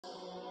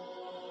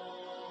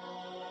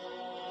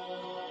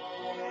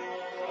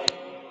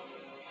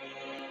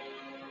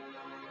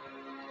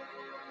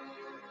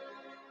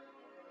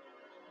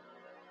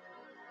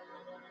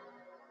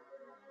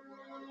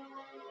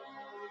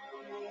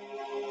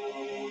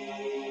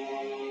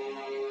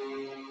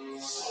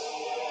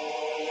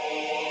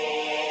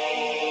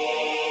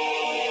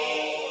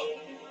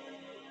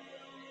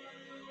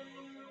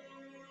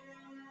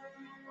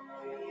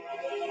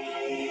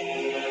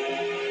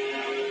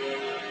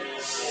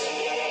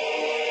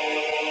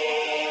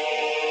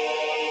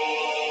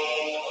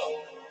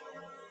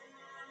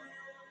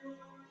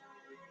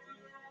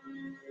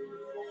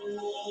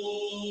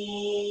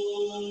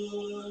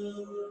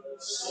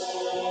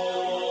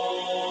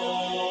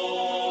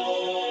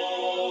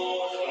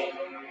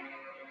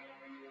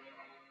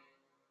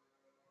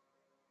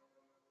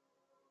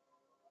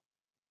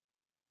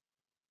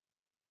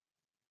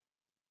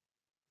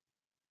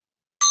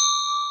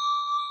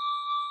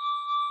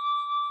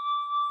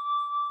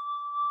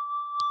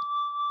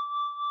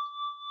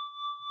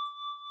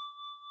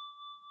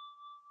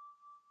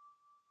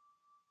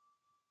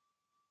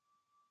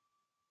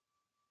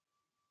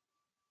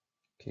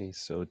Okay,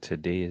 so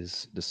today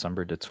is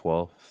December the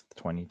 12th,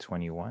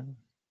 2021,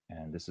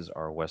 and this is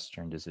our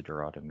Western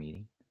Desiderata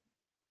meeting.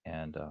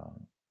 And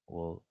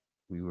well,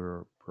 we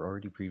were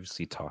already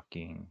previously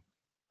talking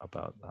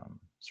about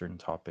certain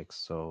topics,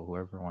 so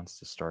whoever wants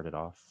to start it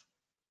off.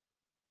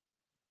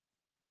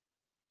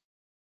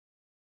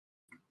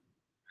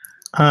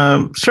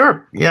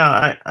 Sure.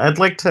 Yeah, I'd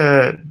like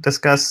to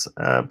discuss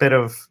a bit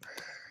of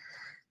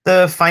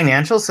the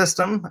financial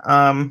system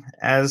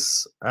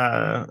as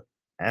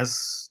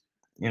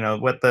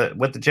what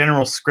the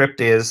general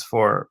script is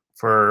for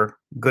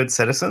good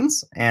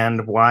citizens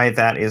and why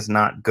that is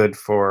not good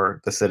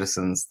for the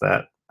citizens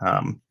that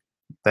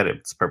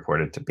it's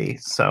purported to be.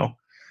 So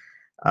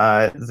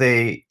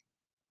the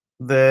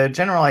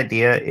general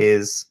idea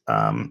is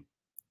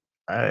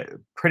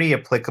pretty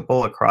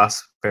applicable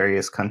across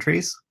various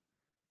countries.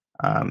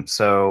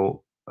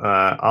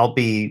 I'll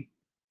be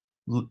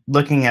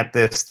looking at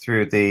this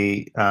through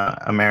the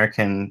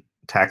American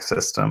tax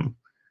system,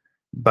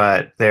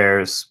 but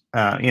there's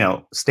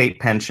state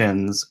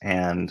pensions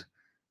and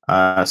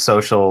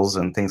socials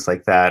and things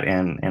like that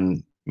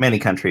in many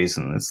countries,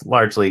 and it's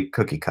largely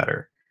cookie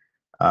cutter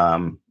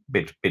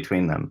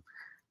between them.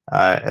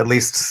 At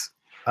least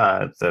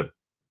the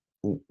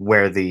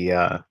where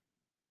the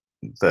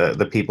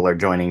people are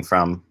joining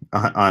from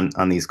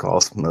on these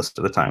calls most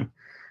of the time.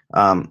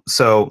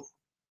 So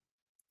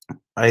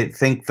I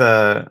think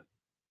the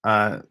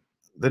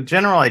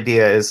general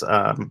idea is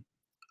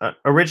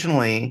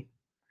originally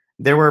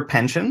there were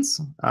pensions,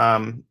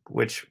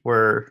 which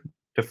were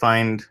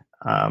defined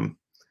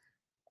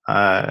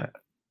uh,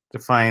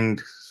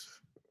 defined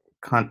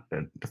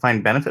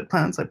defined benefit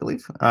plans, I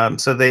believe.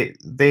 So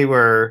they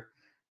were,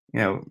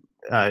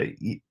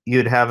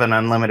 you'd have an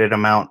unlimited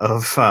amount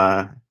of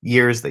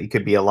years that you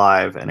could be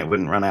alive, and it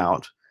wouldn't run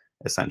out,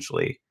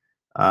 essentially,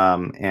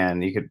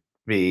 and you could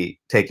be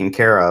taken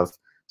care of.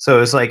 So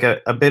it was like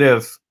a bit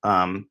of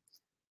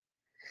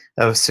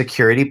a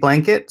security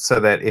blanket, so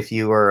that if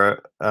you were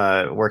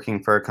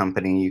working for a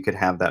company, you could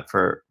have that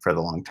for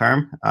the long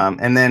term.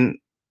 And then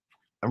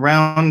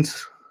around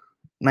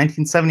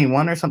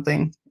 1971 or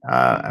something,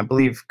 I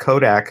believe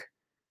Kodak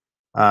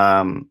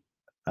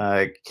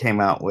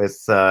came out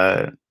with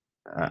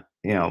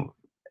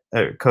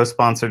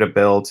co-sponsored a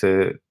bill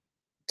to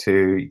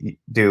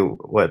do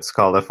what's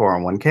called a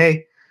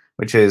 401k,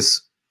 which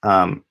is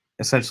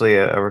essentially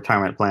a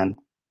retirement plan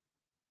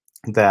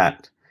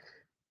that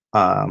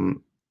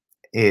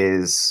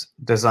is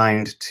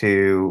designed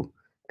to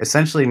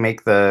essentially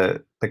make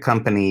the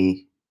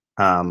company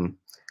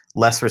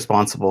less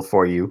responsible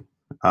for you,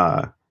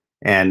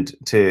 and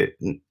to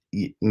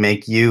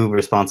make you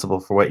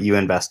responsible for what you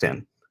invest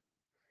in.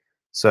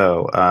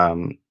 So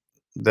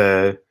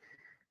the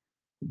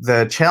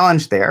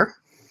challenge there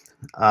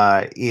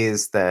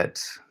is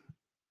that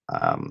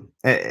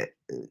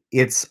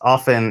it's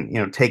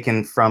often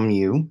taken from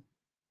you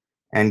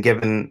and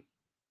given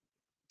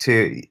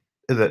to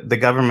the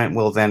government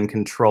will then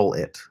control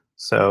it.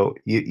 So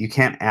you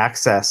can't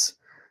access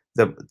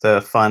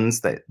the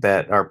funds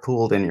that are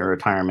pooled in your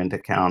retirement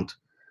account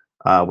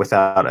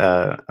without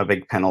a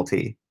big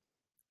penalty.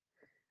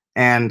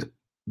 And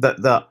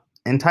the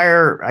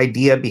entire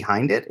idea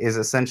behind it is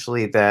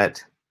essentially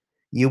that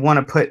you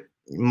want to put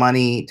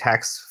money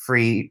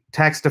tax-free,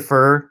 tax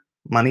defer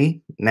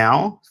money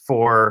now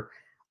for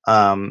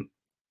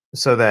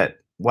so that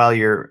while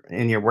you're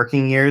in your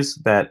working years,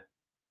 that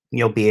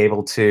you'll be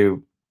able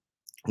to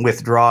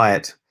withdraw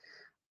it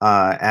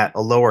at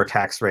a lower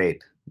tax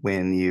rate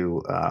when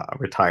you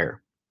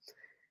retire.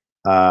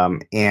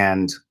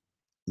 And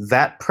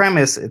that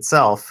premise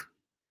itself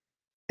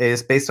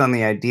is based on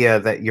the idea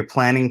that you're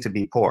planning to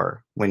be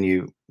poor when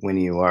you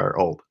are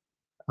old.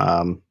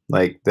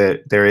 Like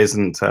that, there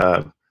isn't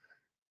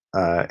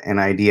an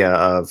idea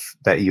of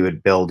that you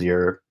would build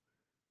your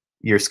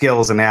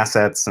skills and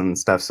assets and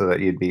stuff so that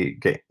you'd be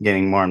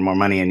getting more and more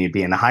money and you'd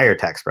be in a higher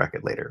tax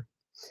bracket later.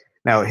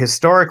 Now,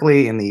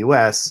 historically in the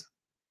U.S.,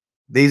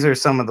 these are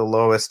some of the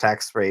lowest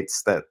tax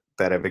rates that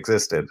have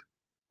existed.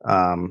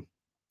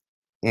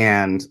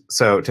 And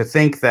so to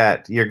think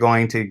that you're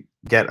going to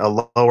get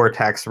a lower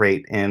tax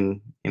rate in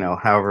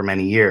however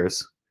many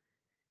years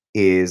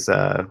is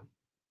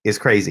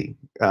crazy.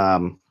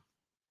 But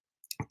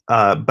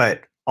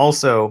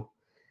also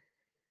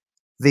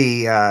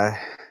the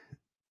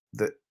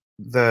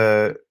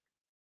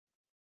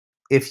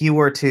if you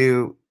were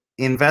to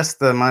invest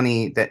the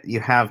money that you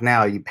have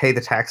now, you pay the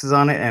taxes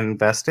on it and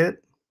invest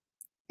it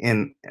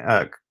in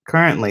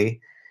currently,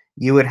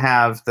 you would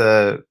have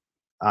the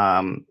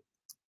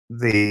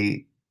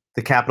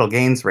capital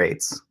gains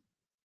rates,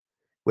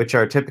 which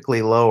are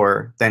typically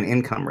lower than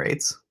income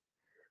rates.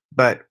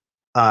 But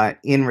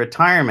in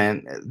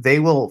retirement, they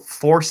will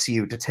force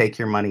you to take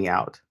your money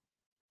out.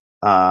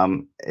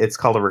 It's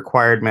called a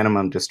required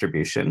minimum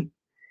distribution,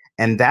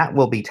 and that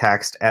will be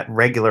taxed at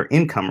regular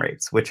income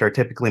rates, which are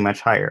typically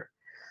much higher.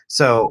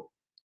 So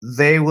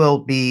they will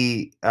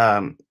be.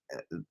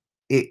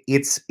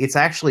 It's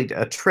actually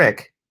a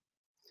trick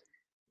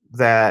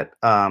that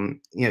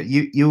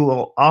you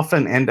will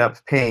often end up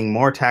paying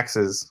more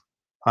taxes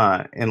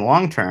in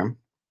long term,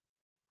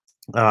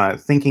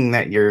 thinking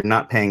that you're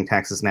not paying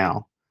taxes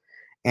now,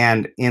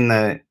 and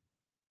the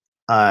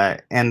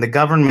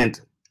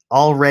government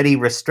already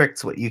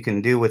restricts what you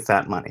can do with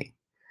that money.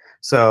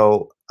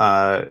 So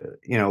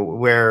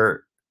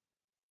where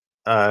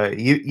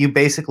you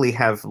basically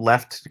have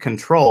left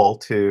control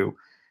to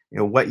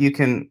what you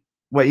can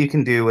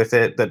do with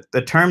it.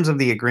 The terms of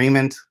the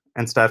agreement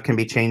and stuff can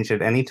be changed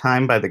at any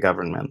time by the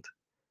government.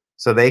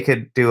 So they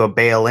could do a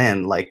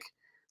bail-in like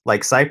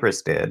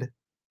Cyprus did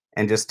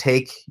and just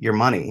take your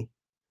money.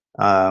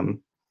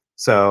 Um,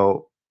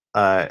 so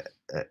uh,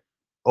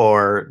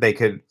 or they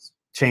could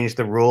change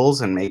the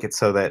rules and make it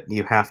so that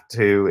you have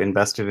to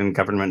invest it in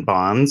government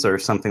bonds or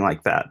something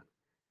like that.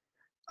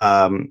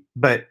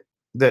 But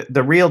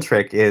the real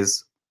trick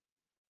is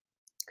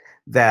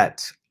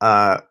that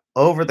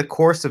over the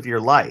course of your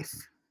life,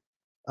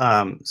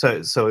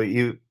 so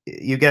you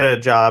get a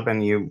job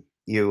and you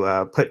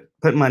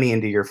put money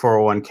into your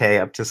 401k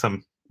up to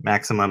some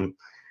maximum.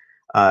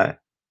 Uh,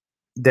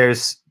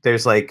 there's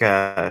like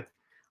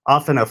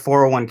often a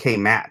 401k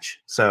match.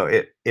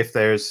 So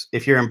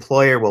if your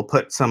employer will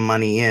put some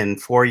money in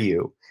for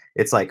you,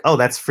 it's like, oh,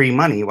 that's free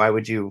money. Why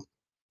would you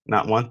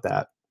not want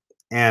that?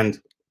 And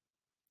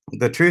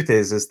the truth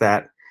is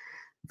that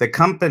the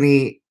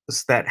companies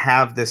that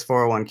have this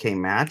 401k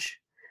match,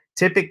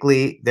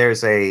 typically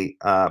there's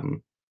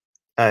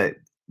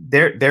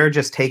they're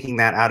just taking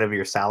that out of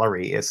your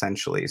salary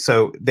essentially.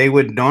 So they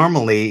would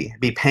normally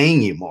be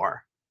paying you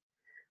more,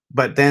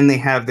 but then they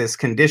have this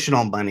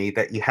conditional money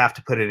that you have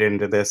to put it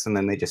into this, and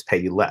then they just pay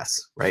you less,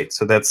 right?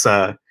 So that's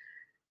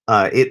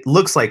it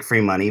looks like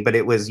free money, but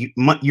it was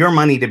your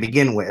money to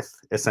begin with,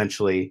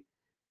 essentially,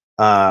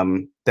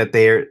 that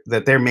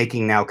they're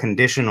making now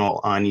conditional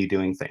on you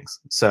doing things.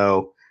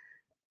 So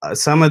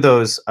some of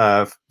those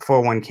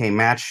 401k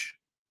match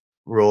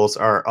rules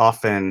are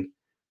often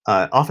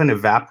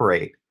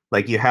evaporate.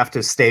 Like you have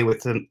to stay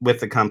with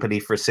the company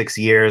for 6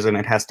 years, and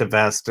it has to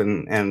vest,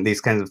 and these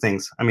kinds of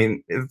things. I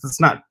mean, it's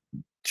not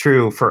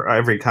true for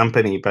every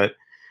company, but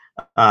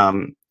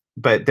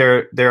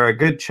there are a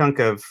good chunk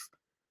of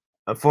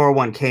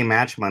 401k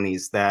match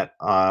monies that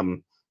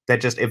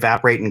that just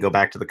evaporate and go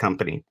back to the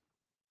company.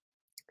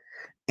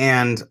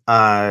 And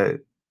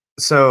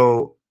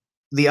so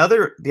the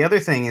other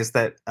thing is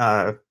that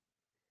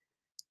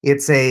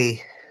it's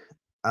a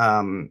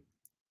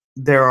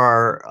there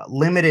are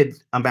limited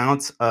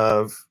amounts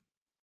of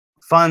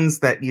funds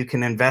that you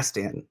can invest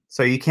in.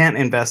 So you can't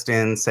invest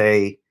in,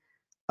 say,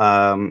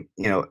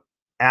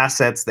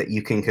 assets that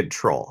you can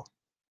control.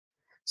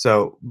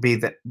 So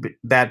be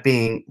that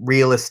being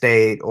real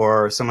estate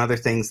or some other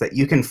things that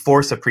you can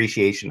force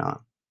appreciation on,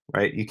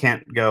 right? You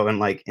can't go and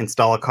like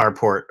install a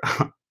carport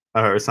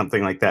or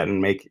something like that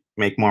and make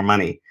more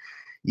money.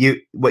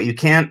 What you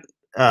can't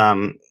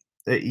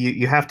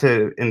you have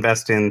to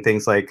invest in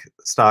things like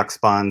stocks,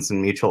 bonds,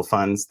 and mutual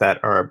funds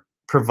that are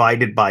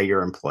provided by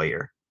your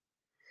employer.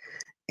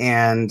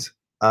 And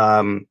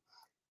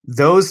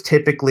those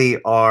typically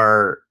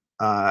are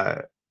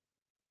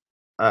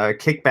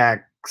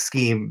kickback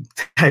scheme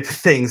type of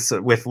things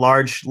with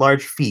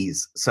large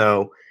fees.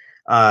 So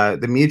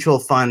the mutual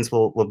funds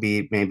will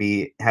be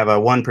maybe have a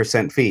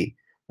 1% fee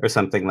or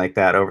something like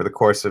that over the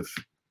course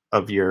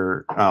of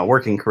your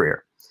working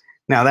career.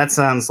 Now that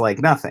sounds like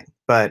nothing,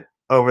 but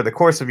over the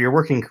course of your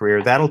working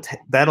career,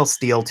 that'll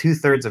steal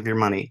 2/3 of your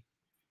money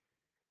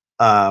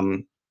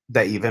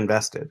that you've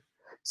invested.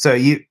 So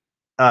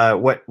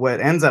what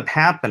ends up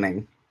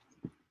happening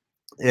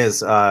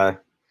is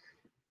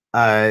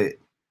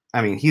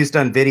I mean, he's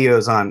done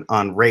videos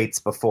on rates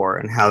before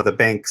and how the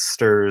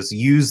banksters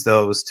use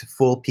those to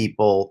fool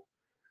people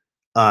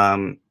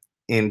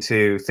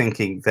into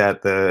thinking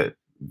that the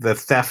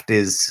theft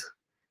is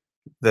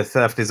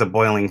a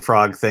boiling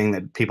frog thing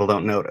that people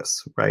don't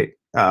notice, right?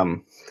 But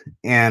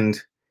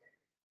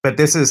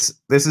this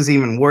is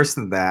even worse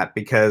than that,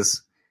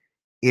 because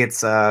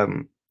it's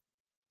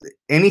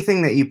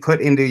anything that you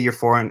put into your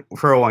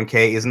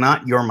 401k is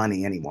not your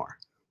money anymore,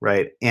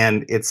 right?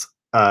 And it's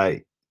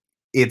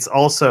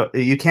also,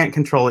 you can't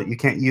control it, you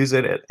can't use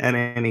it at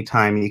any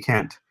time, you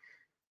can't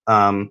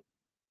and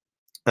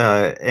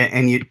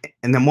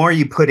the more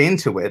you put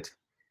into it,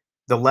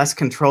 the less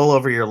control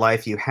over your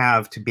life you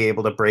have to be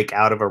able to break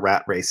out of a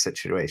rat race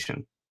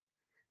situation.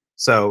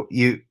 So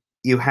you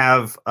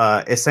have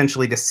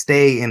essentially to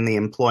stay in the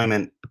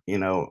employment,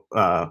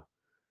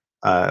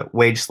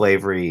 wage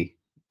slavery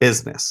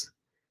business,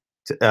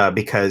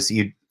 because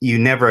you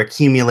never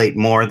accumulate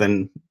more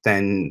than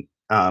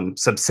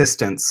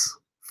subsistence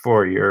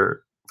for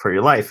your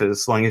life.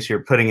 As long as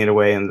you're putting it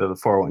away into the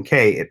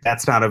 401k,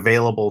 that's not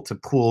available to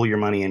pool your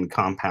money and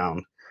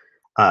compound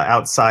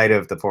outside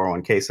of the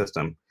 401k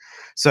system.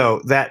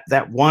 So that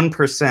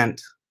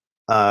 1%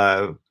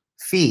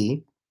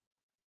 fee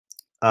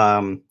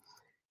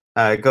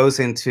goes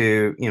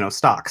into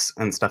stocks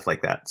and stuff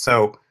like that.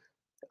 So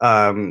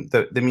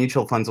the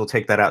mutual funds will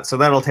take that out. So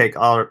that'll take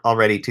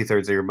already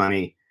 2/3 of your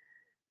money.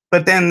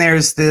 But then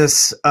there's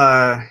this,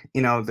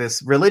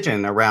 this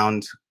religion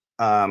around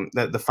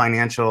the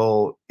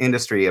financial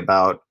industry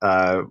about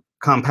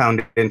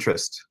compound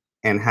interest,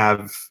 and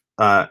have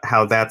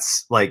how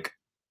that's like,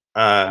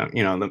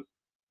 they'll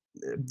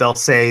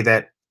say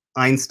that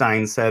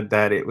Einstein said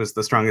that it was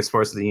the strongest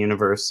force of the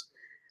universe.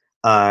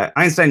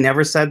 Einstein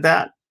never said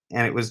that,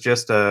 and it was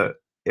just a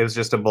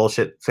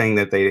bullshit thing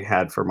that they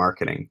had for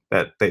marketing,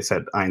 that they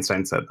said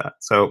Einstein said that.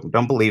 So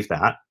don't believe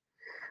that.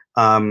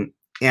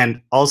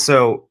 And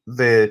also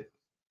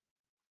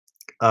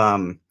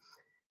um,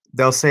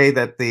 they'll say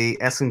that the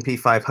S&P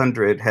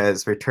 500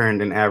 has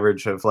returned an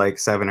average of like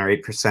 7 or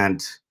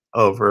 8%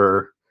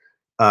 over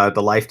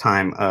the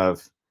lifetime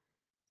of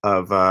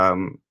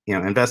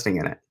investing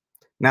in it.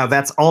 Now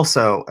that's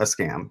also a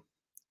scam,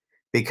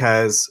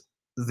 because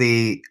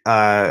the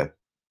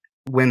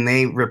when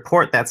they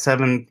report that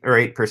 7 or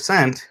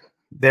 8%,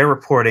 they're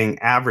reporting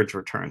average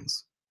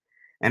returns,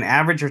 and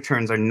average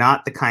returns are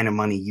not the kind of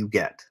money you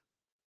get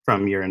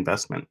from your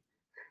investment.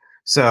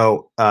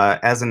 So,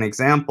 as an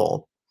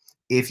example,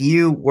 if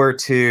you were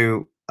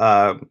to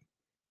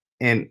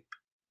in,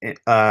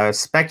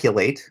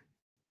 speculate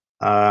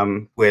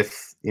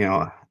with,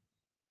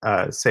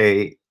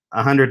 say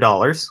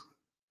 $100,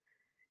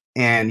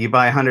 and you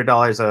buy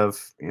 $100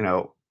 of,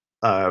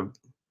 uh,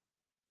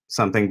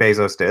 something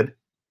Bezos did,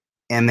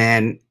 and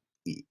then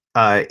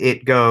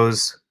it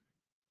goes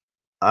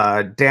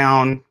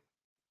down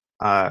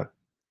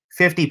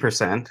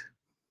 50%,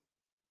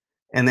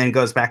 and then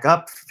goes back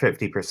up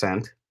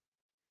 50%,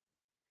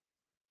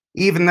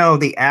 even though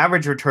the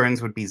average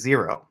returns would be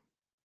zero,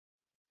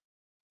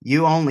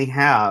 you only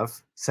have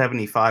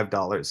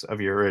 $75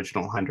 of your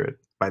original 100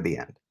 by the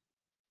end,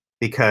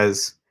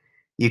 because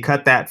you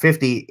cut that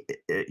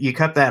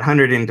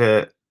 100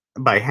 into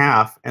by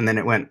half, and then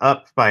it went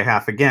up by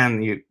half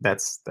again.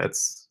 That's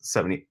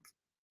 70,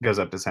 goes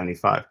up to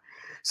 75.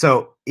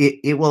 So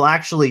it will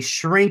actually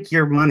shrink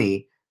your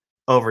money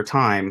over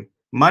time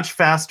much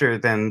faster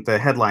than the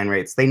headline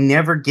rates. They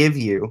never give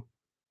you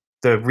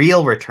the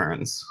real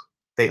returns.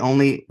 They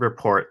only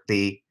report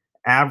the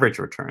average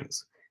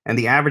returns. And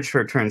the average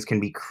returns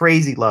can be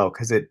crazy low,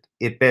 because it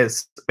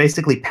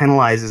basically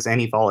penalizes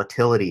any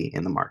volatility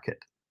in the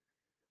market.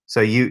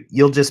 So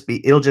it'll just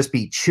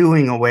be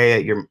chewing away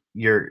at your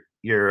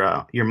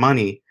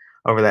money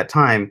over that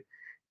time.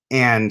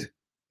 And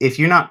if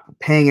you're not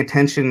paying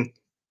attention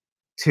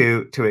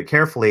to it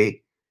carefully,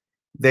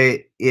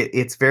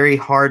 it's very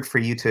hard for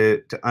you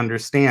to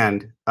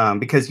understand,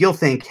 because you'll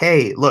think,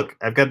 hey, look,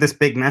 I've got this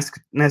big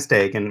nest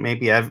egg, and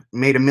maybe I've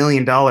made $1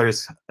 million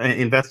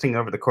investing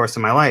over the course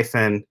of my life,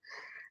 and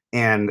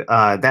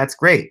that's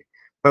great.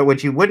 But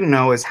what you wouldn't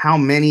know is how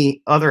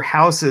many other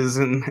houses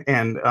and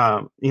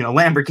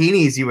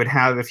Lamborghinis you would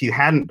have if you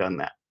hadn't done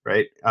that,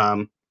 right?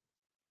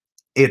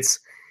 It's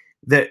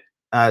that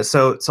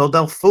so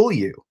they'll fool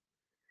you.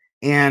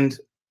 And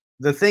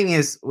the thing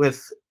is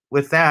with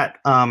that,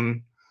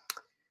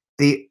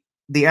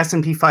 the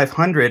S&P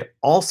 500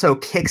 also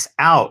kicks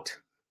out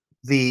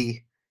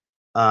the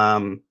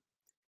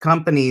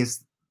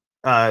companies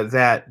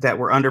that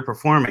were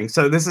underperforming.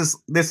 So this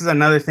is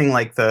another thing,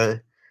 like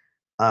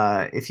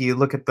if you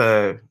look at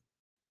the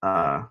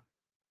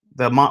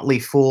Motley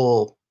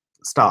Fool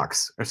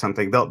stocks or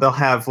something, they'll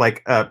have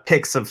like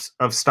picks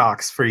of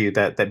stocks for you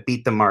that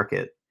beat the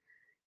market.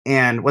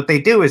 And what they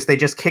do is they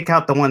just kick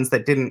out the ones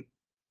that didn't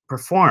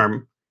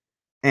perform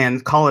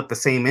and call it the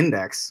same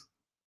index,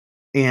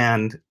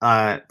 and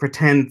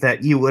pretend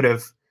that you would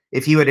have,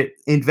 if you had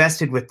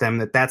invested with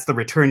them, that's the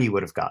return you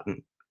would have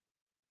gotten.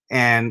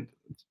 And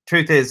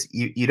truth is,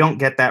 you don't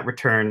get that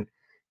return.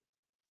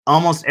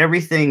 Almost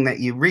everything that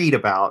you read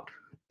about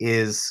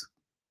is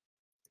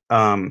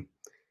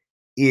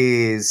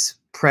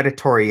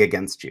predatory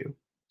against you.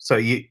 So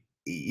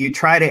you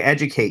try to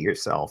educate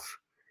yourself,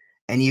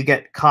 and you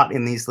get caught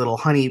in these little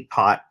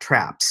honeypot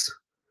traps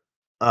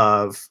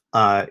of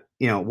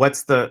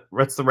what's the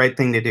right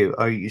thing to do.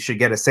 Oh, you should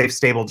get a safe,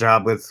 stable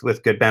job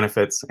with good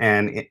benefits,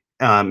 and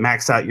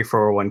max out your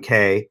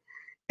 401k,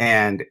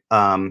 and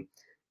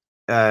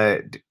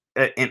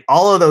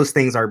all of those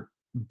things are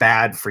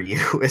bad for you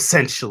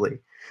essentially.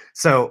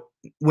 So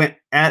when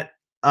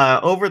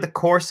over the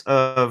course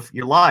of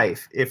your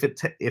life, if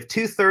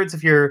 2/3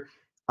 of your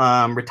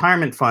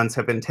retirement funds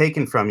have been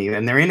taken from you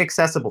and they're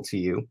inaccessible to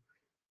you,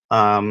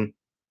 then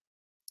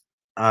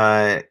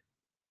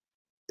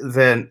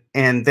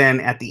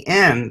at the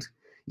end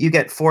you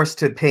get forced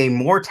to pay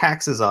more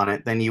taxes on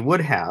it than you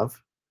would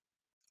have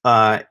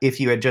if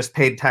you had just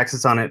paid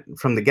taxes on it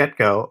from the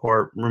get-go,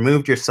 or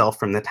removed yourself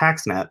from the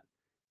tax net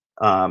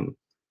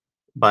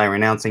by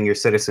renouncing your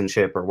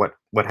citizenship, or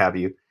what have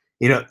you.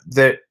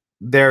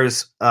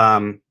 There's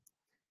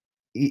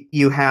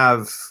you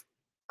have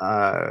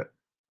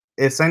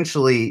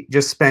essentially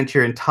just spent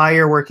your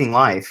entire working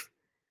life,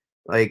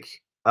 like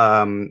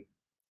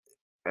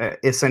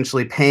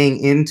essentially paying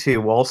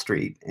into Wall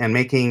Street, and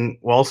making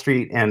Wall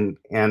Street and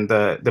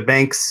the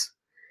banks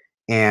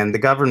and the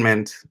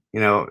government,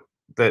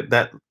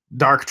 that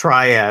dark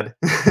triad,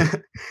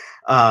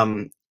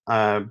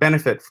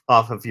 benefit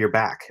off of your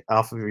back,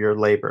 off of your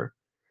labor.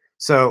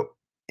 So,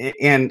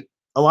 and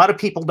a lot of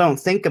people don't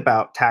think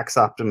about tax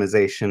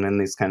optimization and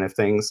these kind of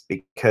things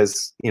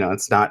because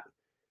it's not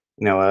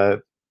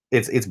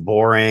it's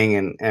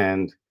boring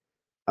and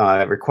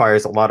it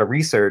requires a lot of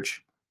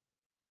research.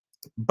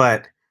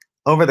 But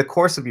over the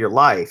course of your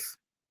life,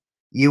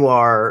 you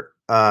are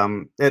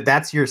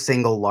that's your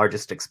single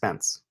largest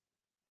expense.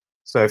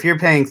 So if you're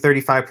paying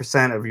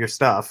 35% of your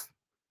stuff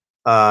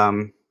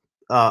on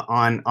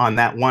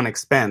that one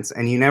expense,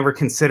 and you never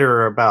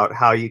consider about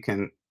how you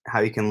can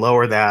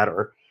lower that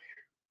or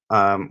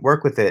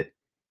work with it,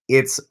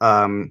 it's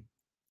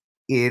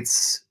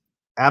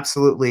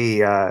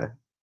absolutely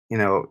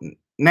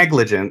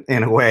negligent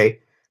in a way,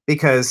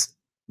 because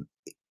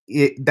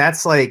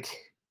that's like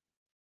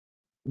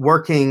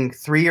working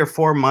 3 or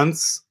 4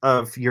 months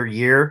of your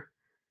year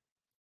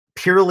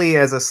purely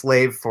as a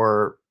slave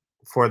for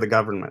the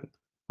government,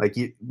 like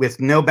with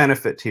no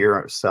benefit to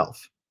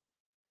yourself.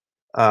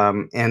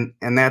 And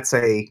that's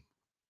a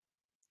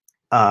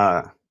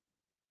I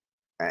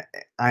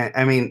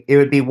mean, it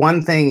would be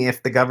one thing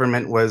if the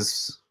government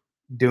was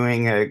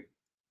doing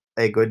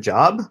a good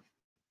job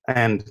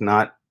and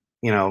not,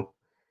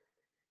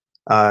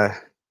 uh,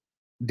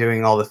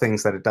 doing all the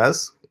things that it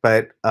does.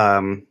 But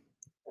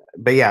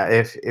yeah,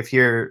 if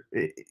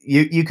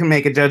you can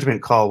make a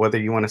judgment call whether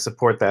you want to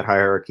support that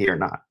hierarchy or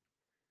not.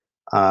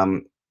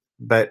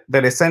 But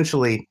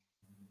essentially,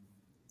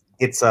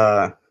 it's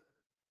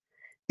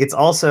it's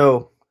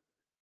also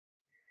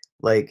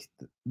like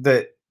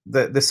the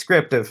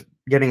script of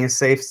getting a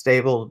safe,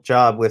 stable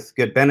job with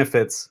good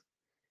benefits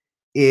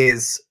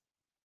is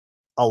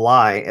a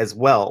lie as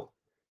well.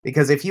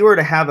 Because if you were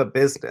to have a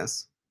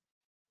business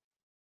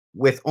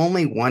with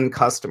only one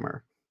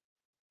customer,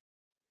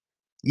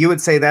 you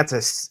would say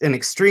that's an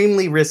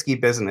extremely risky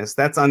business.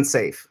 That's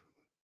unsafe.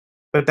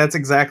 But that's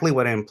exactly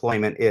what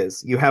employment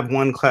is. You have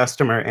one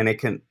customer, and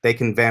they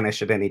can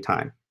vanish at any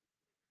time,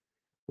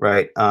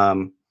 right?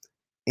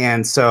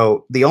 And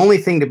so the only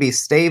thing to be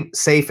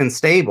safe and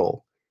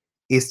stable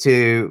is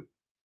to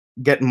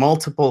get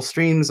multiple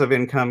streams of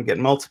income, get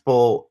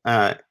multiple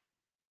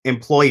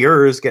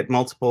employers, get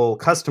multiple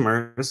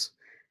customers,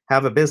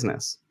 have a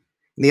business.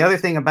 And the other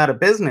thing about a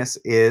business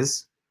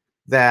is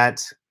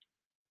that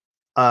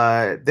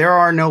there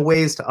are no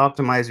ways to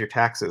optimize your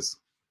taxes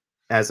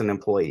as an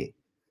employee,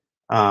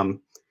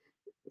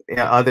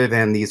 other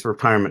than these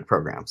retirement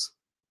programs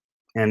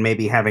and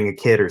maybe having a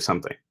kid or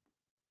something.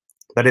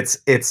 But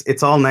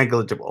it's all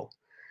negligible.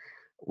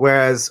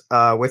 Whereas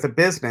with a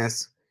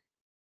business,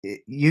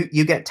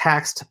 you get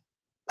taxed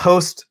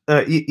post.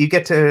 You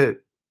get to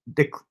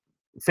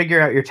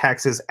figure out your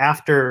taxes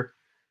after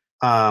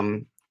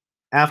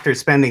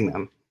spending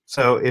them.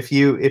 So if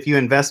you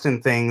invest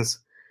in things,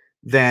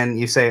 then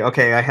you say,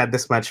 okay, I had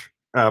this much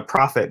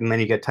profit, and then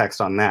you get taxed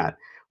on that.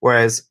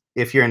 Whereas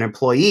if you're an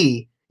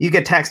employee, you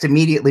get taxed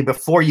immediately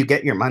before you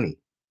get your money,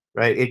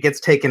 right? It gets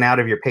taken out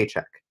of your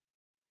paycheck,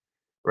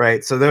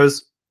 right? So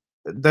those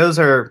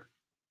are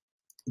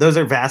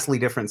vastly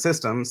different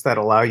systems that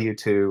allow you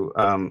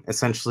to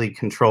essentially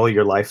control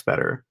your life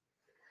better.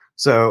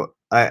 So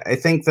I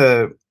think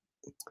the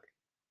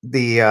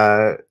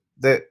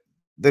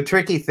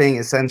tricky thing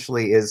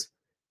essentially is,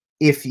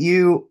 if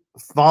you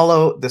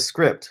follow the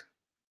script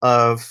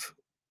of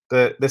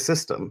the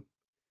system,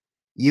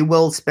 you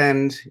will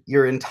spend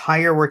your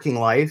entire working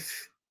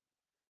life,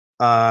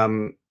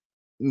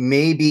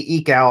 maybe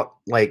eke out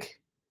like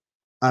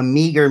a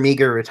meager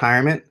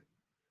retirement,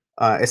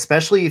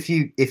 especially if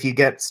you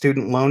get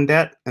student loan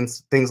debt and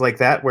things like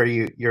that, where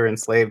you're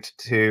enslaved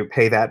to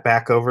pay that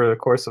back over the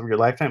course of your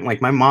lifetime.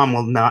 Like my mom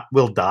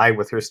will die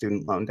with her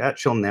student loan debt.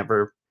 She'll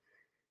never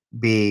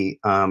be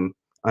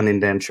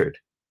unindentured,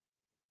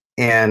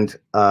 and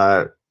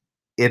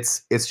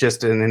it's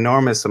just an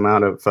enormous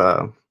amount of.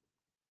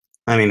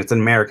 I mean, it's an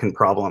American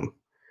problem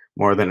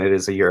more than it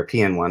is a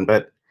European one,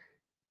 but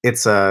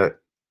it's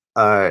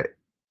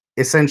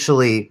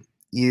essentially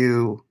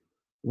you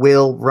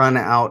will run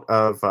out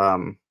of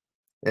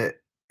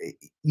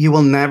you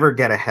will never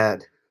get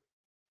ahead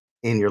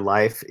in your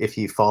life if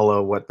you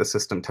follow what the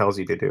system tells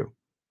you to do.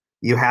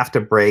 You have to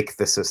break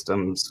the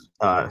system's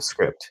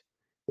script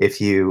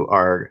if you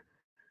are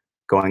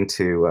going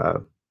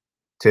to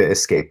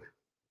escape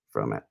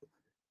from it.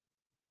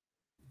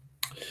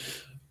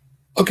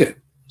 Okay,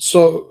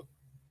 so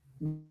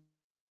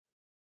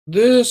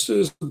this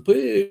is a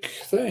big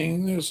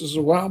thing. This is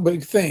a wow,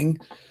 big thing.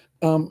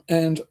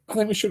 And I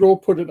think we should all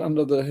put it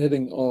under the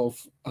heading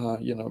of,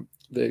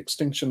 the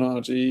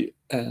extinctionati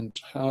and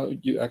how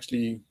you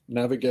actually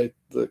navigate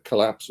the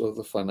collapse of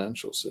the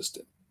financial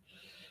system.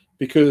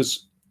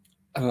 Because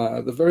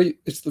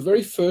it's the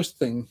very first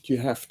thing you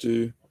have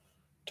to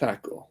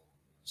tackle.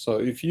 So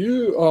if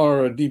you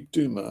are a deep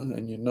doomer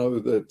and you know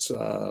that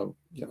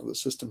the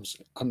system's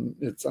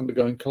it's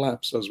undergoing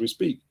collapse as we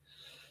speak,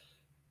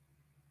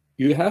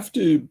 you have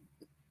to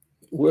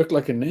work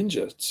like a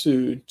ninja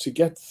to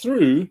get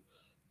through,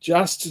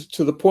 just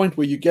to the point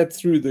where you get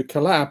through the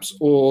collapse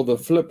or the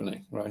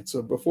flippening, right?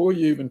 So before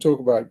you even talk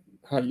about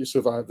how you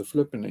survive the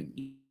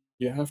flippening.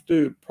 You have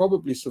to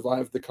probably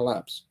survive the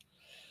collapse.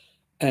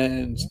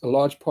 And a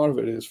large part of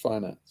it is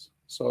finance.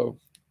 So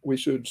we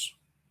should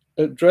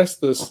address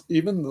this,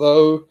 even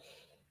though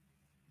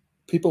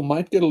people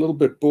might get a little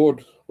bit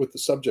bored with the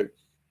subject.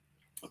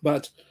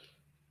 But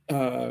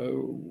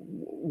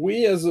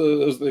we as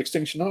the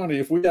Extinctionati,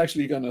 if we're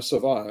actually going to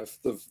survive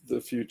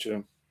the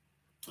future,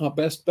 our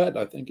best bet,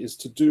 I think, is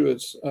to do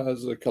it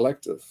as a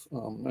collective,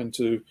 and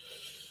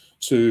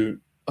to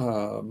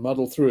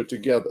muddle through it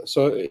together.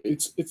 So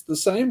it's the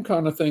same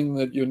kind of thing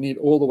that you need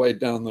all the way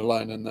down the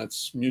line, and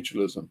that's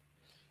mutualism.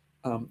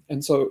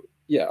 And so,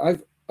 yeah,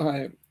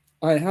 I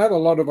have a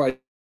lot of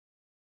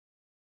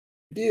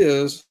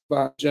ideas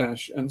about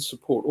Jash and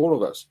support all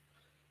of us.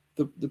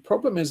 The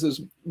problem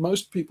is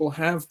most people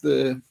have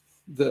their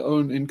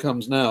own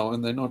incomes now,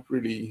 and they're not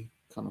really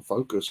kind of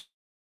focused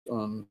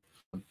on,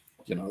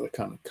 you know, the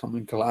kind of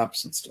coming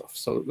collapse and stuff.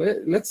 So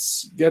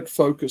let's get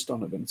focused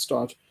on it and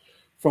start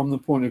from the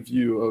point of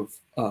view of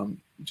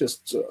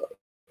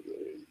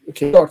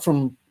okay, start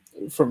from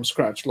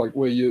scratch, like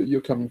where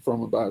you're coming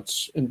from about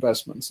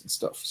investments and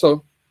stuff.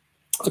 So,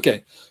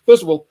 okay,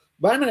 first of all,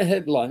 banner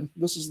headline,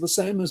 this is the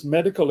same as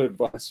medical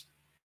advice,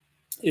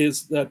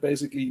 is that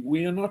basically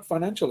we are not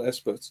financial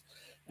experts,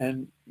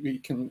 and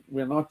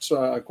we're not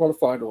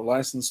qualified or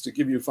licensed to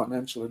give you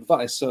financial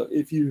advice. So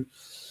if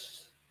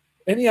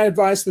any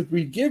advice that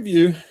we give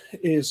you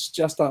is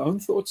just our own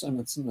thoughts, and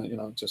it's, you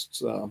know,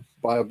 just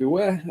buyer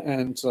beware,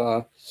 and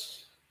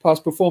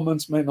past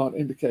performance may not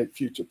indicate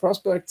future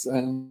prospects,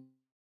 and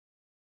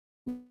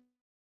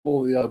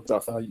all the other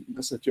stuff. You're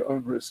at your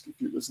own risk if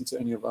you listen to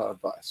any of our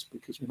advice,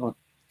 because we're not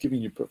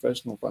giving you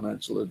professional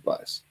financial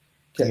advice.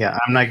 Okay. Yeah,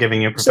 I'm not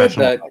giving you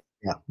professional advice.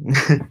 Yeah.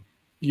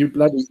 you're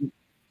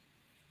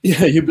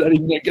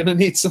gonna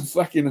need some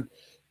fucking.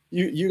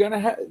 You're gonna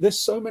have. There's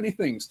so many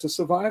things to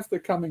survive the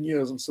coming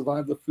years and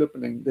survive the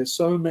flippening. There's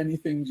so many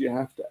things you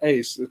have to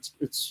ace.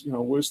 It's you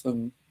know, worse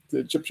than the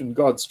Egyptian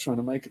gods trying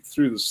to make it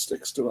through the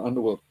Styx to the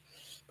underworld.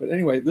 But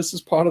anyway, this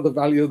is part of the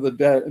value of the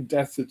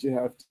death that you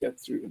have to get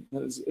through.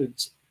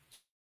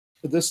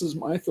 This is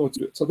my thought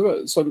to it.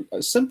 So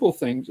a simple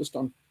thing,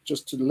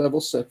 just to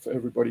level set for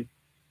everybody.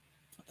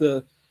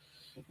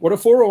 What a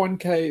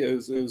 401k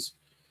is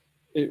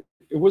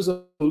it was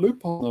a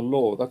loophole in the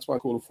law. That's why I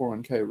call a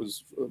 401k. It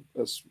was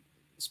a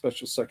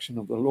special section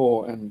of the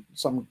law, and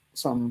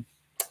some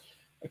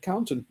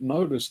accountant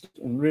noticed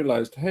and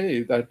realized,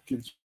 hey, that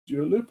gives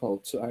you a loophole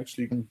to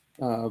actually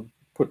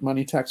put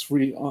money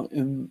tax-free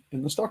in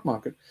the stock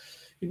market.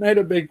 He made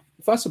a big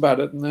fuss about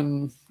it, and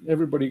then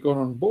everybody got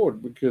on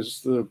board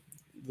because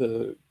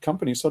the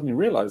company suddenly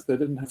realized they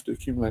didn't have to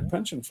accumulate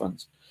pension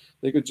funds.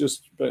 They could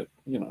just,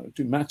 you know,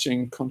 do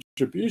matching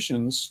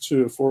contributions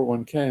to a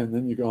 401k, and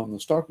then you go on the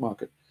stock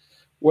market.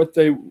 What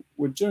they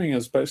were doing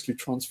is basically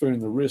transferring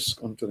the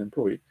risk onto the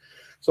employee.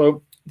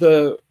 So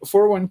the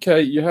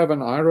 401k, you have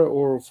an IRA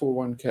or a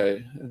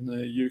 401k in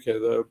the UK.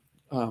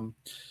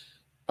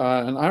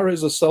 An IRA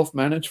is a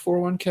self-managed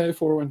 401k.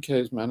 401k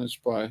is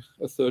managed by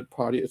a third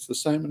party. It's the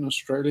same in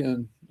Australia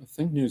and I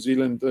think New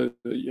Zealand.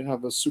 You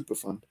have a super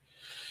fund.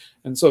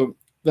 And so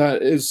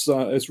that is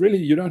really,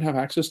 you don't have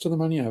access to the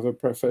money. You have a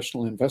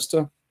professional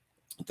investor.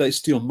 They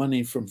steal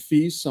money from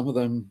fees, some of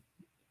them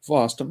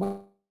vast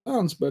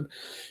amounts, but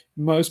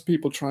most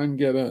people try and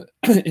get an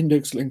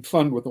index-linked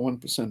fund with a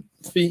 1%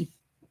 fee.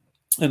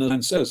 And as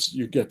it says,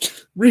 you get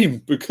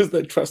reamed because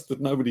they trust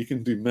that nobody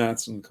can do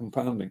maths and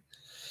compounding.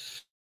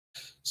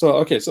 So,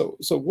 okay, so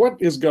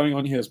what is going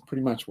on here is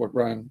pretty much what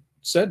Ryan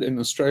said. In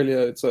Australia,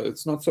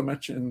 it's not so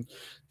much in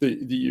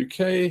the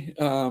UK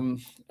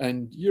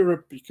and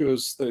Europe,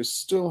 because they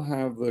still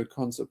have the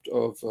concept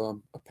of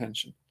a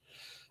pension,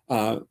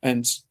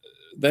 and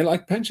they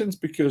like pensions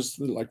because,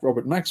 like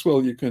Robert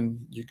Maxwell, you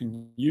can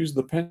use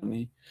the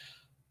penny.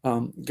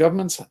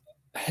 Governments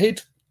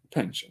hate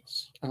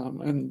pensions,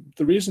 and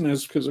the reason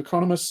is because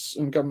economists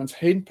and governments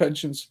hate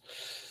pensions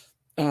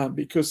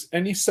because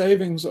any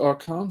savings are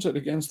counted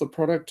against the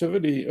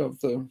productivity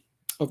of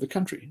the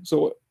country.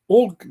 So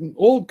all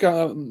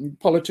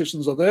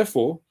politicians are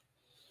therefore,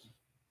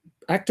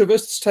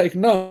 activists take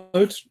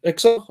note,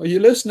 Excel, are you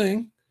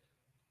listening?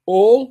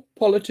 All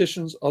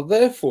politicians are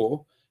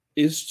therefore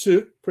is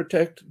to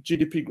protect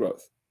GDP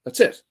growth. That's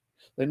it.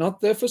 They're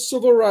not there for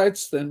civil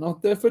rights. They're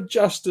not there for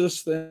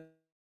justice. They're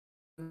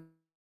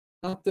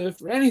not there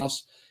for anything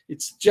else.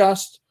 It's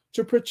just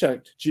to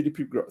protect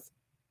GDP growth.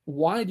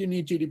 Why do you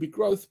need GDP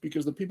growth?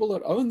 Because the people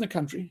that own the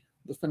country,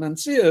 the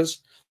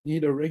financiers,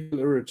 need a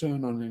regular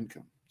return on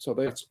income. So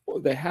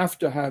they have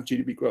to have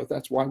GDP growth.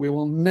 That's why we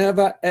will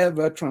never,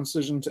 ever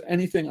transition to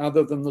anything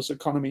other than this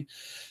economy.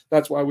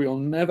 That's why we will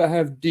never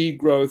have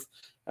degrowth.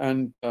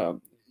 And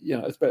you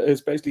know,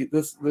 it's basically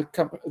this: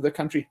 the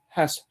country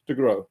has to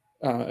grow.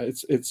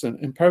 It's an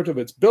imperative.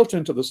 It's built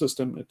into the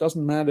system. It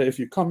doesn't matter if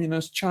you're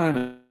communist,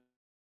 China,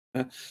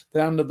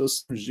 they're under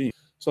this regime.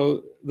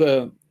 So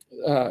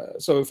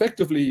so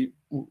effectively,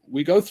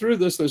 we go through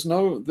this. There's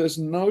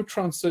no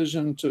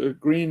transition to a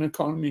green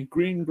economy.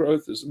 Green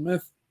growth is a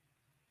myth.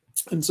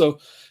 And so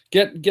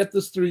get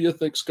this through your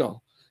thick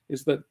skull,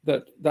 is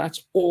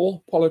that's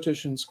all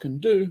politicians can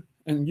do,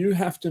 and you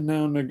have to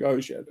now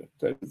negotiate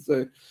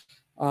it.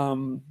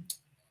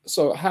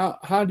 So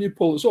how do you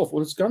pull this off?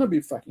 Well, it's going to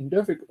be fucking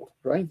difficult,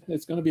 right?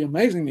 It's going to be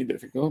amazingly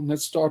difficult. And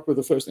let's start with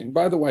the first thing.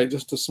 By the way,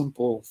 just a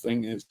simple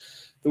thing is,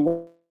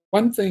 the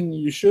one thing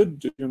you should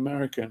do,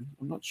 American,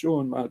 I'm not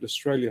sure about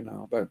Australia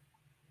now, but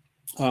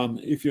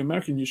if you're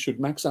American, you should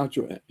max out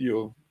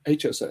your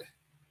HSA.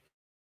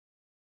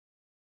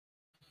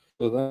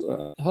 So that's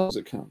a health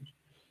account.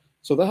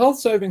 So the health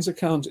savings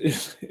account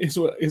is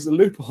a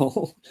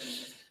loophole,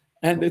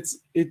 and it's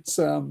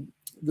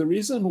the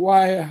reason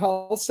why a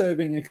health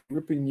saving is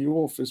ripping you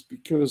off is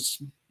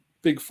because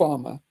big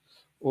pharma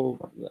or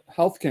the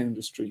healthcare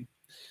industry,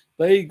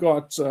 they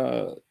got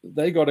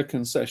a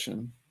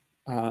concession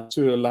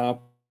to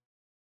allow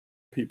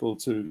people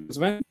to,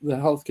 the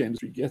healthcare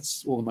industry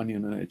gets all the money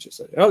in an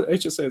HSA.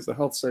 HSA is the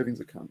health savings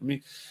account. I mean,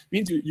 it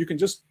means you can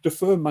just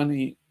defer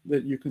money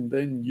that you can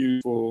then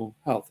use for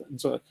health.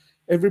 And so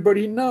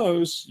everybody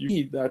knows you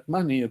need that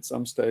money at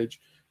some stage.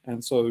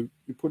 And so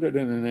you put it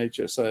in an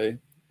HSA.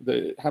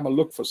 They have a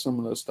look for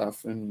similar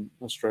stuff in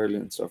Australia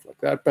and stuff like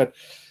that. But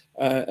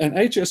an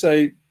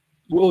HSA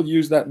will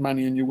use that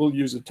money, and you will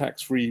use it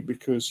tax-free,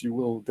 because you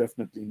will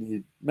definitely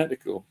need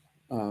medical,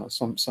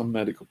 some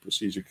medical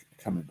procedure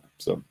coming up.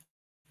 So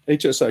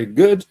HSA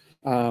good.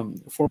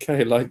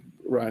 4K, like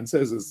Ryan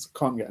says, is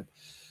con game.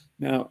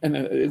 Now, and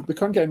the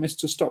con game is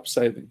to stop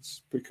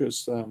savings,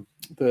 because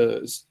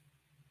the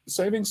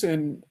savings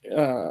in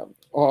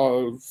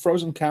are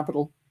frozen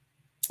capital.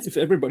 If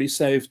everybody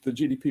saved, the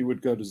GDP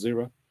would go to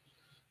zero.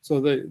 So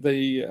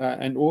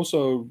and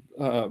also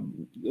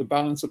the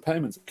balance of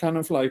payments, kind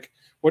of like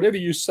whatever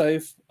you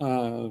save,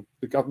 the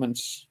government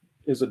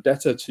is a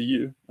debtor to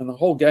you, and the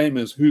whole game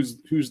is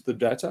who's the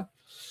debtor,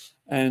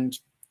 and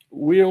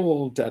we're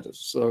all debtors.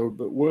 So,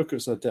 but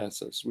workers are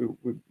debtors.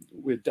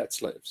 We're debt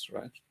slaves,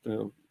 right?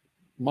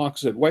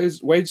 Marx said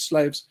wage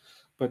slaves,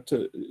 but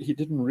he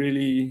didn't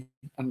really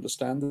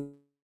understand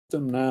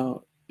them.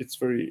 Now it's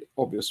very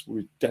obvious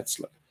we're debt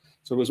slaves.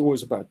 So it was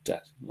always about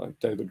debt, like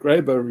David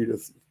Graeber,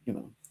 readeth,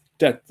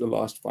 debt the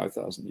last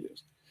 5,000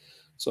 years.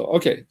 So,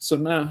 okay, so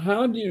now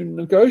how do you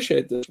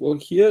negotiate this? Well,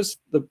 here's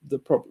the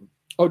problem.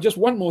 Oh, just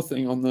one more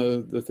thing on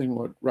the thing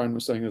what Ryan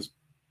was saying is,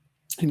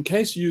 in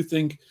case you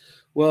think,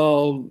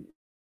 well,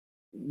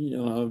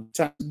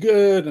 tax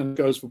good and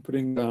goes for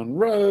putting down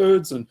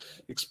roads and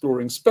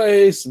exploring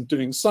space and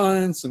doing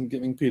science and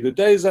giving Peter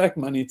Daszak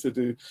money to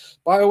do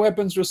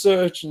bioweapons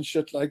research and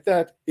shit like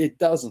that, it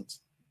doesn't.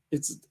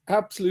 It's an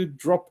absolute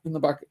drop in the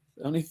bucket.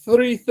 Only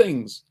 3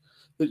 things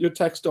that your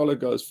tax dollar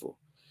goes for.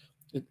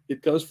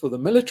 It goes for the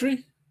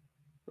military,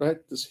 right?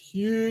 This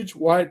huge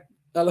white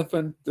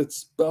elephant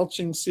that's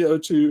belching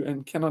CO2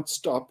 and cannot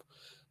stop.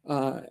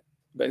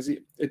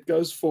 Basically, it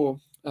goes for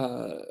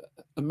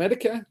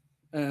Medicare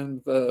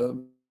and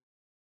the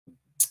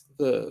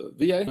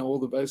VA, all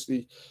the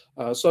basically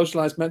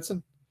socialized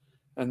medicine,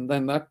 and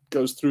then that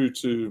goes through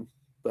to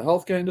the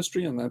healthcare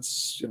industry, and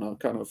that's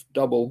kind of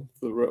double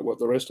what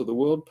the rest of the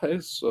world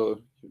pays.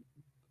 So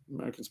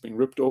Americans being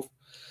ripped off.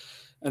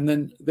 And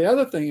then the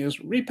other thing is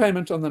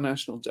repayment on the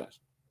national debt.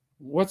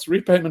 What's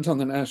repayment on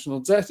the national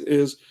debt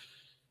is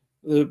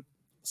the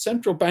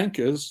central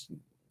bankers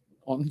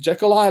on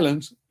Jekyll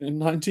Island in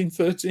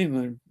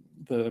 1913,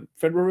 the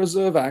Federal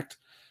Reserve Act,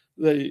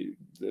 the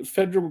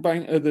federal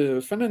bank,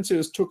 the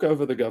financiers took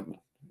over the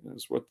government.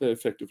 That's what they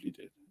effectively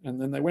did. And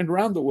then they went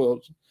around the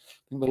world.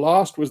 And the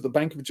last was the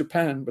Bank of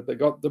Japan, but they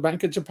got the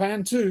Bank of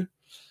Japan too.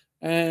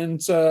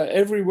 And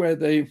everywhere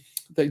they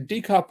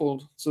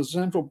decoupled the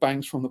central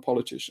banks from the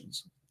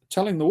politicians,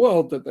 telling the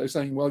world that they're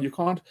saying, well, you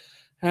can't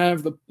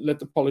let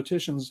the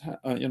politicians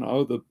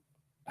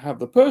have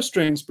the purse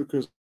strings,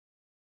 because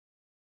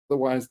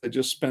otherwise they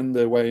just spend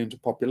their way into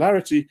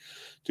popularity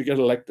to get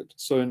elected.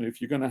 So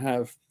if you're going to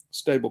have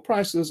stable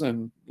prices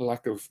and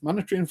lack of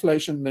monetary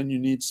inflation, then you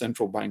need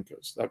central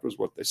bankers. That was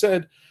what they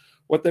said.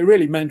 What they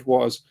really meant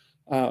was,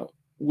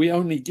 we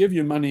only give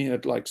you money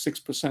at like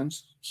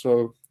 6%.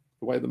 So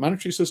the way the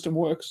monetary system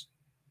works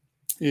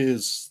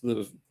is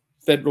the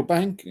federal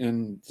bank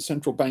and the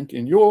central bank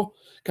in your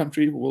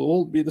country will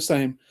all be the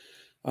same.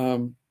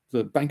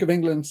 The Bank of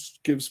England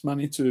gives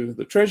money to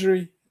the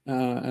Treasury,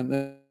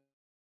 and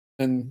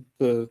then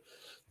the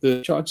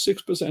charge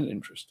 6%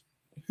 interest.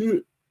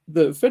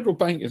 The federal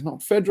bank is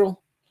not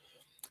federal.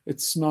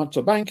 It's not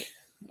a bank.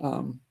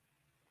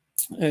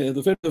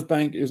 The federal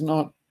bank is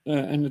not,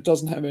 and it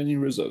doesn't have any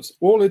reserves.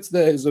 All it's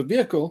there is a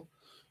vehicle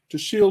to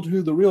shield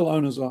who the real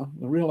owners are.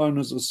 The real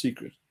owners are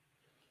secret,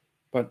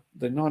 but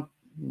they're not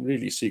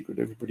really secret.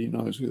 Everybody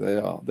knows who they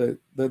are. They're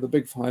the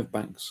big 5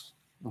 banks.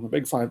 And the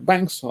big 5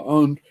 banks are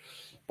owned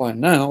by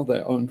now,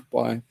 they're owned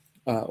by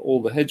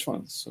all the hedge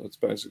funds. So it's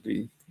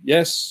basically,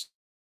 yes,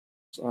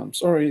 I'm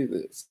sorry,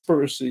 it's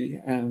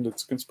conspiracy, and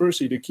it's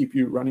conspiracy to keep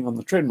you running on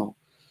the treadmill.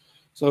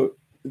 So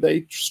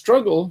they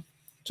struggle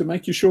to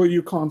make you sure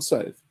you can't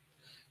save.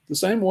 The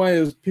same way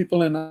as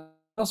people in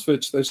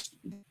Auschwitz, there's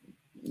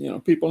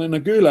people in a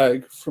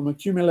gulag from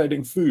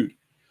accumulating food.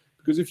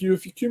 because if you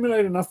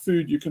accumulate enough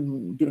food, you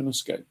can do an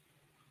escape.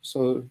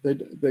 So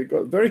they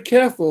got very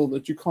careful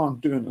that you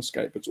can't do an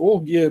escape. It's all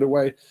geared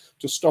away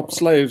to stop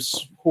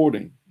slaves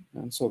hoarding,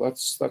 and so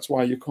that's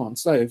why you can't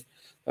save.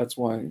 That's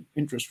why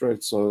interest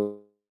rates are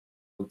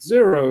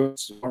zero,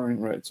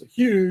 borrowing rates are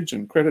huge,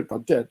 and credit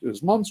card debt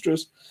is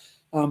monstrous.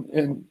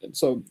 And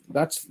so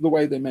that's the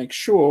way they make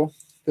sure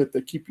that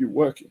they keep you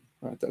working,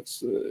 right?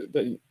 That's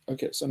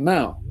okay. So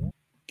now,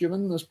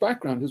 given this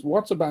background, is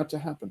what's about to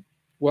happen?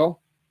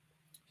 Well,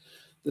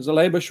 there's a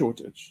labor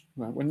shortage,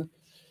 right? When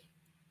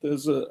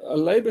there's a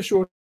labor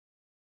shortage,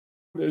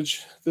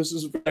 this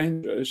is very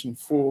dangerous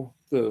for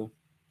the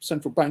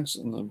central banks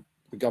and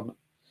the government.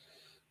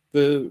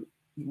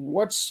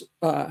 What's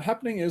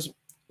happening is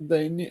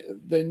they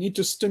need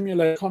to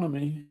stimulate the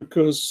economy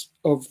because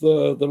of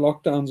the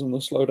lockdowns and the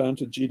slowdown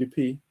to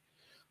GDP.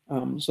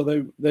 So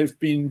they've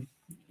been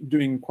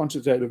doing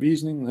quantitative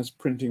easing. That's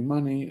printing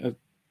money at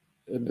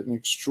an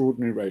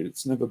extraordinary rate.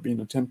 It's never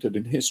been attempted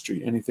in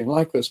history, anything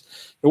like this.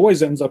 It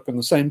always ends up in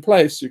the same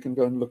place. You can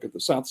go and look at the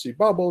South Sea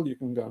bubble. You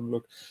can go and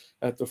look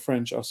at the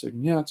French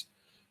assignat.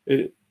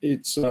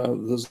 It's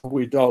the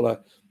Zimbabwe dollar.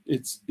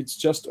 It's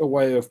just a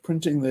way of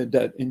printing their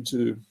debt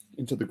into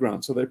the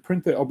ground. So they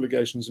print their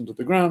obligations into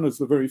the ground. It's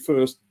the very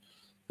first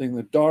thing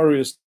that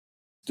Darius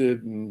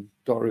did, and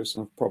Darius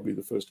was probably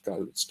the first guy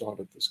that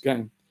started this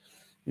game,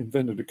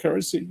 invented a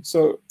currency.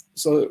 So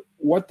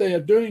what they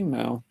are doing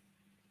now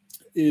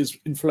is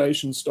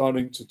inflation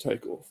starting to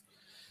take off.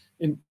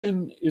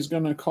 Inflation is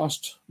going to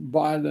cost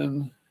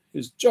Biden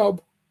his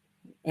job,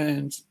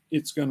 and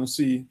it's going to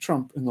see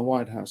Trump in the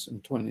White House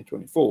in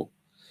 2024.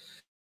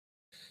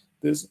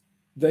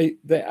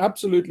 They're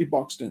absolutely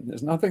boxed in.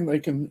 There's nothing they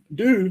can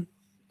do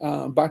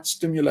but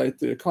stimulate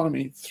the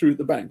economy through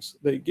the banks.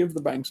 They give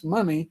the banks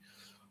money,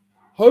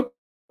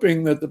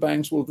 hoping that the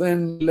banks will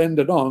then lend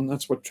it on.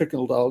 That's what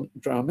trickle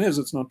down is.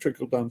 It's not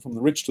trickle down from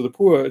the rich to the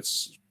poor.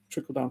 It's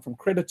trickle down from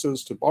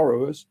creditors to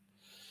borrowers.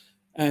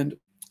 And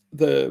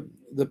the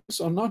banks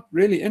are not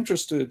really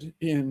interested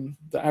in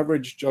the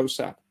average Joe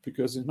Sap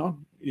because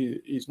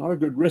he's not a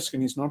good risk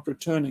and he's not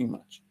returning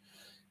much.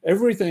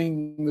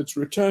 Everything that's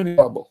returning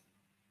bubble.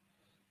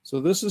 So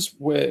this is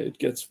where it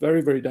gets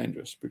very, very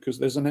dangerous because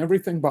there's an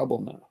everything bubble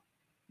now.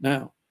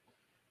 Now,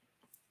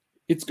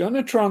 it's going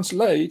to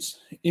translate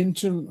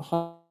into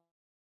high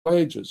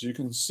wages. You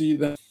can see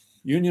that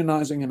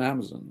unionizing in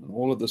Amazon and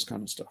all of this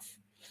kind of stuff.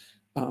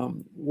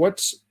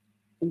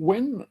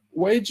 When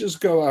wages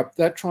go up,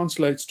 that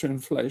translates to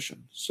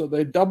inflation. So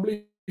they're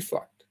doubly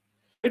fucked.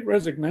 Great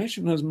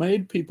resignation has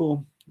made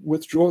people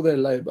withdraw their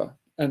labor,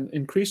 and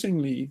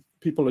increasingly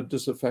people are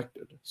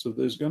disaffected. So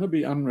there's going to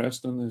be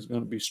unrest, and there's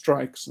going to be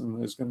strikes, and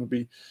there's going to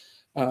be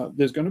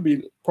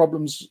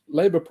problems,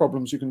 labor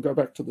problems. You can go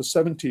back to the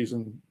 70s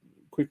and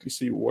quickly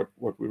see what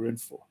we're in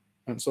for.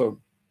 And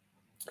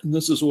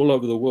this is all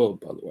over the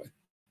world, by the way.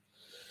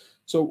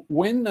 So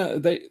when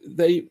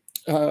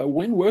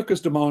when workers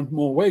demand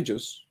more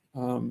wages,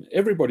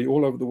 everybody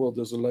all over the world,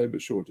 there's a labor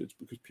shortage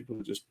because people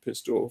are just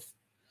pissed off.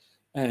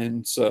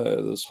 And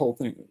this whole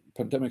thing,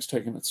 pandemic's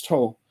taken its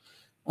toll.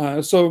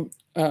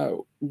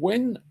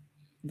 When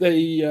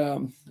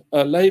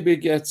labor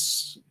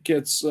gets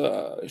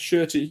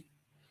shirty,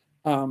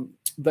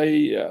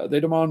 they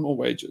demand more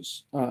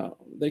wages.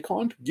 They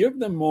can't give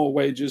them more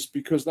wages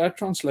because that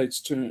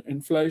translates to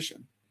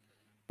inflation.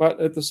 But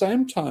at the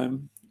same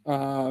time,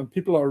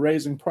 people are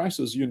raising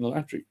prices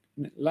unilaterally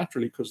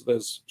because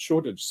there's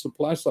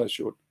supply side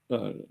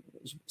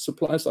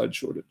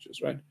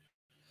shortages, right?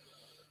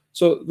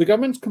 So the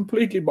government's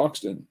completely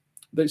boxed in.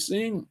 They're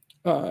seeing,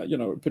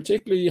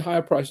 particularly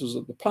higher prices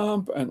at the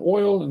pump and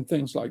oil and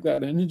things like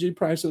that. Energy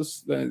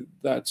prices,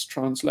 that's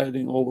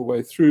translating all the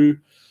way through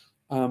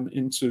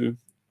into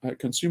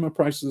consumer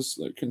prices.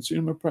 The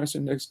consumer price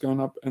index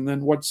going up, and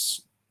then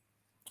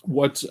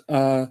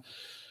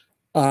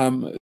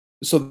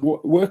so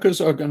workers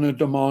are going to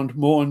demand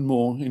more and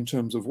more in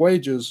terms of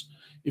wages.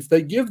 If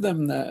they give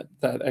them that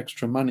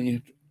extra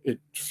money, it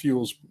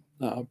fuels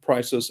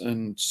prices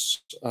and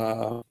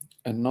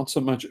not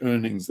so much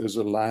earnings. There's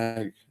a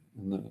lag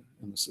in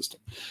the system.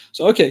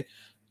 So okay,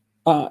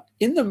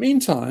 in the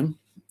meantime,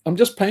 I'm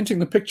just painting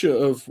the picture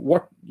of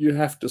what you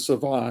have to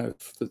survive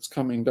that's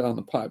coming down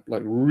the pipe,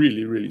 like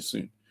really, really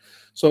soon.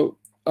 So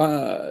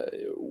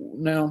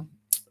now,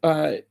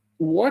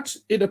 what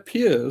it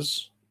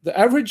appears, the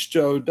average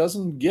Joe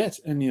doesn't get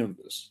any of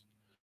this.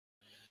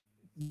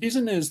 The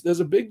reason is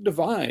there's a big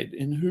divide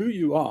in who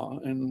you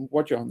are and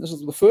what you are. And this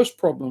is the first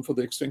problem for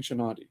the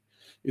Extinctionati,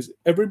 is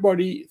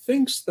everybody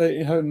thinks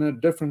they are in a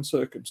different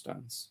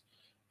circumstance.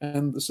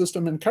 And the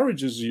system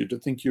encourages you to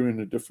think you're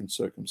in a different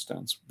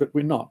circumstance, but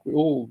we're not. We're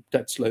all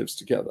debt slaves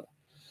together.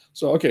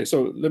 So, okay,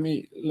 so let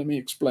me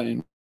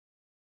explain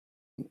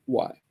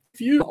why.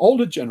 If you're an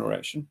older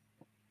generation,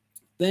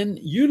 then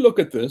you look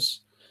at this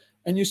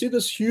and you see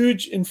this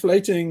huge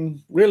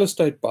inflating real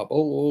estate bubble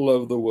all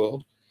over the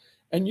world,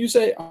 and you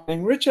say, I'm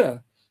getting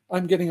richer,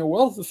 I'm getting a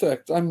wealth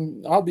effect,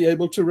 I'll be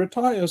able to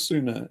retire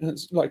sooner. And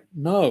it's like,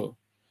 no.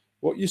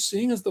 What you're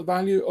seeing is the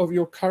value of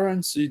your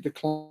currency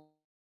decline.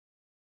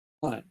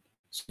 So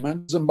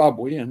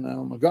Zimbabwe and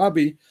now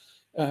Mugabe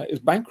is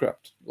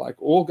bankrupt,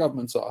 like all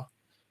governments are.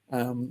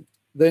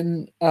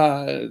 Then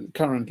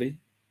currently,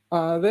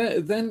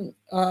 then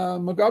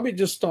Mugabe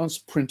just starts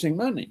printing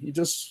money. He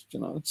just,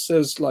 it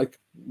says like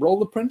roll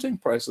the printing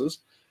presses,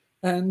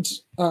 and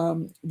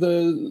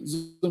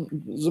the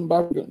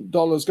Zimbabwean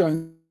dollar's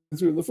going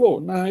through the floor.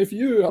 Now, if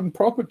you own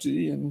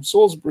property in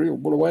Salisbury or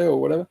Bulawayo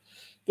or whatever,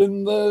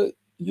 then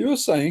you're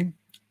saying,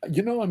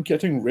 I'm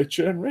getting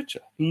richer and richer.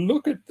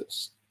 Look at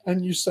this.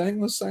 And you're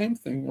saying the same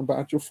thing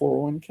about your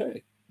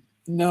 401k.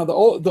 Now,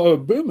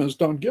 the boomers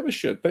don't give a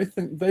shit. They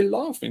think they're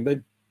laughing.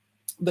 They're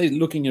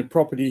looking at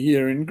property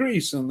here in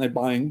Greece and they're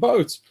buying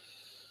boats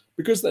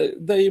because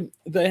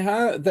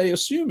they're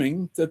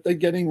assuming that they're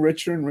getting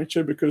richer and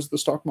richer because the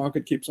stock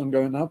market keeps on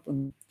going up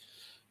and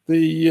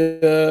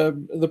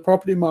the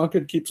property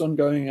market keeps on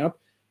going up.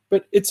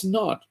 But it's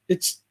not.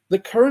 It's the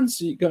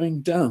currency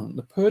going down.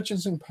 The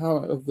purchasing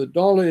power of the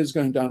dollar is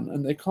going down,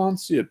 and they can't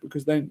see it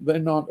because they're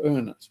not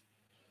earners.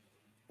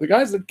 The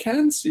guys that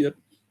can see it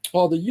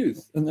are the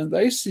youth, and then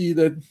they see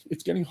that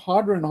it's getting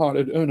harder and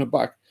harder to earn a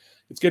buck.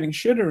 It's getting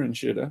shitter and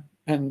shitter,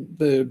 and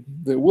the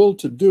will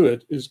to do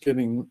it is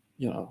getting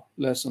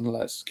less and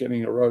less,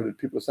 getting eroded.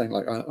 People are saying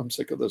like, I'm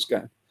sick of this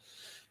game.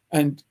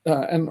 And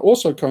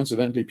also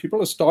coincidentally,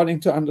 people are starting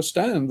to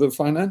understand the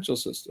financial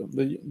system.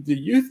 The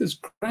youth is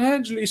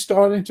gradually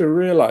starting to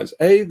realize,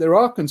 A, there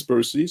are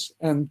conspiracies,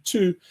 and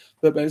two,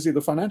 that basically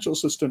the financial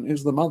system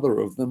is the mother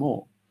of them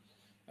all.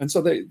 And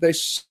so they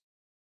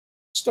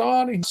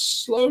starting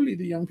slowly,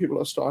 the young people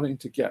are starting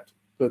to get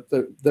that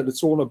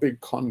it's all a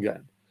big con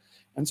game.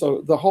 And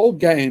so the whole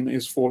game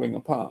is falling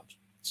apart.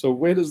 So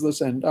where does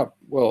this end up?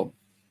 Well,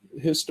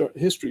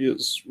 history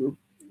is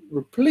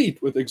replete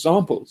with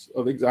examples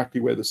of exactly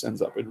where this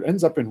ends up. It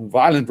ends up in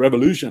violent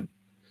revolution,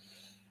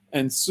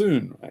 and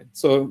soon, right?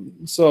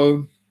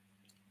 So,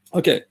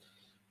 okay.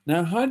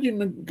 Now, how do you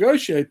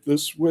negotiate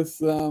this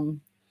with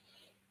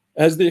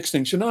as the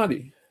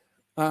Extinctionati?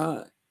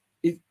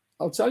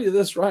 I'll tell you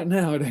this right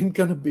now: it ain't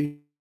gonna be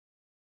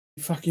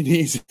fucking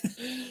easy.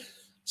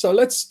 So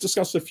let's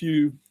discuss a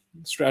few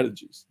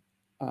strategies.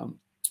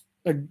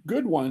 A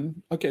good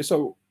one. Okay,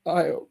 so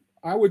I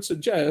would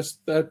suggest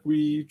that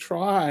we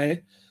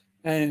try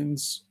and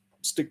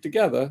stick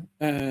together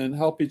and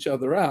help each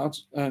other out.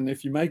 And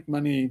if you make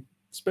money,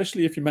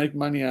 especially if you make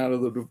money out of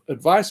the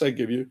advice I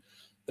give you,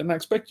 then I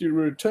expect you to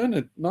return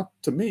it, not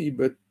to me,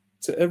 but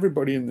to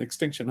everybody in the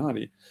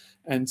Extinctionati.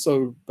 And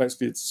so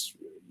basically it's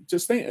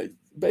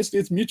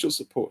it's mutual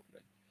support.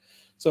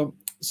 So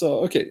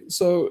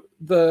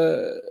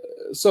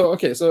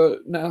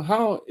now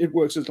how it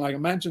works is like,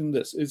 imagine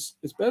this. It's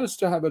better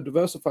to have a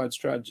diversified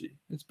strategy.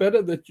 It's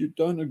better that you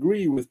don't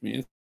agree with me.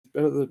 It's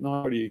better that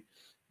nobody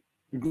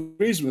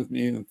agrees with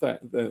me and they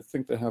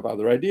think they have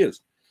other ideas.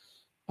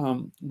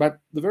 But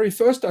the very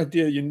first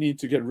idea you need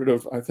to get rid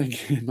of, I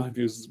think, in my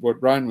view, is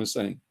what Ryan was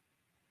saying.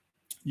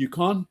 You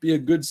can't be a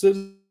good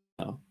citizen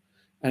now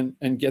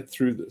and get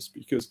through this,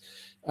 because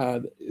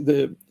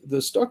the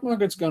stock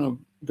market's gonna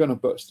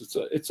burst.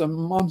 It's a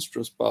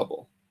monstrous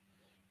bubble,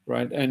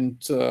 right?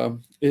 And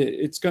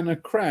it's gonna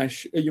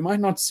crash. You might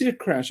not see it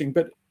crashing,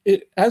 but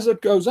as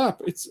it goes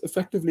up, it's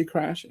effectively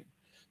crashing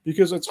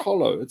because it's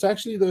hollow. It's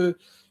actually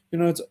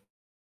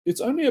it's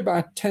only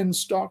about 10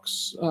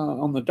 stocks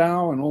on the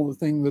Dow and all the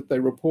thing that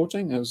they're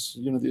reporting, as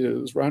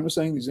as Ryan was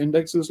saying, these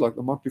indexes like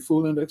the Motley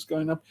Fool index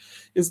going up,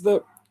 is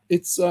that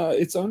it's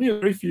only a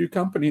very few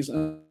companies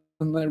and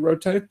they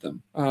rotate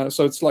them.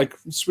 So it's like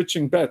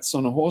switching bets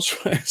on a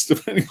horse race,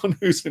 depending on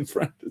who's in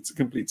front. It's a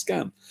complete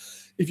scam.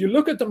 If you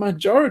look at the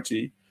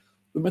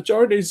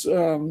majority's,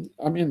 I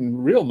mean,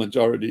 real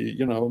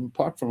majority,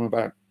 apart from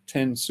about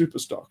 10 super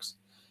stocks,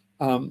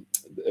 all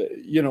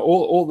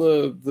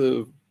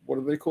the what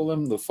do they call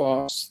them? The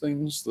fast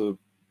things, the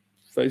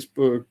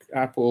Facebook,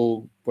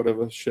 Apple,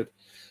 whatever shit.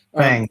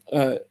 Fang.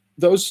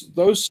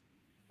 Those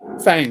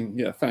Fang,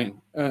 yeah,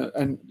 Fang.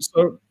 And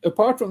so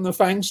apart from the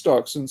Fang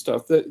stocks and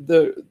stuff, they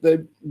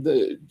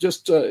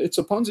just it's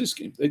a Ponzi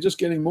scheme. They're just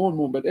getting more and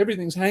more, but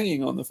everything's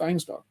hanging on the Fang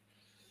stock.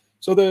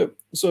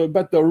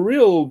 But the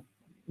real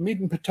meat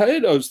and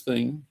potatoes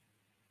thing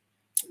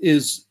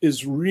is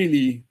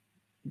really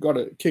got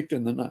it kicked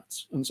in the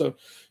nuts. And so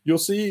you'll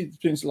see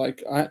things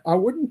like, I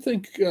wouldn't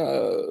think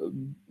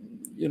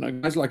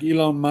guys like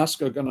Elon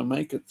Musk are going to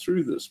make it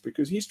through this,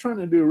 because he's trying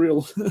to do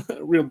real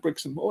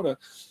bricks and mortar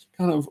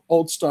kind of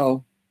old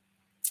style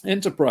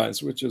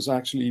enterprise, which is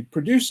actually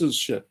produces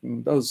shit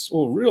and does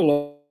all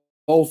real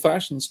old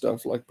fashioned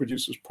stuff, like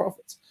produces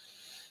profits.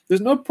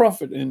 There's no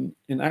profit in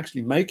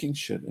actually making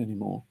shit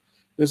anymore.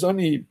 There's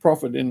only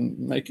profit in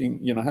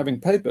making,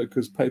 having paper,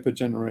 because paper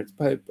generates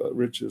paper.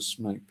 Riches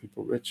make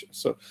people richer.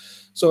 So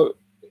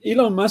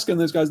Elon Musk and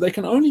those guys, they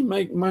can only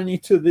make money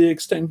to the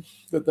extent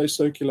that they're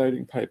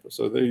circulating paper.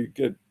 So they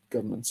get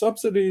government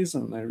subsidies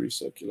and they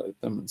recirculate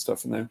them and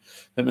stuff, and they're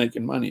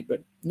making money.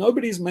 But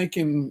nobody's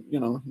making,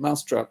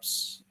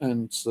 mousetraps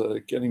and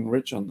getting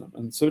rich on them.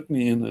 And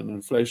certainly in an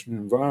inflation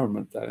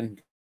environment, that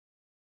ain't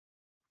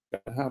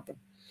going to happen.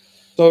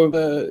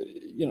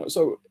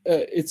 So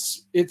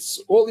it's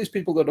all these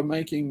people that are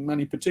making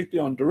money,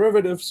 particularly on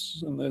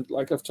derivatives, and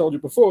like I've told you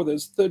before,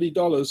 there's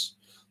 $30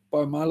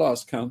 by my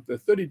last count.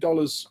 There's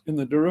 $30 in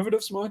the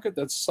derivatives market.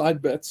 That's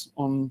side bets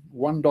on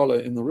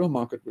 $1 in the real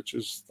market, which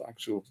is the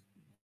actual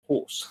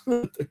horse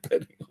that they're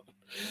betting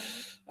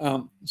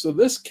on. So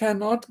this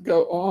cannot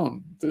go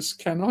on. This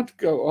cannot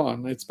go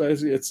on. It's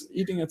basically, it's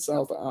eating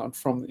itself out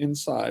from the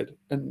inside,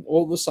 and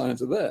all the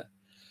signs are there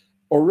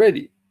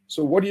already.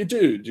 So what do?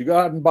 Do you go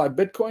out and buy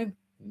Bitcoin?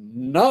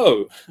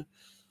 No.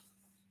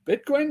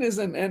 Bitcoin is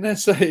an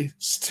NSA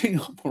sting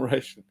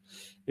operation.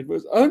 It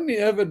was only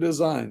ever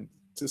designed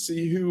to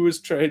see who was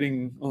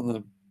trading on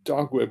the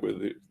dark web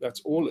with you.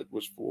 That's all it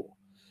was for.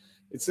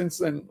 It's since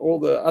then, all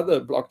the other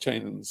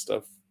blockchain and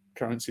stuff,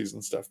 currencies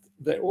and stuff,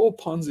 they're all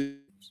Ponzi,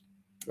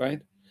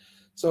 right?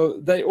 So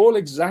they all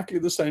exactly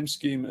the same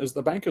scheme as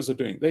the bankers are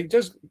doing. They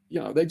just,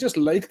 they're just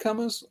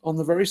latecomers on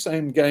the very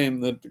same game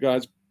that the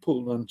guys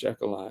pulled on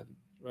Jekyll Island,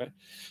 right?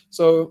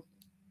 So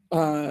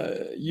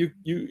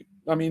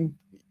I mean,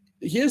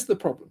 here's the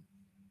problem.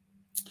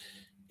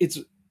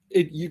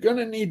 You're going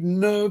to need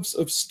nerves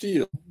of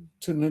steel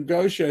to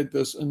negotiate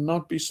this and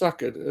not be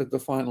suckered at the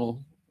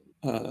final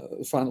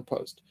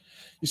post.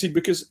 You see,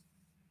 because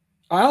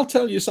I'll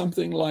tell you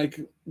something like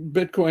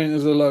Bitcoin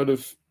is a load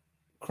of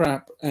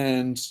crap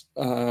and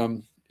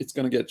it's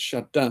going to get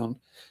shut down,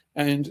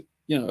 and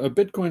a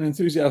Bitcoin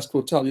enthusiast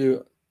will tell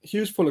you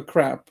Hugh's full of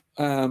crap,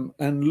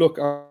 and look,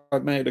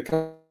 I've made a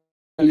couple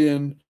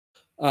million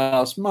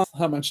last month.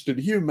 How much did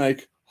Hugh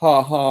make?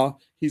 Ha ha,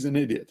 he's an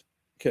idiot.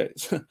 Okay,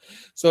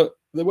 so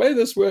the way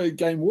this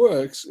game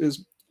works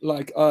is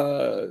like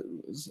a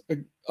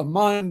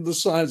mine the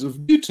size of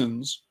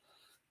Newton's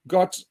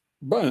got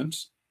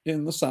burnt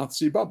in the South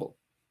Sea bubble.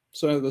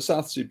 So the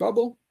South Sea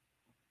bubble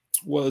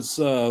was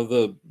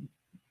the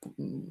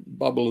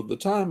bubble of the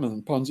time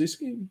and Ponzi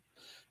scheme.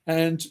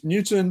 And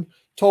Newton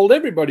told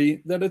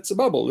everybody that it's a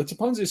bubble, it's a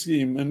Ponzi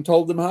scheme, and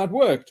told them how it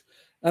worked.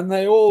 And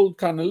they all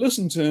kind of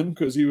listened to him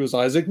because he was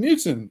Isaac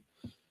Newton.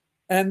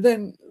 And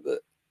then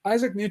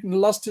Isaac Newton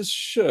lost his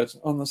shirt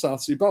on the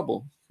South Sea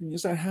bubble. And you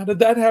say, how did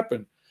that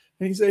happen?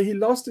 And he said he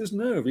lost his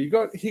nerve. He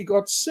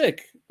got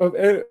sick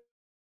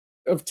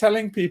of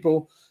telling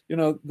people,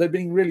 they're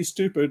being really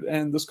stupid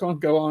and this can't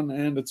go on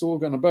and it's all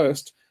going to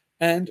burst.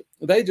 And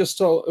they just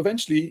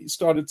eventually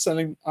started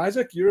selling,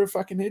 Isaac, you're a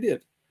fucking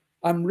idiot.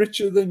 I'm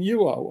richer than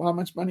you are. How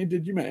much money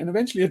did you make? And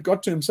eventually it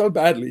got to him so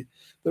badly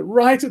that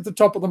right at the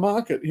top of the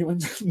market, he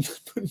went and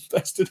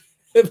invested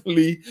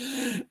heavily,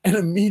 and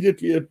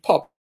immediately it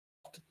popped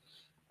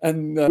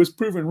and was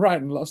proven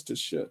right and lost his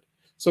shit.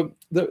 So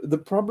the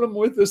problem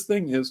with this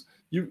thing is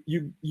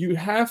you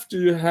have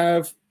to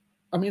have,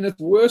 I mean, it's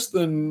worse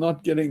than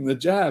not getting the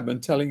jab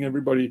and telling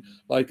everybody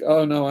like,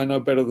 oh no, I know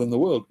better than the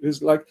world.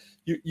 It's like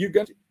you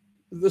get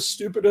the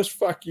stupidest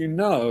fuck your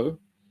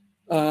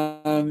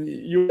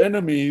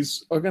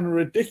enemies are going to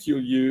ridicule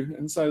you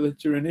and say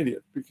that you're an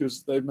idiot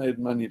because they've made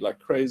money like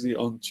crazy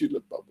on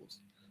tulip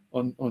bubbles,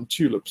 on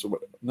tulips or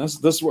whatever. And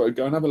this way,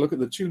 go and have a look at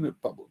the tulip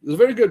bubble. There's a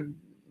very good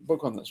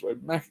book on this way,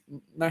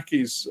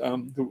 Mackey's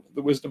the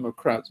Wisdom of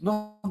Crowds,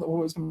 not the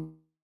wisdom,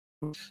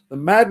 the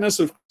madness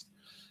of,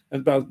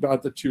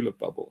 about the tulip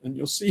bubble. And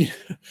you'll see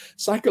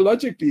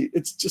psychologically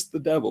it's just the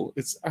devil.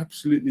 It's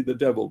absolutely the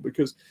devil,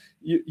 because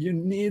you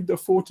need the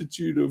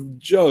fortitude of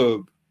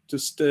Job to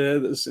stare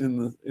this in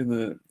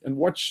the and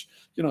watch,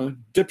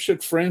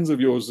 dipshit friends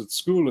of yours at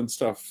school and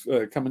stuff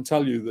come and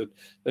tell you that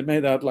they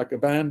made out like a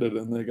bandit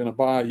and they're going to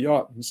buy a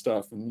yacht and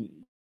stuff, and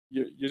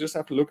you just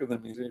have to look at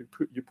them and say,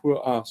 you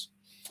poor ass,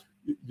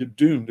 you're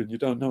doomed and you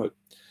don't know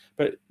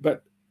it.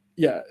 But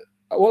yeah,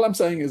 all I'm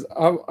saying is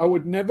I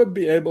would never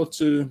be able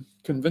to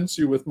convince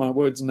you with my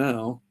words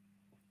now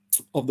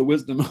of the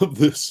wisdom of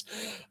this.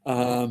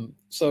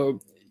 So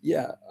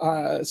yeah,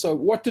 so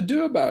what to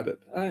do about it?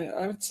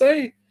 I would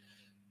say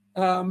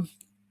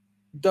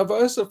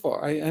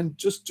diversify and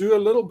just do a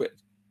little bit.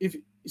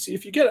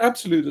 If you get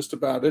absolutist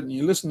about it and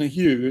you listen to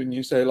Hugh and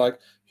you say like,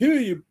 Hugh,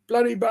 you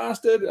bloody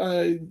bastard,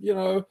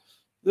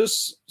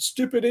 this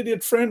stupid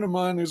idiot friend of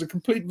mine who's a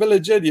complete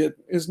village idiot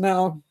is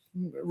now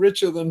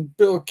richer than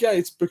Bill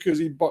Gates because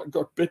he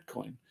got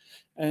Bitcoin,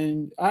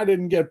 and I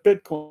didn't get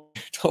Bitcoin.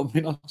 He told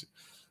me not to.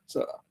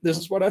 So this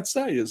is what I'd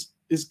say is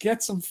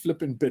get some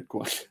flipping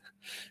Bitcoin.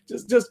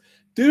 just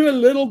do a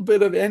little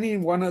bit of any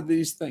one of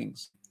these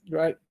things,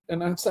 right?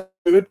 And I'd say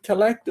do it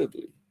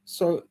collectively.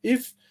 So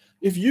if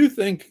you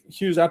think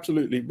Hugh's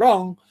absolutely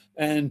wrong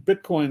and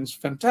Bitcoin's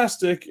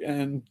fantastic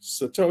and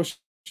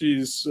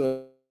Satoshi's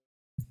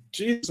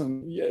Jesus,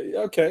 and yeah,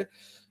 okay,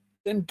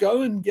 then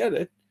go and get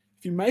it.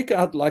 If you make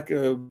out like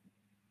a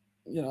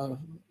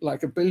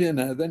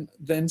billionaire,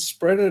 then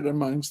spread it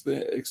amongst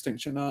the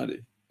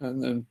Extinctionati,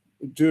 and then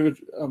do it.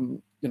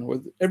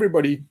 With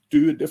everybody,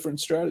 do a different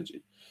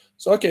strategy.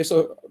 So okay,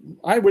 so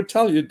I would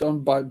tell you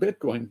don't buy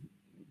Bitcoin.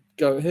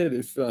 Go ahead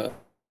if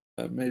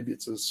maybe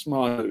it's a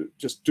smart.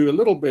 Just do a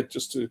little bit,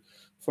 just to,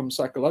 from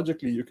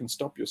psychologically, you can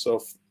stop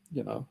yourself.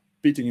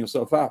 beating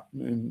yourself up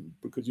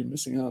because you're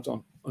missing out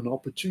on an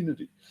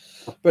opportunity.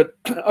 But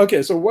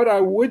okay, so what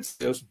I would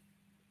say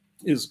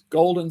is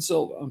gold and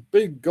silver, a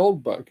big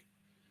gold bug.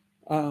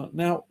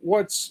 Now,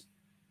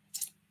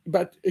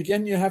 but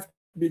again, you have to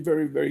be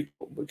very, very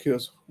careful,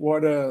 because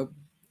what a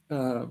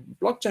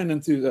blockchain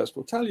enthusiast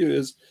will tell you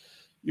is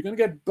you're going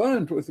to get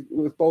burnt with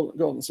gold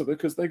and silver,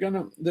 because they're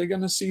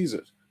gonna seize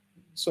it.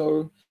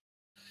 So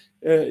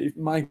if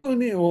Mike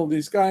Mooney, all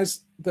these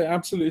guys, they're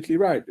absolutely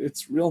right.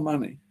 It's real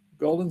money.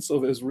 Gold and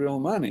silver is real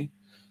money.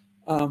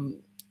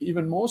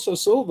 Even more so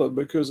silver,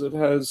 because it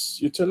has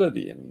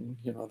utility, and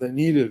they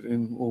need it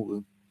in all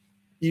the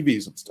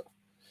EVs and stuff.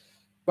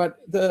 But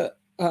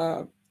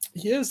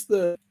here's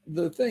the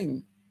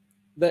thing: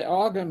 they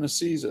are going to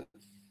seize it.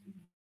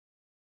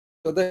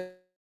 So they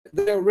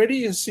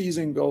already are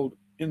seizing gold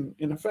in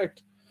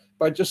effect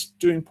by just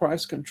doing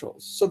price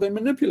controls. So they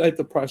manipulate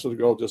the price of the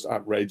gold just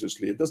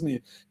outrageously. It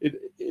doesn't. It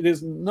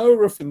is no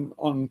riffing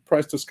on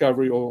price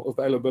discovery or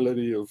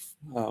availability of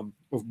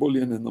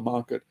bullion in the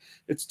market.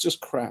 It's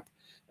just crap.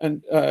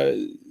 And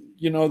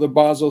the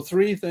Basel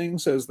III thing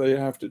says they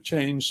have to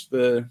change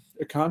the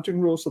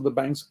accounting rules, so the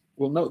banks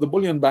will know. The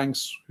bullion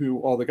banks,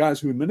 who are the guys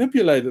who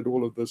manipulated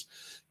all of this,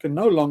 can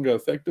no longer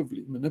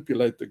effectively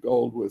manipulate the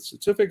gold with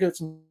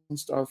certificates and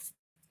stuff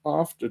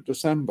after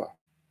December.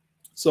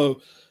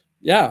 So,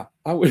 yeah,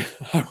 I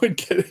would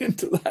get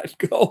into that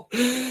gold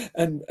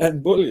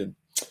and bullion.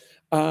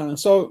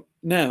 So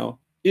now,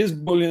 is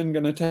bullion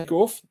going to take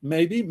off?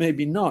 Maybe,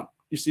 maybe not.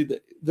 You see,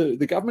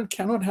 the government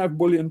cannot have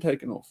bullion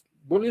taken off.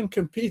 Bullion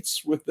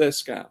competes with their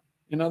scam.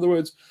 In other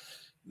words,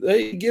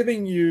 they're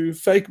giving you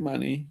fake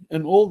money,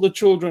 and all the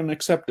children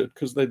accept it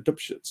because they're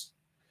dipshits.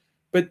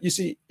 But you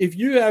see, if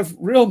you have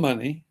real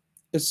money,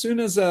 as soon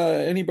as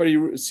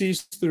anybody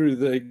sees through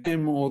the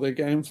game or the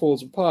game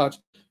falls apart,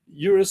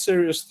 you're a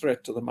serious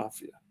threat to the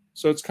mafia.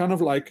 So it's kind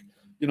of like,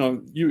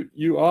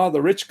 you are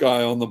the rich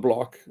guy on the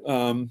block,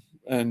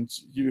 and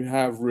you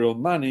have real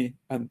money,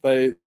 and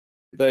they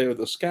are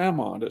the scam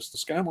artists. The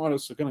scam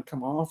artists are going to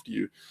come after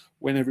you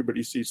when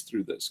everybody sees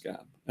through their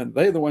scam. And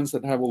they're the ones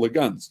that have all the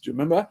guns. Do you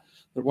remember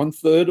that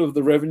 1/3 of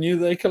the revenue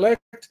they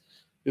collect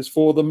is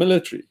for the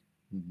military?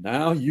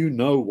 Now you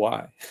know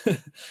why.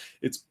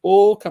 It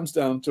all comes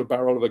down to a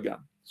barrel of a gun.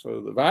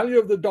 So the value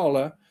of the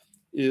dollar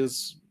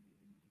is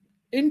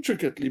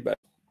intricately based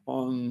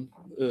on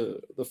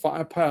the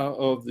firepower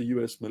of the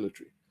US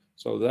military.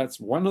 So that's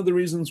one of the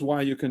reasons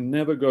why you can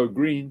never go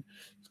green,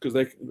 because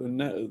they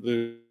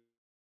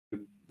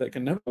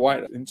can never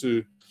white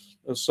into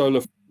a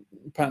solar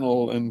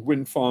panel and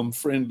wind farm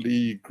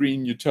friendly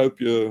green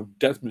utopia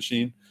death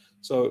machine.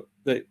 So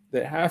they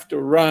have to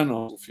run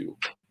on fuel.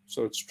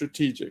 So it's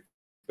strategic.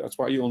 That's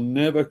why you'll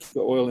never keep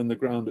the oil in the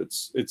ground.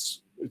 It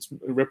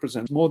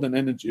represents more than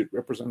energy. It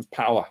represents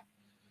power,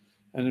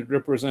 and it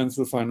represents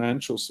the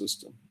financial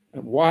system.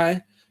 And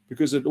why?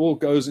 Because it all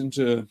goes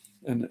into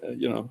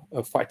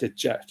a fighter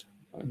jet,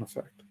 in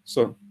effect.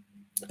 So,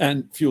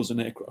 and fuels an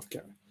aircraft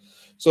carrier.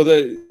 So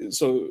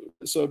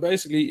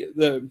basically,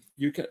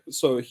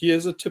 so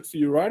here's a tip for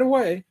you right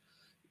away.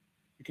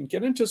 You can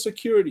get into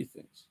security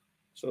things.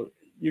 So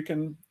you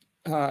can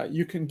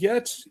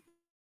get,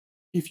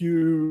 if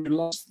you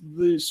lost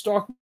the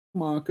stock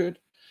market,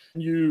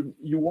 you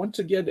want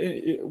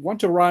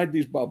to ride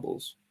these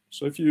bubbles.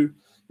 So if you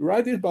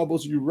ride these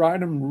bubbles, you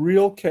ride them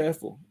real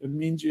careful. It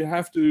means you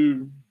have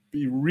to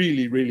be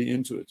really, really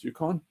into it. You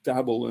can't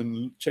dabble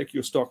and check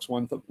your stocks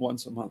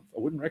once a month. I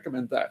wouldn't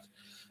recommend that.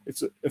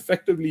 It's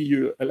effectively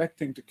you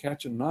electing to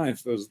catch a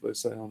knife, as they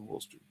say on Wall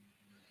Street.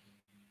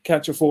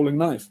 Catch a falling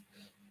knife.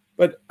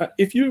 But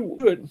if you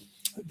would,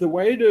 the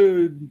way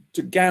to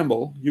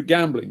gamble, you're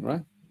gambling,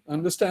 right?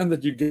 Understand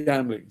that you're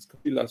gambling. It's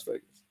going to be Las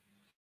Vegas.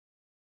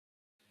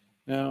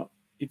 Now,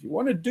 if you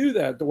want to do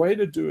that, the way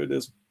to do it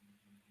is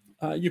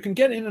you can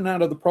get in and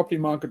out of the property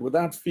market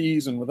without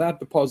fees and without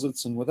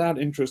deposits and without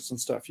interest and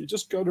stuff. You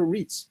just go to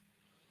REITs,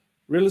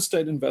 real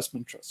estate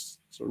investment trusts.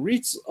 So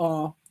REITs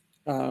are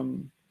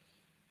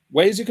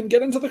ways you can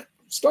get into the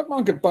stock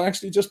market by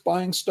actually just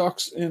buying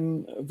stocks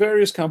in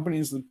various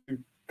companies that do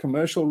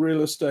commercial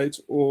real estate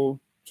or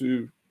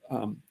do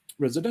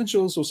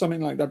residentials or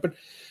something like that. But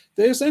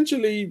they're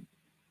essentially,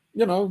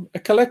 a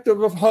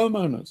collective of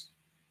homeowners.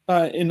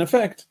 In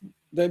effect,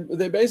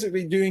 they're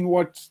basically doing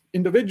what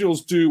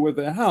individuals do with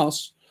their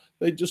house.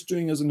 They're just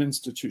doing as an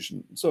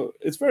institution. So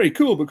it's very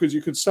cool, because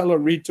you could sell a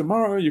REIT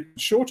tomorrow, you could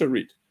short a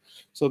REIT.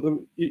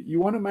 So you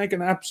want to make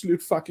an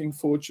absolute fucking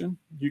fortune,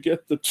 you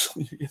get the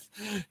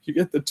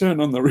turn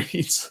on the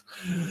REITs.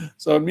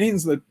 So it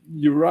means that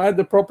you ride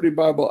the property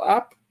bubble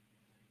up,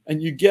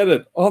 and you get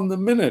it on the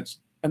minute,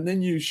 and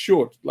then you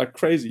short like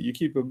crazy. You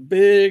keep a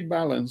big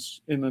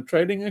balance in a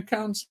trading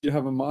account. You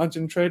have a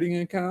margin trading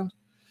account.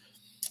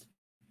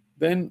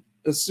 Then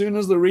as soon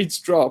as the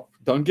REITs drop,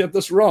 don't get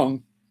this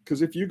wrong,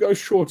 because if you go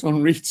short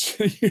on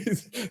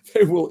REITs,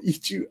 they will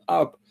eat you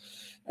up,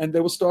 and they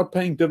will start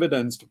paying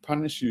dividends to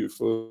punish you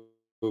for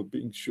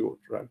being short,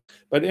 right?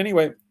 But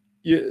anyway,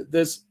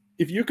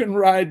 if you can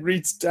ride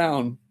REITs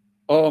down,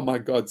 oh my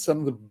God, some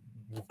of the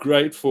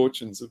great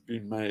fortunes have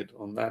been made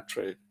on that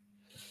trade.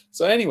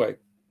 So anyway,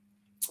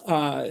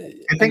 I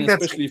and think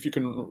that's especially if you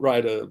can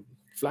write a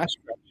flash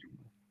graph.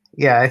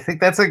 yeah, I think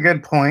that's a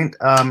good point.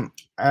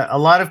 A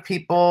lot of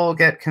people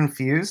get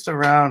confused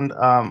around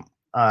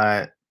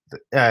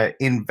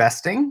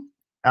investing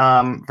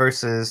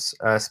versus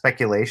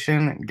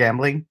speculation,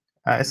 gambling,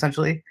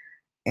 essentially.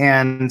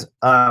 And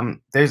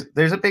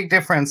there's a big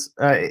difference.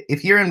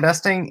 If you're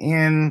investing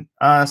in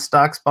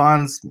stocks,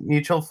 bonds,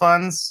 mutual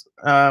funds,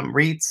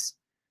 REITs,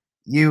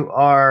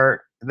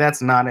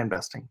 that's not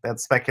investing.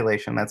 That's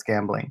speculation. That's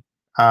gambling.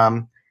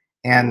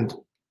 And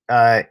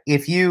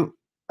if you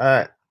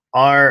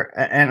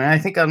and I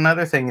think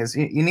another thing is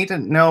you need to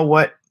know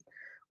what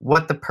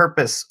the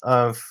purpose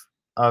of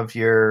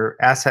your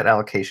asset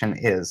allocation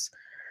is.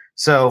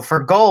 So for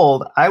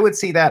gold, I would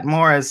see that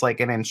more as like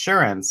an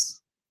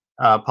insurance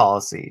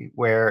policy,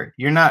 where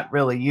you're not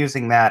really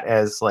using that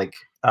as like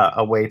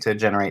a way to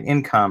generate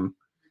income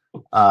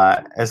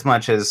as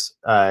much as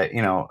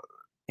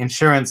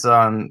insurance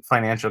on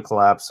financial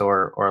collapse,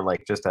 or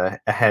like just a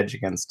hedge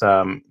against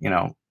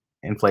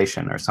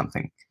inflation or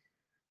something.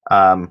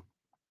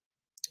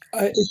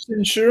 It's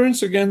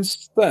insurance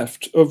against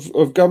theft,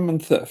 of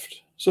government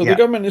theft. So Yeah. the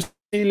government is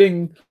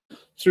stealing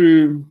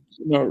through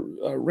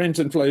rent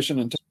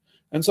inflation,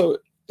 and so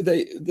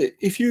they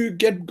if you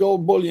get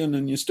gold bullion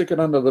and you stick it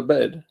under the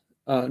bed,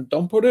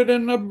 don't put it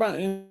in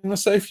a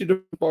safety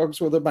box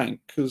with a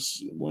bank,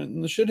 because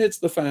when the shit hits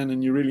the fan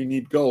and you really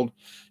need gold,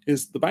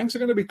 the banks are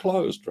going to be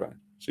closed, right?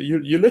 So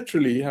you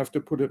literally have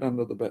to put it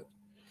under the bed.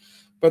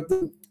 But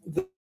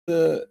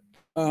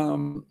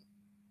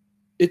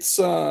it's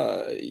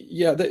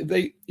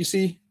you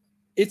see,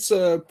 it's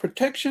a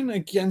protection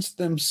against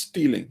them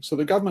stealing. So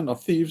the government are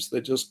thieves;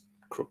 they're just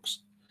crooks,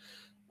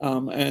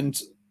 and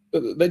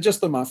they're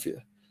just the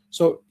mafia.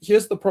 So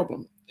here's the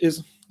problem: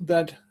 is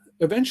that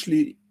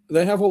eventually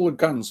they have all the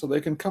guns, so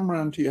they can come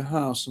around to your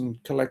house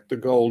and collect the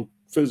gold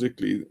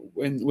physically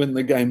when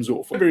the game's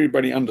off.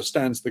 Everybody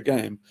understands the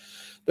game.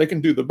 They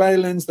can do the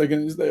bail-ins.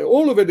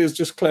 All of it is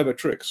just clever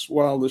tricks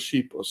while the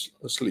sheep are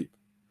asleep.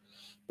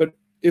 But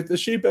if the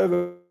sheep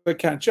ever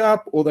catch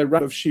up, or they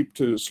run out of sheep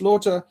to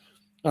slaughter,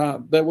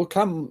 they will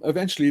come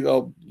eventually.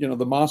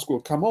 The mask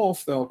will come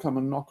off. They'll come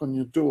and knock on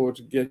your door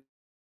to get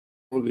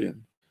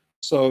bullion.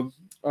 So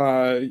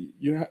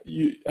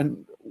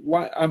and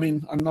why? I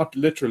mean, I'm not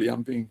literally.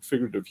 I'm being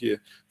figurative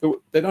here.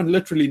 They don't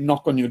literally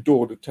knock on your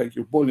door to take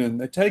your bullion.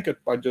 They take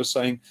it by just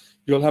saying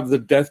you'll have the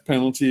death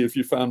penalty if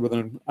you're found with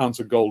an ounce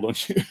of gold on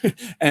you,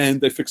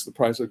 and they fix the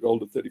price of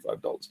gold at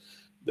 $35.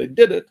 They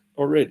did it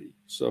already,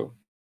 so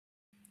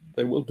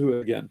they will do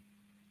it again.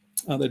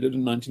 They did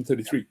in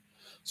 1933.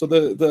 So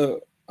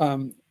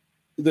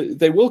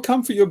they will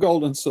come for your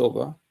gold and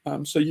silver.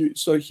 So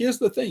here's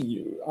the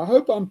thing. I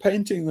hope I'm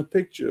painting the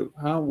picture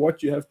of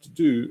what you have to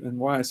do, and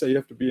why I say you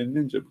have to be a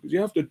ninja, because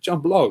you have to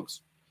jump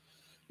logs.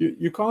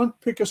 You can't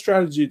pick a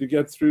strategy to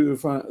get through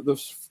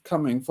the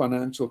coming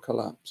financial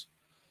collapse.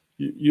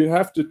 You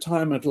have to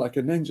time it like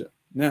a ninja.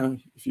 Now,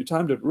 if you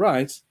timed it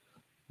right,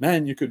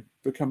 man, you could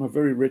become a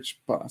very rich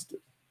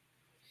bastard.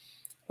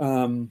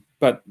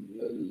 But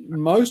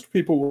most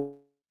people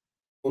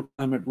will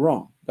time it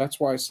wrong. That's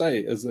why I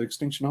say, as the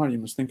Extinctionati, you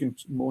must think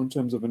more in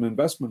terms of an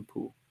investment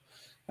pool.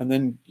 And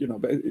then,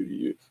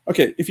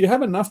 okay, if you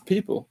have enough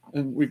people,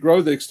 and we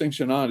grow the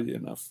Extinctionati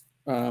enough,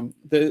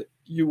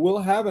 you will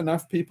have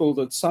enough people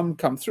that some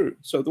come through.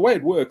 So the way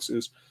it works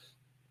is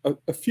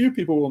a few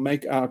people will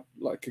make out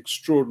like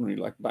extraordinary,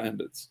 like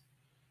bandits.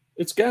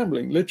 It's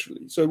gambling,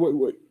 literally.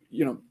 So,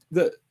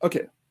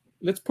 okay,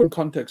 let's put in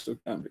context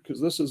of gambling, because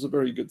this is a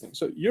very good thing.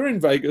 So you're in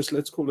Vegas,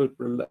 let's call it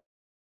roulette.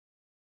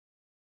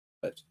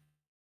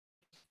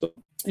 So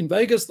in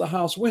Vegas, the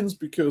house wins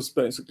because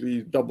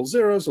basically double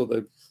zeros, or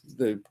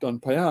they've done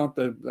payout,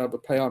 they have a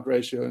payout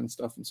ratio and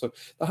stuff, and so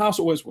the house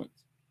always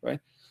wins, right?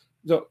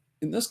 So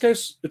in this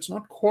case, it's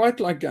not quite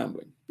like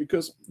gambling,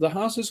 because the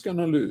house is going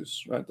to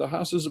lose, right? The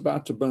house is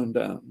about to burn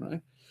down,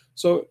 right?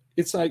 So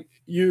it's like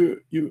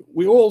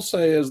we all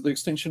say, as the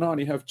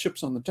Extinctionati, have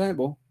chips on the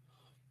table,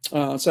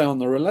 say on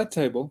the roulette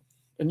table,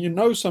 and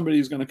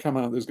somebody's going to come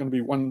out. There's going to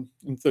be 1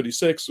 in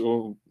 36,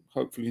 or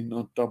hopefully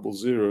not double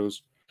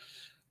zeros.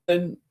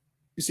 Then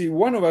you see,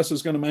 one of us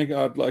is going to make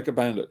out like a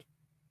bandit.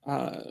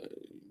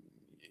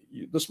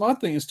 The smart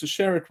thing is to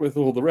share it with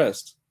all the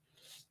rest,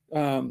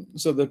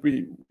 so that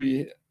we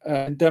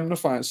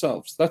indemnify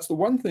ourselves. That's the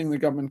one thing the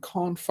government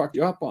can't fuck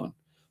you up on,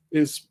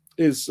 is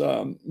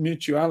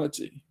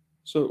mutuality.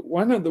 So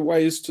one of the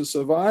ways to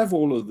survive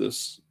all of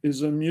this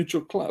is a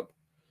mutual club.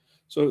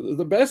 So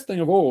the best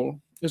thing of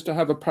all is to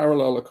have a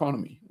parallel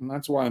economy. And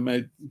that's why I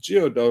made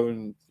Geodo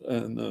and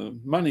the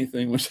money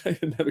thing, which I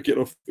can never get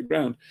off the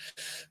ground.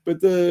 But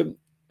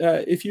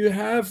if you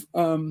have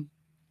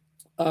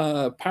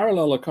a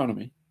parallel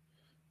economy,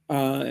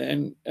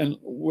 and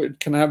it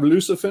can have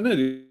loose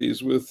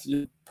affinities with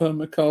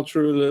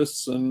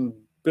permaculturalists and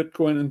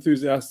Bitcoin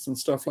enthusiasts and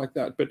stuff like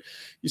that. But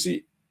you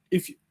see,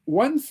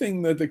 one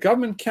thing that the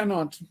government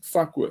cannot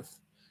fuck with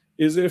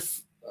is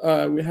if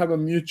we have a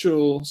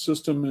mutual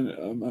system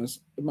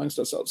amongst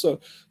ourselves.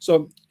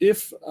 So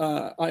if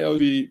I owe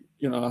you,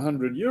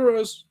 100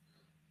 euros,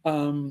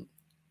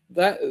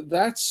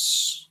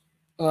 that's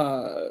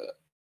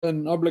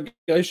an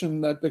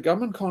obligation that the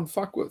government can't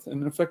fuck with.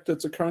 And in fact,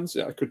 it's a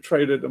currency. I could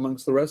trade it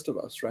amongst the rest of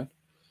us, right?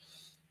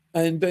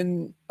 And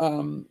then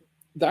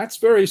that's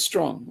very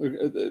strong.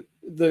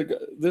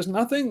 There's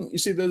nothing, you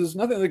see, there's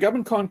nothing, the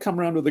government can't come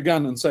around with a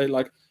gun and say,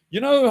 like, you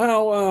know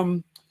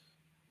how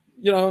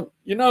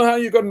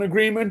you got an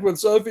agreement with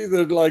Sophie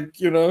that, like,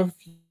 you owe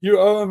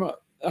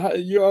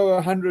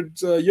 100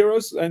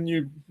 euros and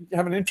you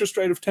have an interest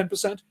rate of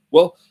 10%.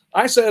 Well,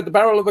 I say at the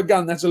barrel of a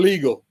gun, that's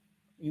illegal.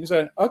 You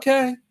say,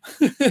 okay.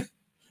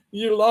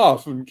 You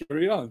laugh and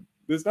carry on.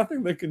 There's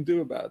nothing they can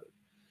do about it.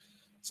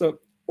 So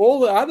all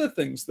the other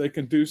things they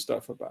can do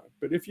stuff about.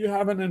 But if you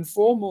have an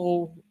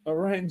informal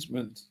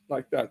arrangement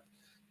like that,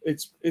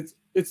 it's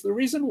the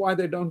reason why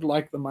they don't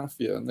like the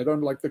mafia, and they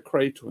don't like the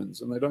Cray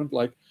twins, and they don't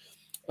like,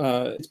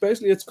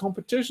 it's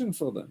competition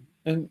for them.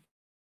 And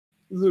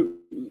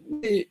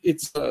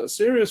it's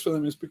serious for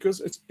them is because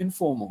it's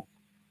informal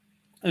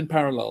and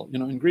parallel.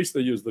 In Greece,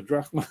 they use the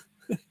drachma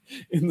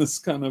in this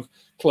kind of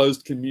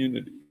closed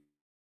community.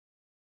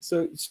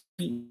 So it's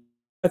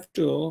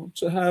natural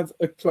to have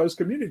a closed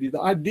community.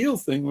 The ideal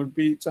thing would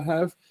be to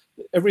have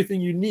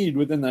everything you need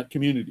within that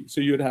community. So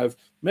you'd have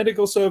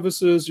medical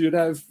services, you'd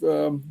have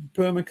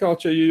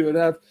permaculture, you would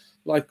have,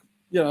 like,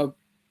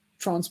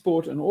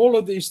 transport, and all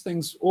of these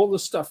things, all the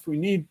stuff we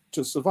need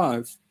to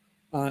survive.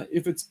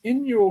 If it's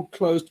in your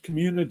closed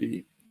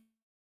community,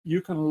 you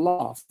can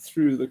laugh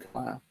through the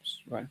collapse,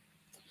 right?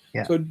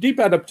 Yeah. So deep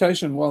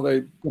adaptation, while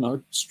they,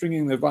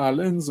 stringing their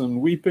violins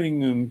and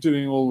weeping and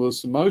doing all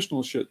this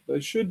emotional shit, they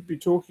should be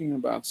talking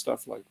about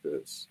stuff like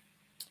this.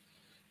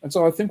 And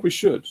so I think we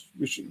should.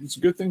 It's a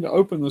good thing to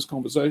open this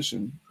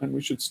conversation, and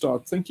we should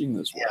start thinking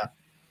this way. Yeah.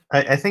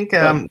 I think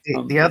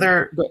the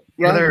other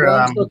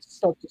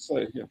stuff to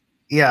say here.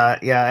 Yeah.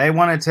 I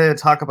wanted to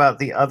talk about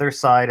the other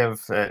side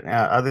of,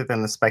 other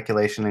than the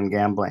speculation and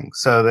gambling.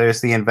 So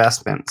there's the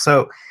investment.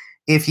 So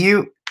if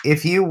you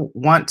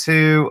want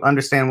to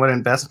understand what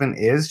investment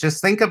is,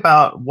 just think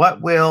about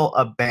what will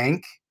a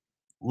bank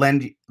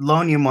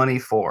loan you money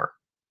for.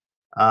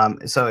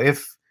 So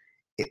if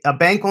a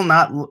bank will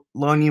not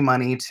loan you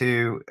money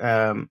to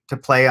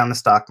play on the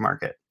stock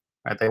market,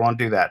 right? They won't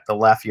do that. They'll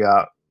laugh you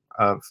out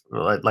of,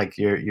 like,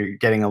 you're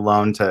getting a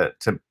loan to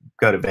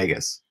go to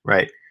Vegas,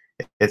 right?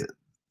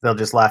 They'll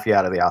just laugh you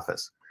out of the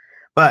office.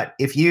 But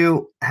if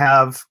you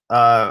have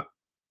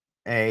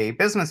a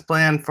business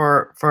plan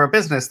for a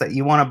business that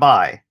you want to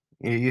buy,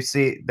 you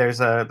see there's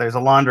a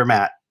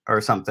laundromat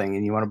or something,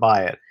 and you want to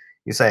buy it.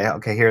 You say,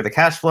 okay, here are the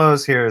cash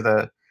flows, here are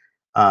the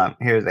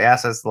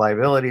assets, the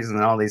liabilities,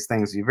 and all these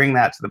things. You bring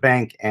that to the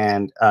bank,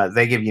 and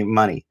they give you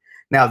money.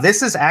 Now,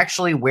 this is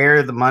actually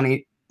where the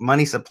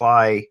money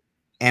supply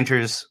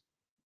enters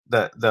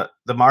the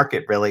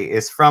market. Really,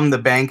 is from the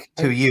bank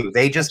to you.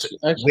 They just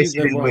whisk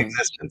it into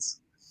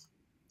existence.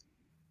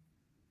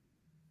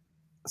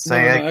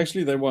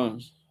 Actually, they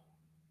won't.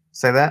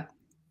 Say that?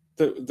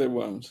 They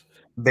won't.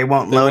 They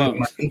won't loan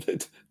money.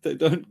 They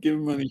don't give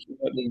money.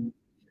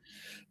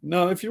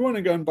 No, if you want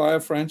to go and buy a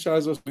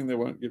franchise or something, they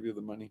won't give you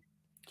the money.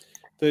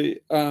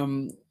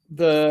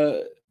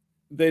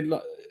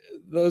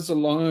 Those are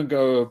long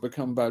ago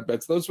become bad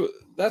bets.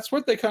 That's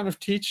what they kind of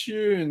teach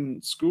you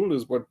in school,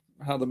 is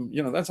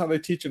that's how they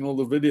teach in all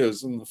the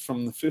videos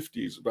from the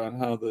 50s about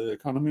how the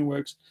economy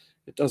works.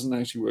 It doesn't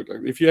actually work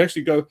like that. If you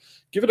actually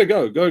give it a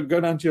go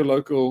down to your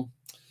local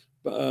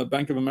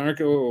Bank of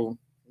America or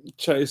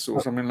Chase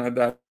or something like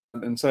that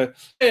and say,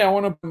 hey, I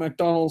want a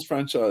McDonald's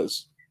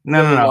franchise.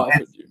 No.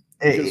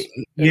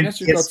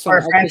 For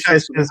a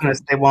franchise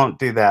business, they won't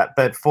do that.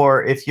 But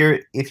if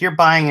you're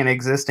buying an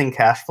existing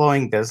cash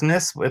flowing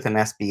business with an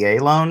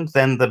SBA loan,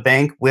 then the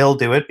bank will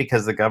do it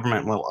because the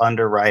government will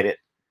underwrite it.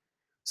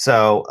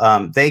 So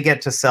they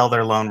get to sell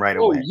their loan right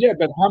away. Oh yeah,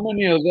 but how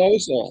many of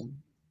those are?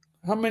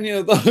 How many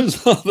of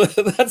those are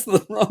there? That's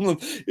the problem.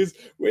 Is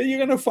where you're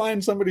going to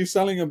find somebody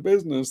selling a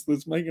business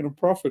that's making a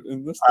profit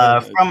in this?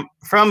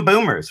 From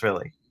boomers,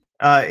 really.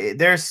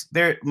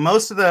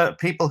 Most of the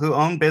people who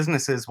own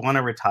businesses want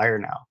to retire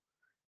now,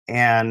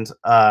 and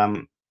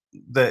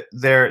there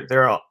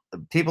are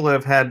people who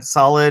have had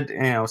solid,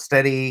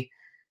 steady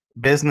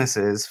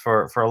businesses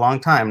for a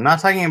long time. I'm not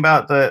talking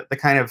about the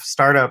kind of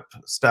startup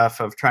stuff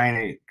of trying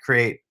to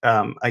create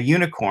a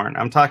unicorn.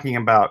 I'm talking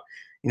about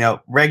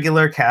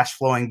regular cash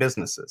flowing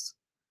businesses,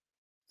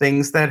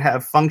 things that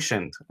have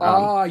functioned.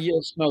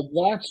 Yes, no,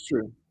 that's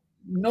true.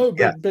 No,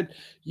 but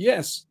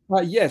yes,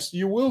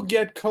 you will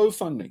get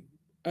co-funding.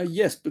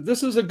 Yes, but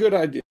this is a good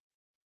idea.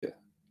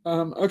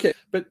 Okay,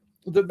 but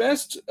the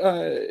best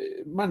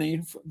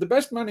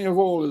money of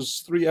all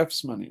is 3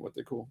 F's money, what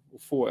they call, or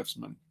 4 F's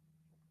money.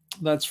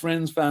 That's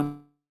friends,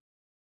 family,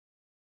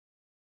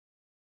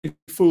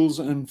 fools,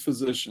 and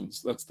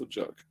physicians. That's the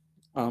joke.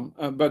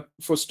 But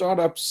for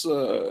startups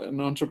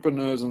and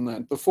entrepreneurs and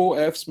that, the 4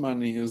 F's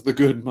money is the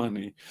good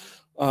money.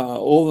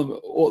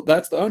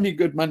 That's the only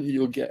good money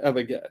you'll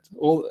ever get.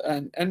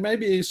 And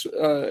maybe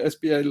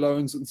SBA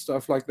loans and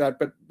stuff like that,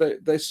 but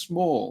they're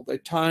small, they're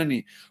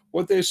tiny.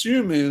 What they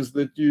assume is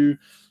that you're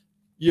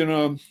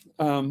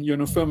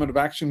an affirmative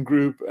action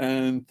group,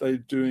 and they're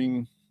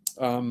doing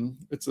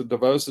it's a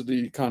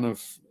diversity kind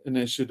of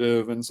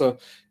initiative, and so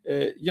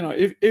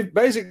if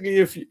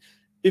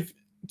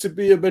to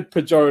be a bit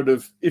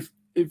pejorative,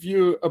 if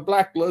you're a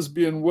black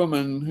lesbian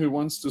woman who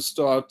wants to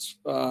start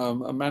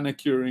a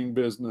manicuring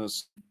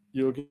business,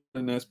 you'll get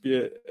an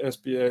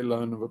SBA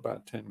loan of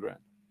about 10 grand.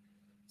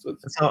 So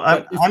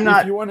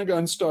if you want to go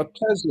and start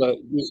Tesla,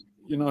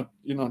 you're not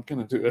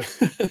going to do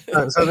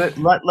it.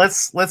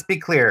 Let's be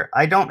clear.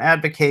 I don't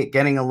advocate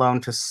getting a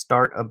loan to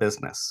start a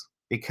business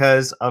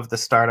because of the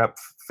startup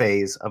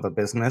phase of a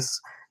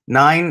business.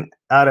 9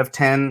 out of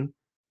 10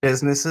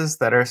 businesses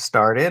that are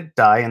started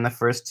die in the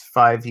first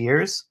 5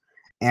 years,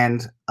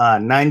 and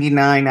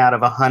 99 out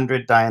of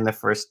 100 die in the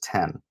first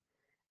 10.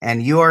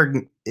 And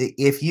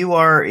if you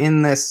are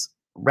in this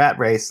rat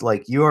race,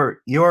 like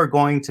you're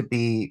going to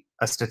be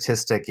a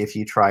statistic if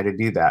you try to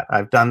do that.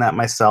 I've done that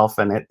myself,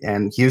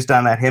 and Hugh's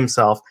done that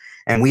himself,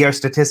 and we are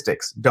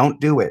statistics. Don't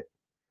do it.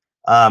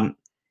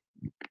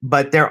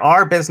 But there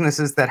are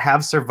businesses that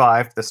have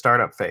survived the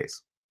startup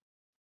phase.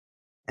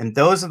 And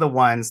those are the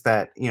ones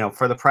that,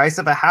 for the price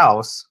of a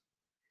house,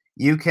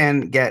 you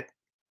can get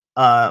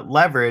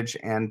leverage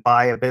and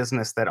buy a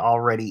business that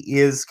already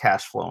is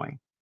cash flowing,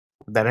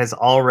 that has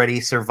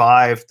already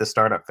survived the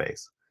startup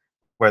phase,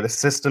 where the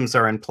systems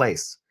are in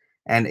place.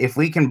 And if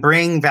we can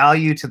bring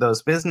value to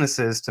those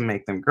businesses to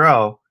make them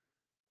grow,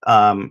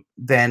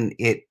 then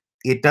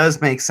it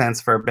does make sense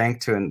for a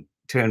bank to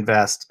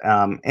invest.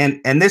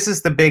 And this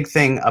is the big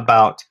thing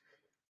about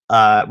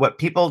what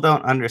people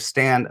don't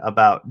understand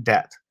about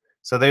debt.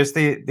 So there's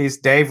these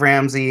Dave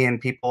Ramsey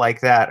and people like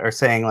that are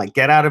saying, like,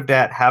 get out of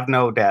debt, have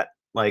no debt,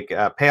 like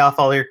pay off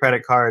all your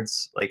credit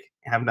cards, like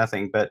have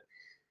nothing. But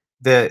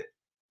the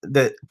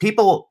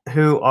people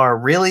who are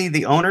really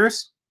the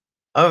owners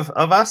of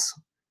us,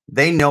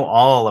 they know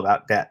all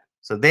about debt.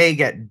 So they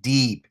get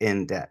deep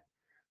in debt.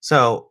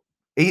 So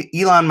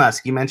Elon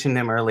Musk, you mentioned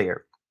him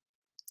earlier.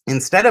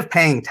 Instead of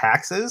paying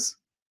taxes,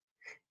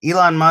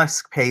 Elon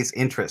Musk pays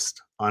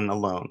interest on the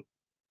loan.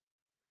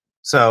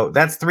 So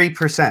that's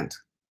 3%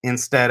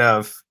 instead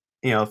of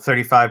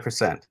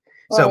 35%.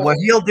 So what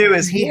he'll do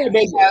is he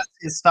has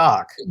his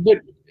stock.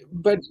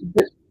 But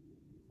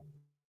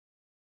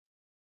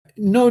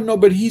no,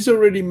 but he's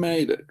already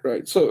made it,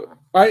 right? So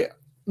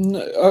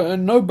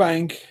no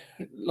bank,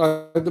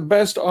 like the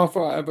best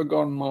offer I ever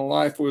got in my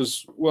life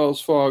was Wells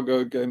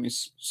Fargo gave me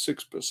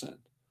 6%.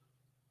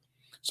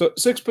 So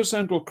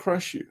 6% will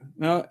crush you.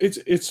 Now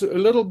it's a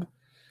little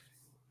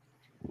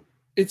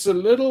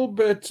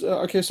bit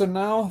okay. So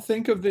now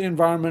think of the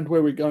environment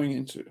where we're going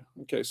into.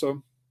 Okay,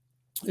 so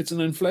it's an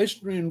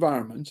inflationary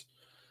environment.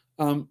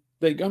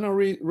 They're going to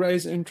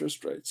raise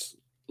interest rates.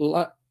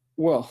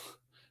 Well,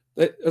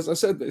 as I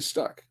said, they're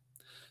stuck.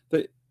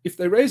 If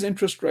they raise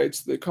interest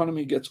rates, the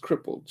economy gets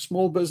crippled.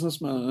 Small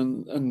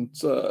businessmen and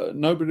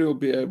nobody will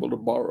be able to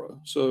borrow.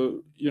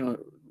 So,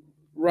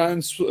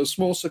 run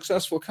small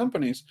successful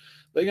companies,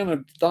 they're going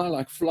to die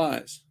like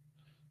flies,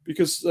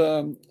 because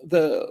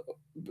the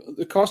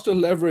cost of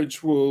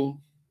leverage will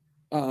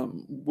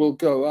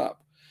go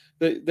up.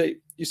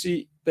 You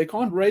see, they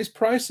can't raise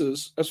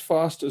prices as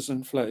fast as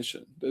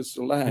inflation. There's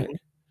a lag.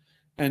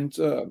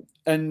 Mm-hmm.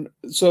 And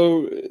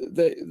so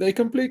they're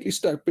completely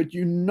stuck, but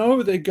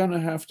they're going to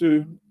have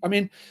to. I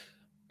mean,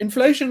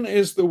 inflation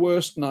is the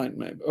worst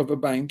nightmare of a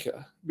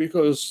banker,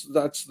 because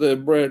that's their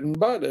bread and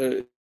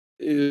butter,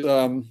 is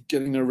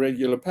getting a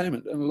regular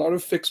payment. And a lot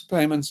of fixed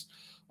payments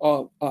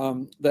are,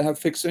 they have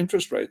fixed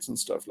interest rates and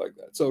stuff like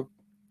that. So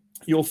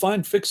you'll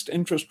find fixed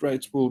interest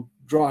rates will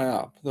dry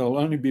up. There'll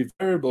only be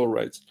variable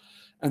rates.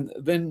 And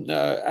then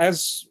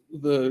as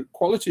the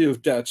quality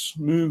of debt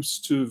moves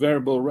to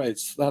variable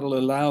rates, that'll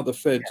allow the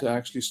Fed to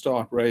actually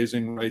start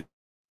raising rates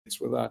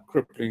without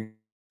crippling the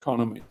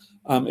economy.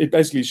 It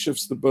basically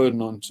shifts the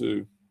burden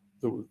onto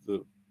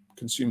the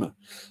consumer.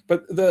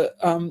 But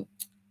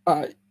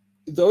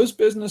those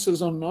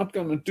businesses are not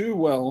going to do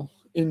well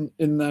in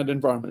that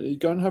environment. You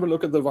go and have a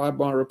look at the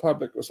Weimar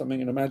Republic or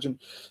something, and imagine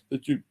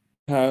that you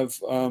have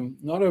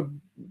not a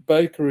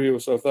bakery or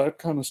so. That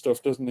kind of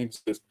stuff doesn't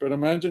exist. But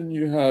imagine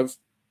you have,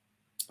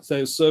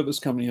 say, a service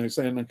company, like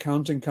say an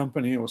accounting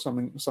company or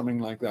something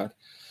like that.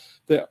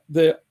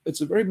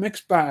 It's a very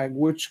mixed bag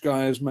which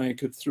guys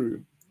make it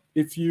through.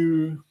 If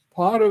you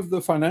part of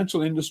the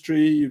financial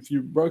industry, if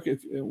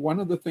one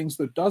of the things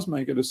that does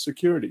make it is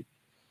security.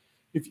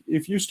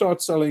 If you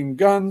start selling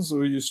guns,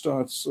 or you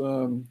start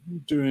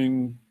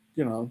doing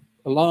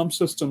alarm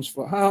systems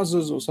for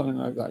houses or something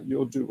like that,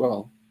 you'll do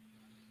well.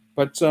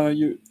 But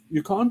you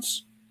can't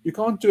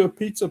do a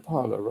pizza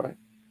parlor, right?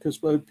 Because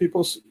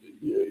people,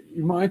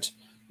 you might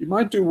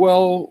do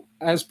well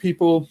as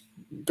people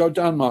go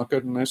down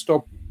market and they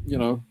stop,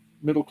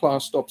 middle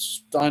class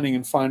stops dining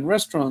in fine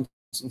restaurants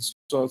and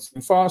starts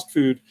in fast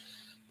food.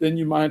 Then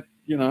you might,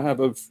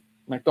 have a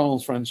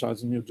McDonald's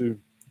franchise and you'll do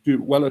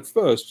do well at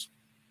first,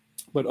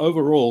 but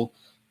overall,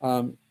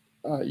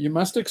 you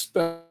must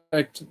expect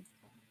that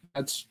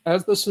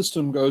as the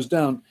system goes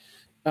down,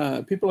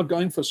 people are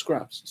going for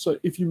scraps. So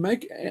if you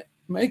make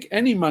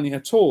any money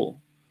at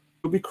all,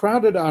 you'll be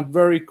crowded out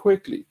very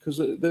quickly,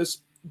 because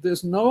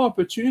there's no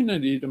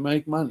opportunity to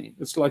make money.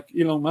 It's like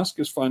Elon Musk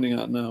is finding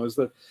out now, is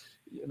that,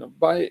 you know,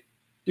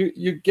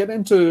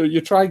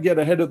 you try to get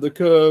ahead of the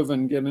curve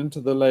and get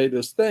into the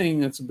latest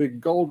thing. It's a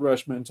big gold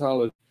rush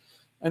mentality.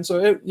 And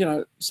so, you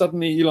know,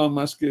 suddenly Elon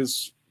Musk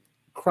is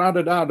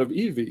crowded out of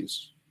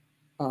EVs,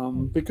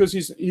 because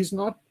he's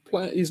not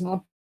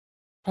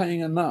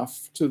paying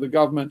enough to the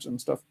government and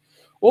stuff.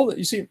 All that,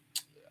 you see,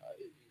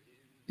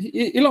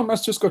 Elon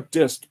Musk just got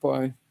dissed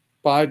by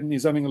Biden.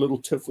 He's having a little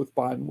tiff with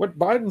Biden. What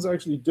Biden's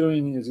actually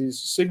doing is he's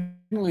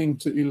signaling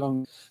to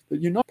Elon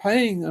that you're not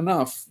paying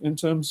enough in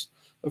terms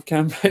of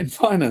campaign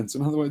finance.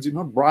 In other words, you're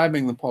not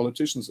bribing the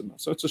politicians enough.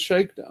 So it's a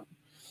shakedown.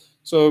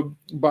 So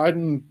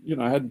Biden, you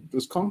know, had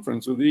this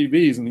conference with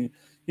EVs, and he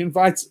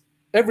invites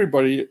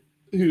everybody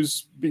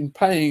who's been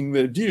paying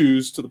their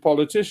dues to the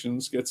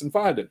politicians gets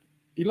invited.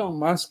 Elon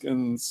Musk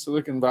and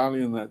Silicon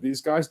Valley and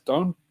these guys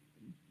don't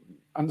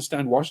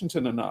understand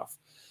Washington enough.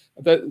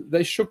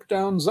 They shook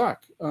down Zuck.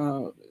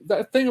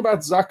 That thing about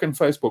Zuck and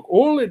Facebook,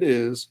 all it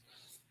is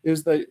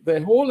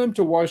they haul him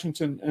to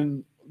Washington,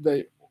 and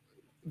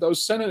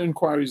those Senate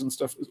inquiries and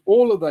stuff,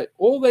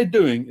 all they're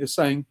doing is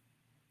saying,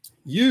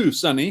 you,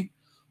 Sonny,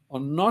 are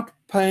not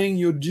paying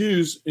your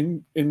dues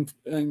in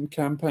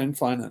campaign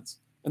finance.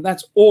 And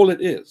that's all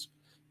it is.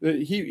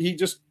 He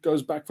just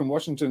goes back from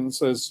Washington and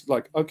says,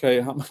 like,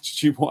 okay, how much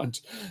do you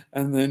want?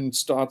 And then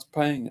starts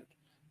paying it.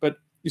 But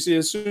you see,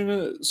 as soon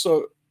as,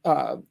 so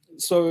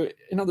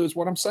in other words,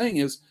 what I'm saying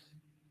is,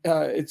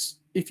 it's,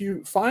 if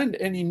you find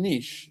any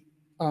niche,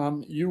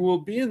 you will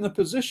be in the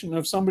position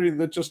of somebody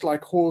that just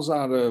like hauls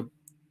out a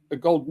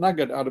gold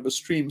nugget out of a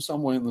stream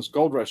somewhere in this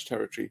gold rush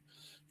territory.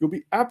 You'll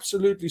be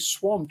absolutely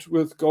swamped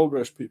with gold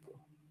rush people.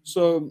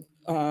 So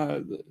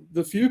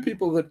the few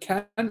people that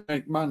can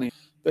make money,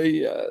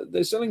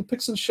 they're selling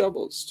picks and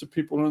shovels to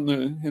people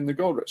in the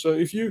gold rush. So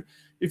if you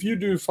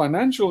do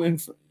financial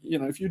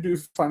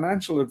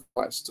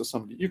advice to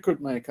somebody, you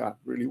could make out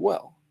really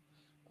well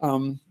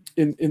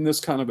in this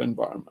kind of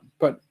environment.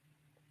 But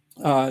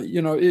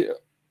you know,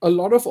 a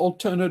lot of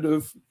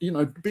alternative, you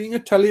know, being a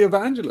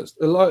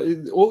televangelist,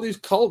 all these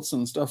cults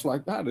and stuff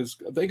like that,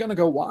 they're going to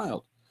go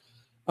wild.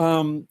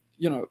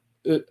 You know,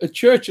 a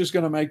church is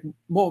going to make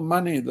more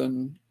money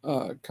than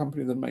a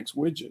company that makes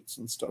widgets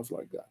and stuff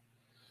like that.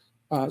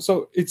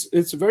 So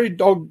it's a very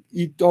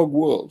dog-eat-dog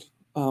world.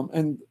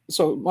 And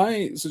so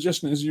my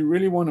suggestion is, you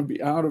really want to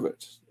be out of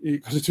it.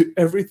 You've got to do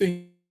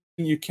everything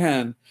you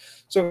can.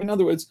 So in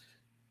other words,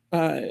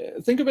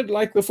 think of it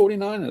like the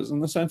 49ers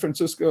and the San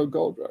Francisco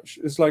Gold Rush.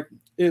 It's like,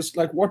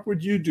 what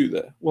would you do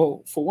there?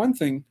 Well, for one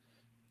thing,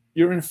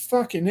 you're a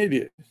fucking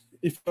idiot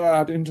if you go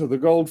out into the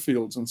gold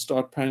fields and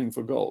start paying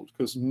for gold,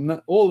 because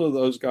all of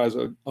those guys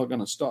are going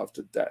to starve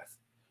to death.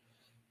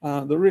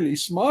 The really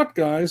smart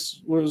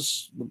guys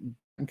was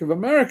Bank of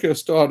America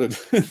started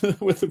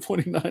with the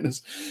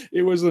 49ers.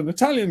 It was an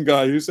Italian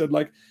guy who said,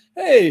 like,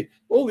 hey,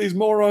 all these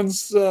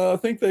morons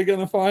think they're going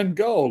to find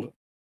gold.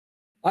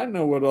 I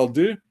know what I'll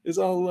do is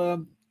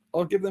I'll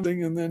give them a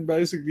thing, and then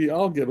basically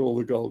I'll get all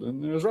the gold.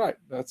 And it was right.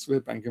 That's where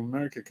Bank of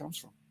America comes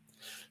from.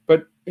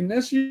 But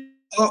unless you,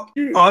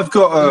 I've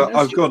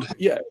got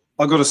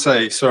to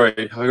say, sorry,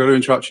 I've got to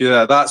interrupt you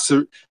there. That's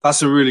a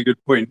really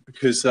good point,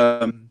 because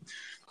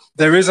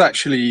there is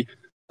actually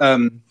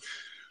a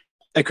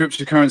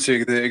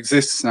cryptocurrency that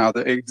exists now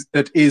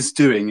that is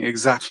doing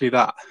exactly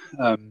that,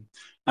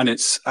 and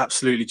it's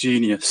absolutely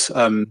genius.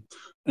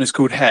 And it's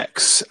called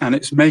Hex, and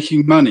it's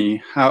making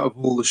money out of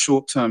all the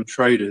short-term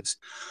traders,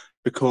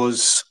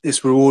 because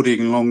it's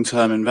rewarding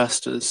long-term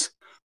investors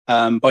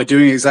by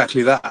doing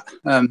exactly that,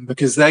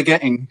 because they're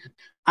getting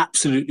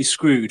absolutely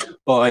screwed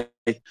by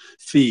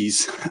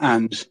fees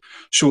and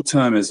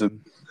short-termism,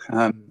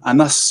 and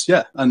that's,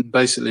 yeah, and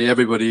basically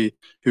everybody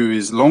who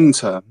is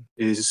long-term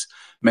is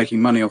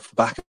making money off the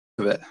back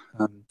of it.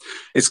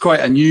 It's quite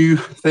a new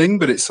thing,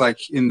 but it's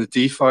like in the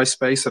DeFi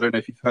space. I don't know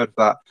if you've heard of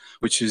that,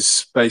 which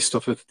is based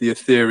off of the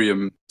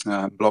Ethereum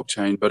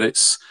blockchain, but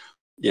it's,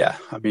 yeah,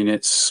 I mean,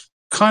 it's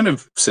kind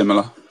of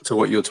similar to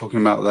what you're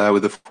talking about there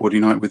with the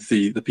 49, with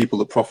the people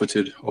that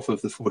profited off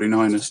of the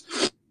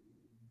 49ers.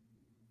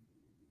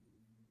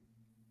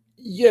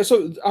 Yeah,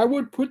 so I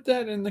would put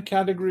that in the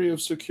category of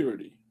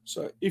security.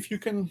 So if you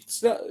can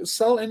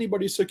sell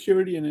anybody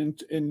security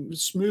and in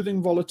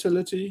smoothing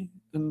volatility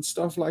and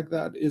stuff like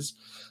that, is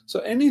so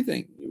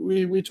anything.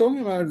 We're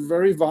talking about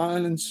very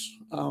violent,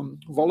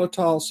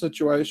 volatile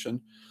situation,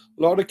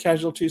 a lot of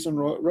casualties and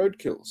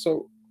roadkill.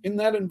 So in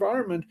that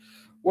environment,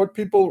 what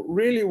people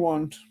really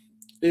want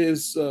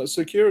is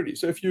security.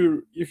 So if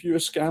you're a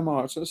scam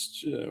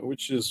artist,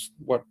 which is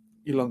what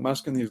Elon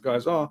Musk and these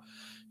guys are,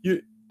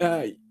 you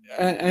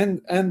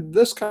and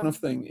this kind of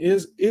thing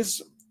is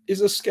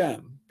a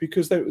scam,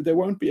 because they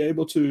won't be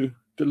able to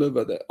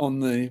deliver that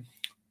on the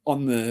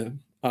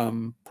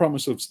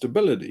promise of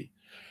stability.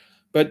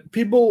 But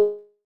people,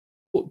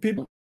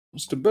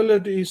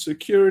 stability,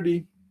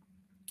 security,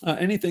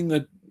 anything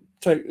that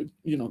take,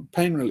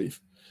 pain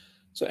relief.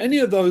 So any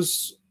of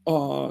those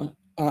are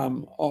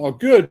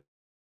good,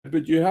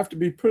 but you have to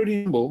be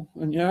pretty humble,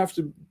 and you have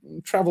to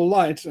travel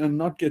light and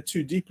not get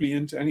too deeply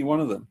into any one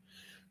of them.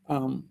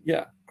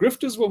 Yeah,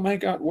 grifters will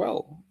make out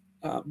well.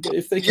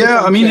 If they keep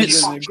on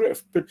changing their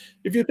grift. But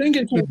if you think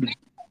into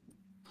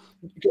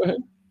go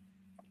ahead.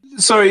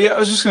 Sorry, I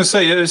was just going to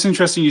say, it's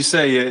interesting you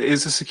say it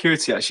is a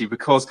security, actually,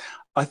 because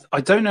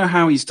I don't know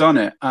how he's done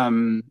it.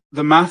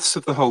 The maths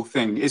of the whole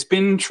thing, it's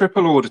been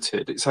triple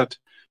audited. It's had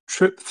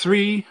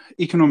 3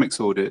 economics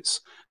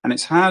audits, and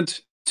it's had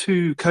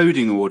 2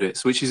 coding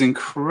audits, which is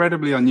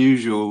incredibly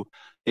unusual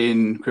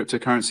in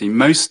cryptocurrency.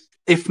 Most,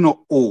 if not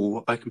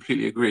all, I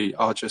completely agree,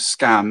 are just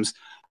scams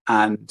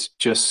and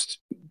just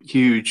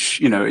huge,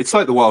 it's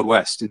like the Wild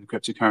West in the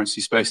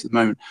cryptocurrency space at the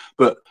moment.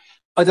 But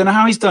I don't know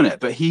how he's done it,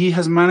 but he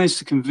has managed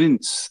to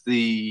convince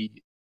the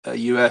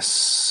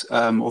US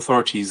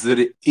authorities that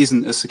it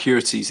isn't a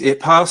securities. It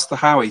passed the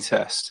Howey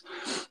test.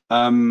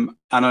 And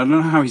I don't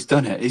know how he's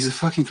done it. He's a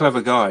fucking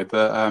clever guy.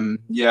 But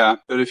yeah,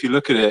 but if you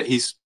look at it,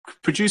 he's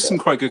produced some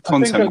quite good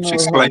content which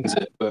explains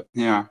it. But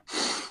yeah.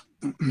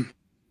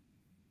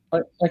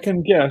 I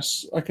can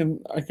guess. I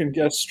can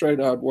guess straight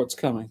out what's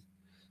coming.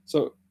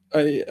 So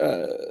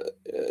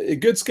a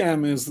good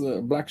scam is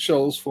the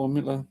Black-Scholes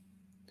formula.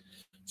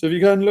 So if you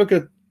go and look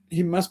at,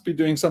 he must be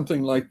doing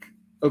something like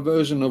a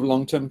version of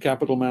long-term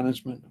capital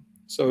management.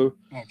 So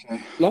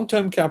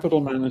long-term capital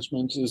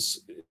management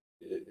is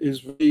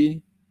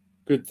really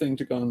good thing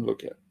to go and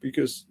look at,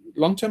 because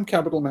long-term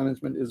capital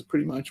management is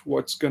pretty much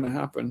what's going to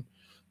happen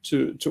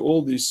to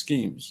all these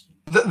schemes.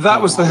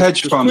 That was the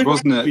hedge fund,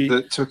 wasn't it,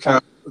 that took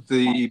out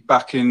the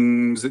back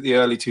in the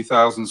early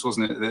 2000s,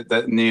 wasn't it,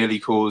 that nearly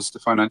caused the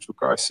financial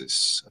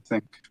crisis? I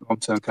think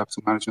long-term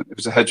capital management. It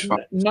was a hedge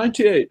fund.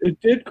 98.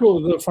 It did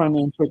cause the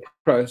financial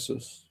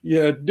crisis.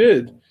 Yeah, it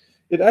did.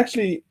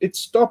 It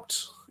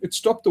stopped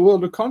the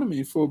world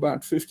economy for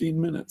about 15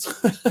 minutes.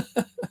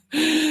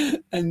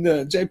 And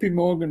JP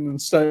Morgan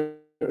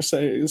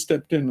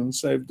stepped in and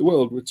saved the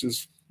world, which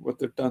is what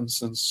they've done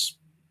since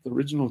the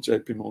original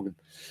JP Morgan.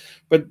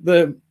 But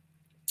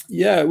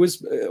it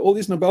was all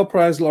these Nobel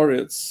Prize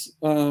laureates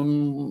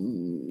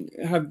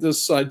had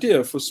this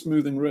idea for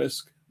smoothing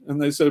risk,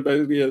 and they said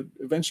basically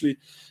eventually,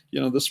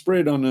 the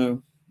spread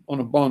on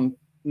a bond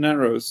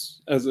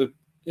narrows as it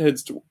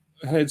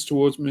heads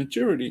towards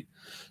maturity.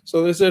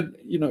 So they said,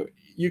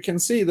 you can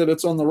see that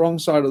it's on the wrong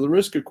side of the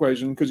risk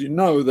equation, because you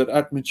know that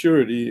at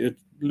maturity it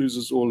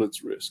loses all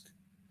its risk,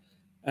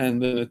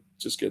 and then it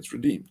just gets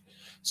redeemed.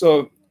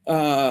 So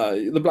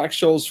the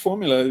Black-Scholes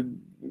formula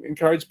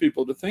encouraged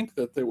people to think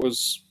that there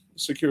was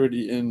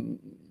security in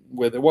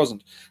where there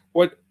wasn't.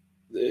 What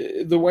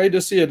the way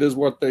to see it is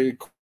what they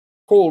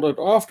called it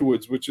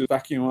afterwards, which is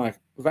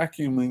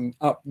vacuuming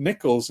up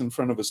nickels in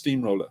front of a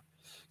steamroller.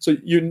 So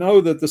you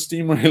know that the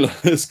steamroller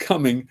is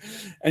coming,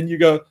 and you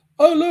go,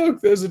 oh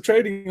look, there's a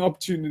trading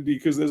opportunity,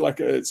 because there's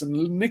it's a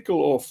nickel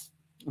off,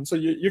 and so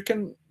you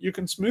can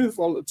smooth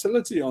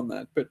volatility on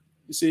that. But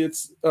you see,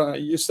 it's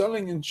you're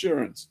selling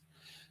insurance.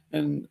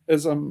 And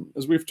as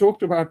we've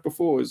talked about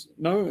before, is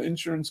no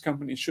insurance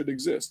company should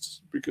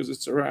exist, because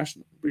it's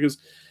irrational. Because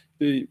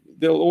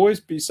there'll always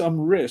be some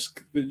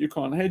risk that you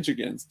can't hedge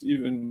against,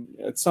 even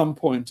at some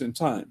point in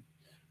time.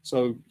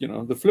 So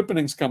the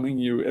Flippening's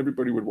coming,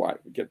 everybody would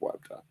get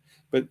wiped out.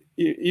 But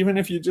even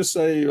if you just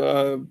say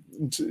the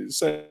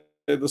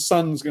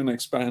sun's going to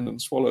expand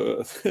and swallow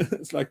Earth,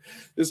 it's like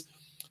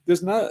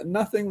there's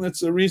nothing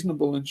that's a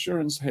reasonable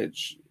insurance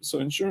hedge. So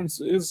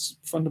insurance is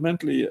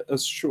fundamentally a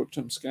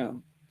short-term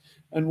scam.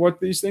 And what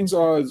these things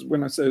are is,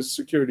 when I say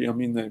security, I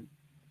mean they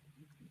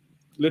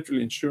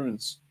literally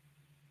insurance.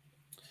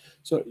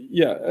 So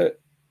yeah,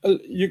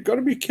 you've got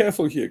to be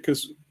careful here,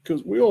 because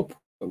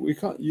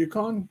you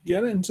can't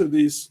get into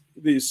these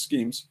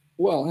schemes.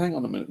 Well, hang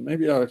on a minute,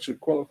 maybe I should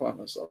qualify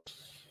myself.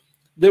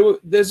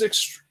 There's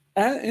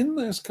in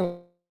this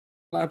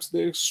collapse,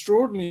 there are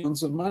extraordinary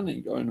amounts of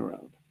money going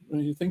around.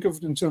 When you think of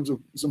it in terms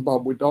of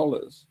Zimbabwe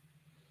dollars,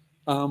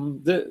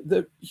 there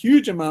are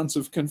huge amounts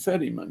of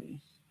confetti money.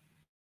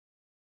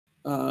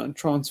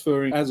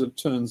 Transferring as it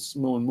turns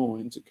more and more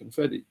into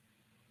confetti.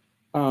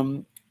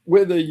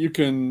 Whether you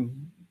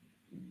can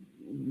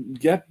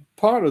get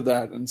part of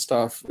that and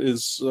stuff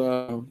is,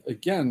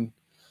 again,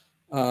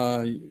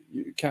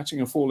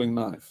 catching a falling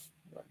knife.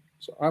 Right?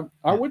 So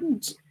I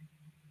wouldn't.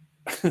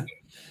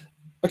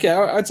 Okay,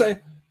 I'd say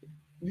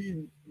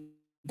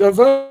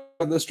divert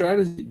the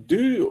strategy.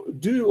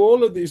 Do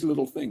all of these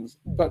little things,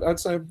 but I'd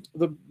say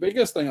the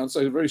biggest thing I'd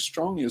say very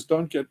strongly is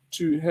don't get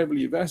too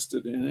heavily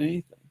vested in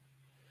anything.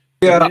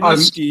 Yeah, any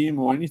scheme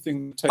or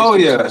anything. Oh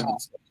yeah,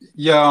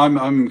 yeah.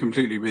 I'm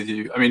completely with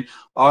you. I mean,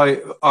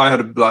 I had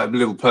a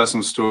little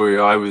personal story.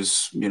 I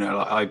was,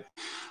 I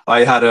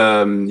I had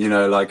you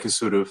know, like a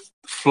sort of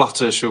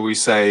flutter, shall we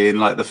say, in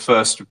like the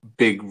first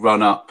big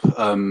run up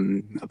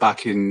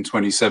back in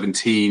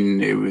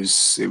 2017. It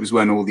was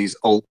when all these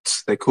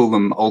they call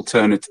them alt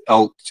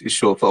is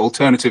short for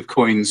alternative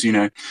coins, you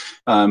know,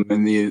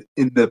 in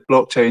the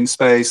blockchain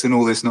space and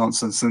all this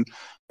nonsense. And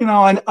you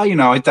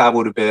know, I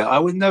dabbled a bit. I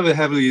was never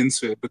heavily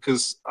into it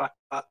because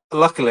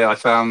luckily I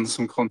found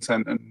some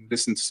content and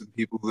listened to some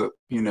people that,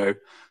 you know,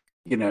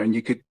 and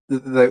you could,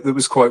 there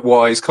was quite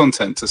wise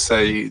content to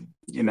say,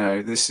 you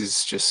know, this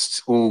is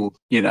just all,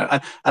 you know,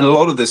 and a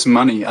lot of this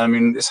money, I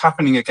mean, it's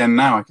happening again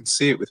now. I can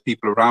see it with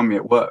people around me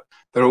at work.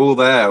 They're all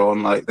there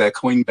on like their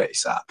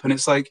Coinbase app. And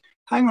it's like,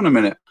 hang on a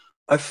minute.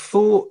 I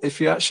thought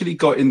if you actually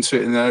got into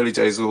it in the early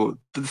days, but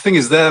the thing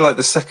is, they're like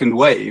the second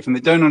wave and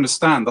they don't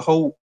understand the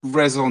whole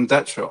raison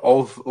d'etre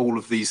of all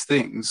of these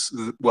things.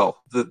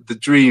 Well, the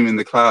dream in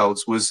the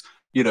clouds was,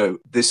 you know,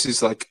 this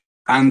is like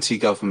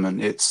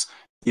anti-government. It's,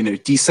 you know,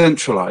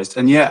 decentralized.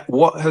 And yet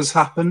what has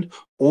happened?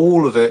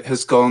 All of it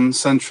has gone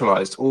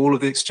centralized. All of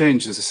the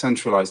exchanges are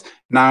centralized.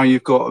 Now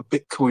you've got a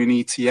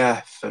Bitcoin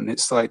ETF and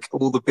it's like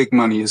all the big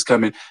money is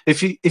coming.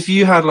 If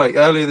you had like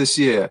earlier this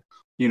year,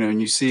 you know, and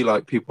you see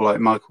like people like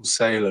Michael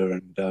Saylor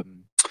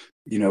and,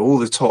 you know, all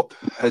the top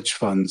hedge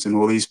funds and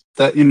all these,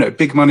 that, you know,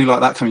 big money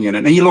like that coming in.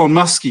 And Elon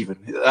Musk, even,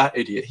 that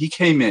idiot, he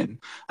came in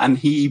and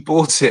he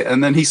bought it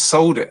and then he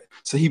sold it.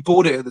 So he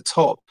bought it at the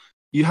top.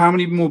 How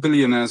many more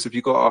billionaires have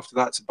you got after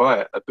that to buy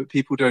it? But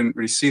people don't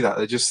really see that.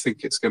 They just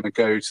think it's going to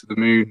go to the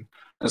moon.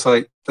 It's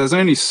like, there's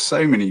only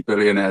so many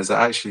billionaires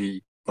that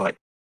actually, like,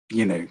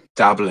 you know,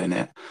 dabble in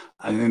it.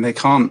 I mean, they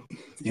can't,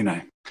 you know.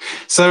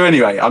 So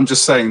anyway, I'm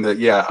just saying that,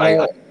 yeah,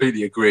 I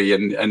completely agree.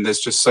 And there's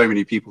just so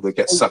many people that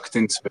get sucked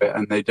into it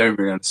and they don't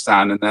really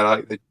understand. And they're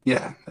like,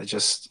 they're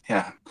just,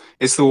 yeah,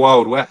 it's the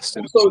Wild West.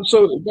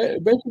 So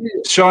basically,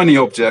 shiny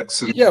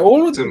objects. And yeah,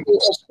 all of them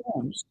are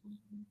scams.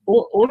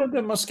 All of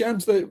them are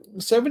scams.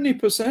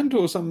 70%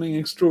 or something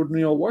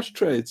extraordinary are wash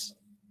trades.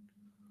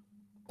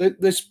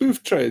 They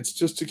spoof trades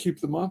just to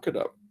keep the market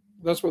up.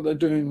 That's what they're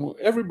doing.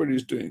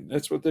 Everybody's doing.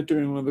 That's what they're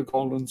doing with the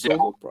gold and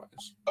silver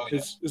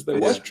price. Is they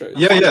wash trades.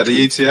 Yeah,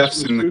 the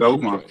ETFs in the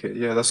gold market.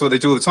 Yeah, that's what they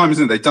do all the time,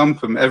 isn't it? They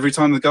dump them every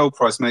time the gold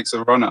price makes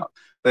a run up.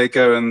 They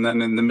go and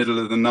then in the middle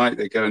of the night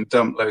they go and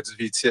dump loads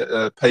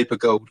of paper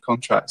gold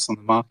contracts on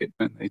the market,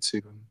 don't they,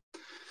 to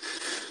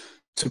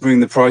bring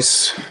the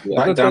price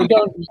back down.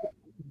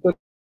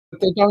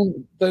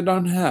 They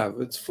don't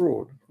have. It's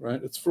fraud,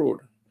 right? It's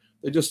fraud.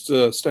 They just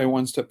stay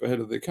one step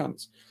ahead of the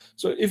accountants.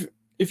 So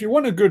if you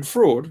want a good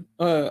fraud,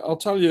 I'll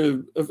tell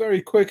you a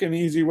very quick and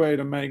easy way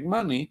to make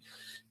money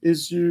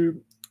is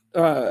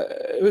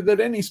that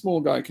any small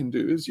guy can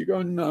do is you go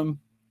and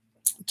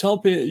tell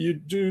people, you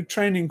do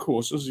training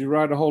courses, you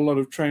write a whole lot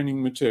of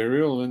training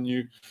material and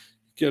you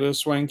get a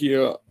swanky,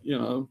 you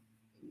know,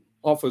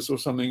 office or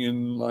something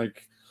in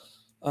like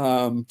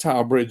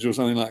Tower Bridge or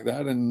something like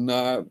that.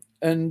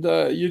 And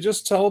you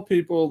just tell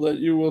people that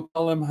you will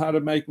tell them how to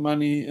make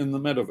money in the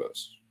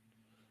metaverse.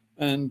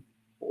 And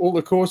all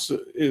the course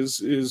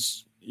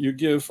is you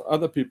give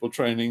other people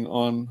training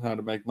on how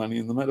to make money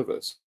in the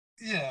metaverse.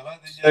 Yeah,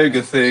 like the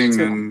yoga thing,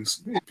 so and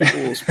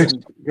people will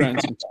spend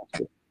grants and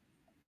stuff.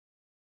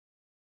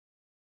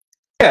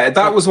 Yeah,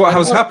 that was what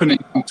was happening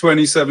in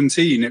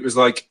 2017. It was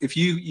like if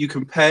you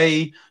can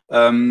pay,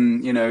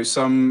 you know,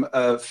 some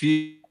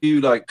few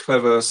like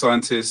clever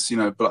scientists, you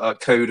know,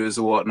 coders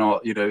or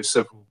whatnot, you know,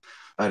 several,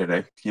 I don't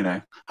know, you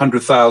know,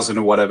 100,000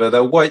 or whatever.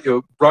 They'll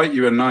write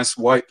you a nice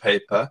white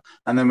paper,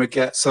 and then we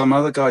get some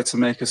other guy to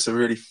make us a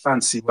really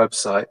fancy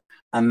website.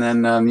 And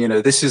then, you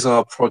know, this is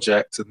our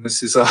project, and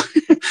this is our,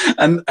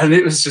 and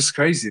it was just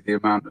crazy the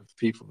amount of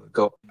people that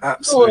got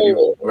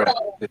absolutely.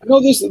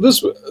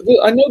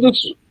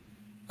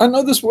 I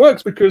know this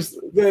works because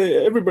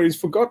everybody's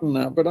forgotten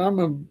now. But I'm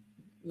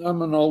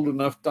an old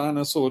enough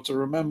dinosaur to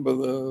remember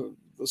the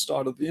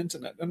start of the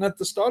internet. And at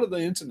the start of the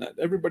internet,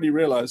 everybody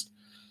realized,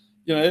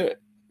 you know,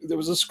 there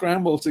was a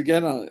scramble to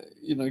get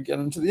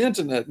into the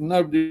internet, and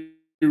nobody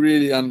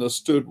really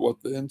understood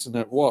what the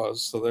internet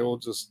was. So they all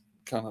just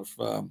kind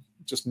of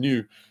just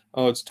knew,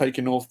 oh, it's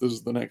taking off. This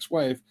is the next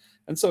wave.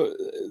 And so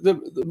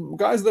the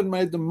guys that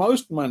made the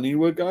most money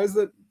were guys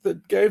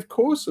that gave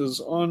courses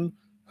on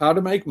how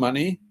to make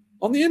money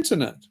on the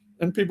internet,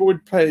 and people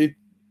would pay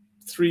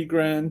 $3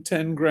 grand,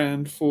 10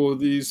 grand for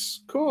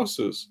these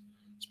courses,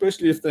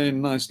 especially if they're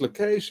in nice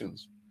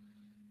locations.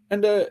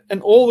 And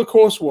all the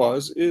course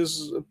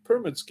is a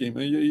pyramid scheme.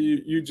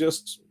 You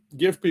just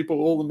give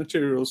people all the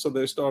materials so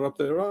they start up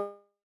their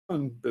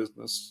own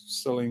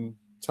business,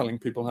 telling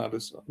people how to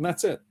sell. And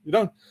that's it. You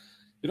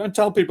don't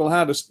tell people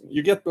how to.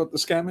 You get what the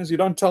scam is. You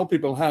don't tell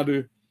people how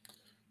to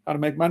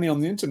make money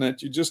on the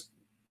internet. You just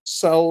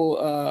sell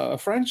a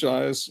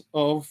franchise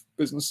of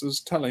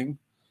businesses telling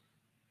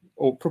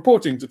or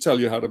purporting to tell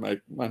you how to make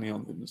money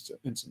on the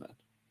internet.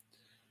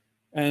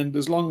 And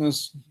as long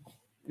as,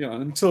 you know,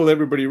 until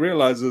everybody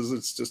realizes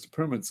it's just a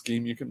pyramid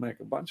scheme, you can make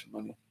a bunch of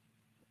money,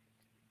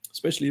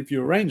 especially if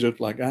you arrange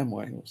it like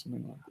Amway or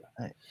something like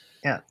that.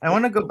 Yeah, I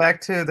want to go back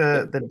to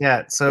the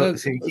debt. So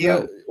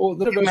you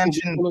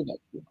mentioned.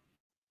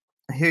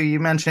 Hugh, you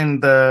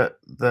mentioned that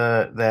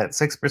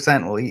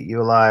 6% will eat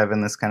you alive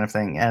and this kind of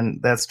thing,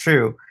 and that's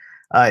true.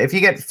 If you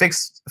get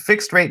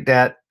fixed rate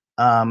debt,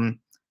 one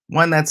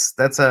that's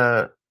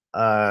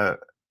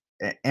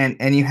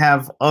and you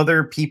have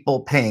other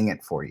people paying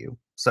it for you.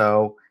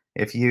 So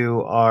if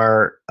you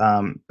are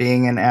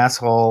being an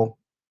asshole,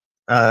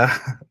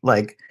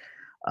 like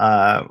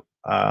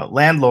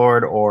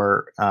landlord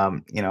or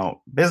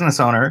business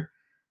owner,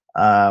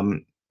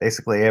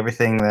 basically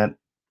everything that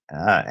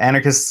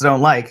anarchists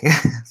don't like,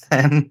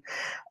 then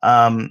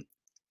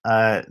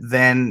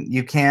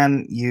you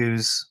can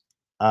use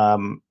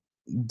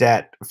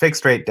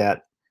fixed rate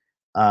debt,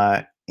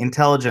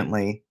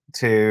 intelligently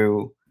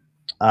to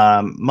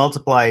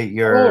multiply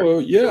your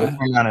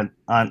return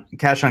on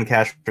cash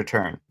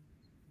return.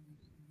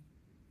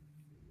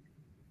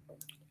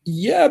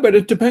 Yeah, but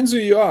it depends who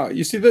you are.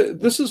 You see,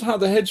 this is how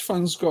the hedge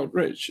funds got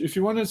rich. If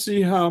you want to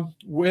see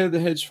where the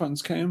hedge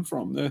funds came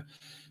from, there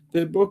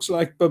are books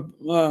like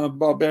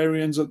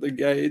Barbarians at the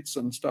Gates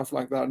and stuff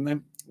like that,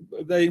 and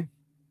they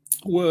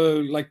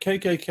were like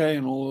KKK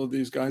and all of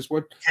these guys.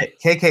 What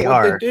KKR?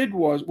 What they did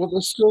was, what they're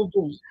still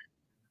doing.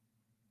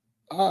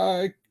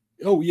 Oh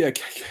yeah,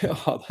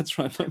 KKR. That's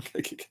right. Not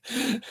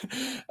KKK.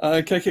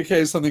 KKK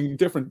is something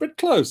different, but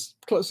close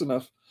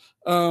enough.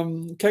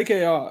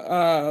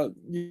 KKR.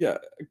 Yeah.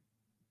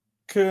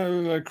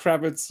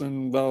 Kravitz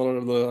and the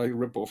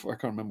ripoff. I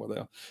can't remember what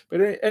they are.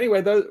 But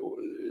anyway,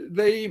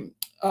 they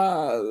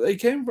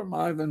came from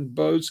Ivan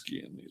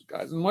Boesky and these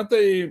guys, and what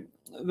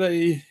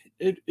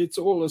it's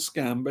all a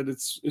scam, but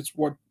it's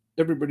what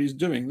everybody's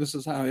doing. This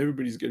is how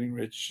everybody's getting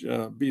rich.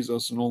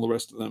 Bezos and all the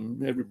rest of them,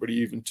 everybody,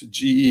 even to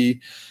GE,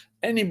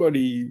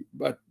 anybody,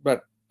 but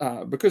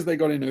because they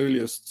got in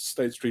earlier,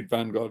 State Street,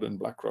 Vanguard, and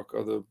BlackRock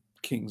are the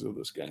kings of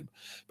this game.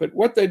 But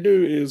what they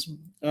do is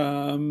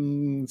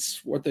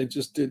what they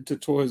just did to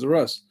Toys R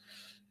Us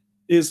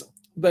is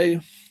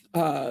they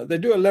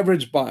do a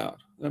leverage buyout.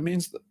 That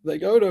means that they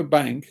go to a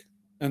bank,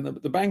 and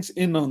the bank's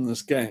in on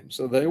this game,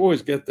 so they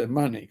always get their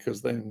money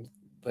because they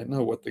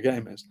know what the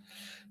game is.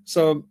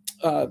 So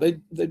they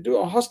do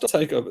a hostile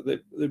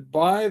takeover. They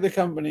buy the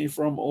company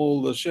from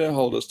all the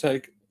shareholders,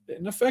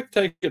 in effect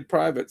take it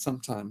private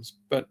sometimes,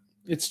 but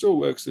it still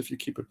works if you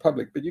keep it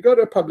public. But you go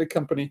to a public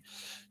company,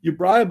 you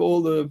bribe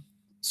all the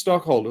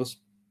stockholders,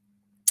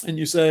 and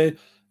you say,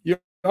 you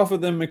offer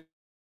them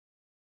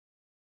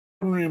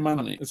extraordinary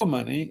money. It's not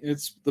money,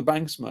 it's the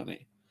bank's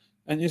money.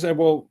 And you say,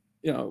 well,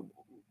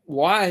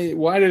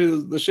 why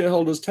do the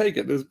shareholders take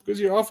it? It's because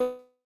you offer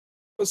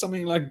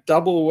something like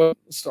double what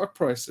stock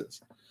price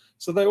is.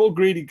 So they're all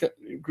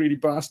greedy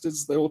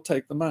bastards. They all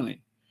take the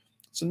money.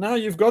 So now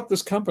you've got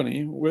this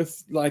company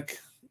with like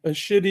a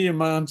shitty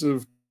amount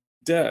of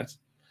debt,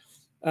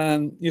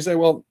 and you say,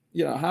 well,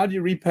 how do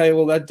you repay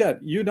all that debt?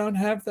 You don't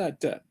have that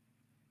debt.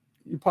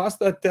 You pass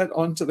that debt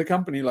on to the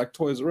company like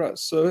Toys R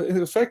Us. So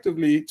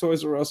effectively,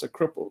 Toys R Us are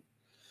crippled.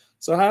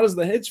 So how does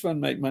the hedge fund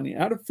make money?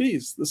 Out of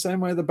fees, the same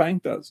way the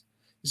bank does.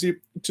 You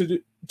see,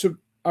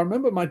 I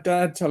remember my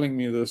dad telling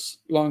me this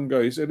long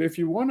ago. He said, if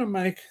you want to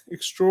make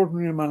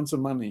extraordinary amounts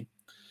of money,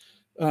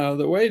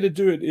 the way to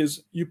do it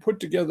is you put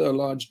together a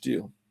large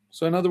deal.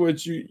 So in other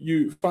words,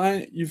 you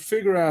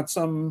figure out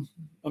some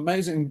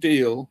amazing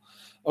deal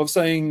of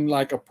saying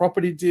like a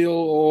property deal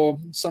or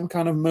some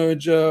kind of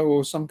merger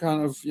or some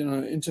kind of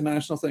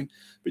international thing.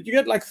 But you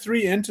get like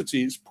 3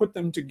 entities, put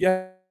them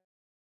together.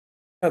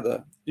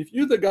 If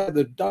you're the guy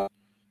that does,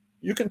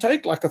 you can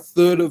take like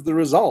 1/3 of the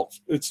result.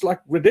 It's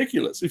like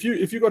ridiculous. If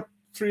you got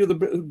 3 of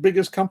the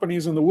biggest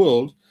companies in the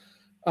world,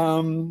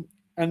 and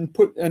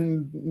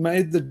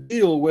made the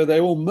deal where they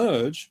all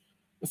merge,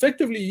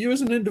 effectively you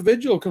as an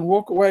individual can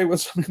walk away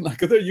with something like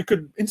that. You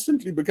could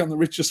instantly become the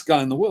richest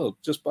guy in the world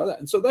just by that.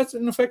 And so that's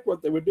in effect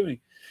what they were doing.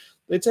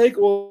 They take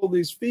all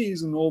these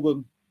fees and all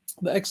the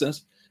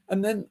excess,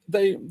 and then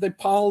they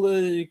pile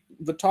the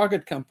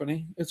target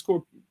company. It's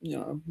called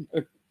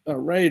a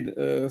raid.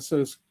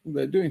 So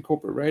they're doing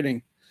corporate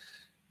raiding.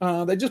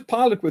 They just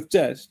pile it with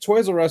debt.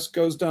 Toys R Us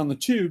goes down the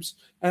tubes,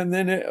 and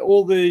then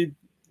all the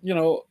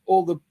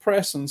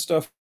press and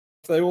stuff,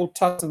 they all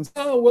tuss and say,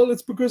 oh, well,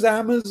 it's because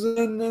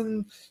Amazon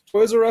and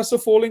Toys R Us are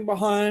falling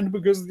behind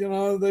because,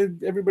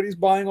 everybody's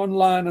buying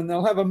online, and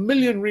they'll have a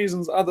million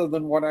reasons other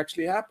than what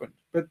actually happened.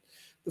 But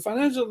the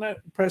financial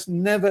press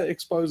never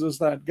exposes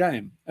that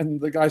game,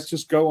 and the guys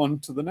just go on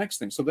to the next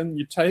thing. So then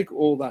you take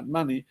all that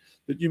money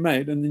that you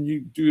made, and then you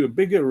do a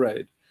bigger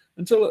raid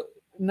until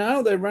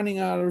now they're running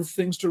out of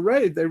things to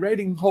raid. They're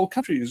raiding whole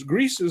countries.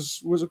 Greece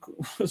was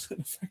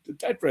in effect a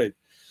debt raid.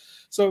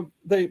 So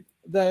the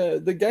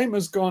game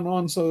has gone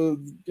on. So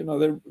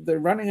they're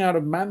running out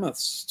of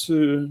mammoths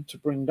to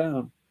bring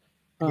down.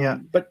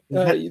 But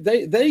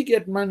they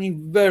get money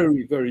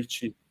very, very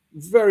cheap,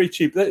 very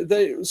cheap.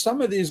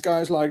 Some of these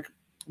guys like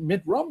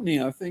Mitt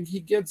Romney, I think he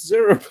gets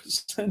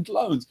 0%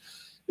 loans.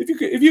 If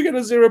you get a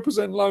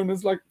 0% loan,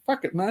 it's like,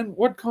 fuck it, man.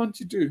 What can't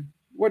you do?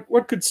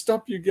 What could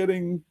stop you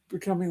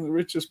becoming the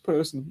richest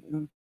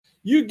person?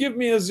 You give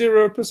me a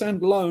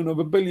 0% loan of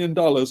 $1 billion,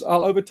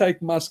 I'll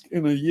overtake Musk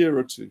in a year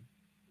or two.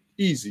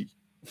 Easy.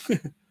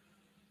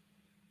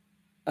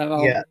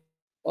 and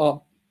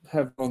I'll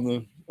have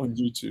it on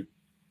YouTube.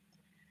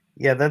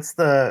 Yeah, that's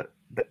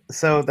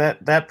so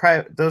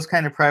those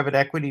kind of private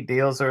equity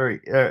deals are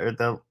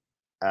the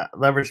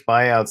leveraged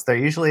buyouts. They're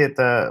usually at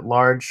the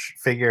large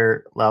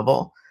figure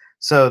level,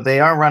 so they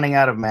are running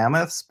out of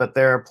mammoths, but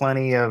there are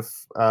plenty of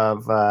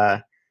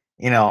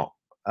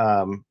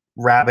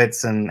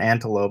rabbits and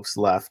antelopes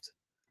left.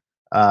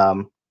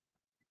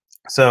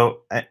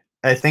 So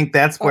I think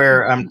that's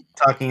where I'm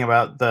talking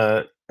about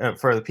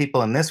for the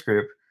people in this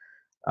group.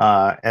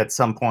 At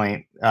some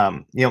point,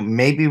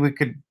 maybe we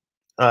could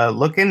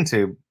look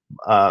into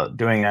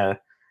doing a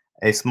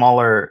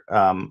smaller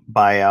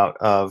buyout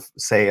of,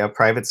 say, a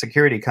private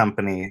security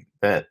company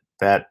that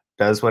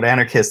does what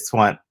anarchists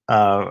want.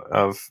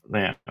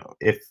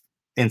 If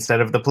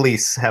instead of the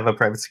police, have a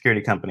private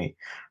security company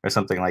or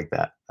something like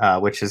that,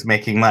 which is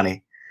making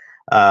money.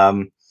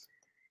 And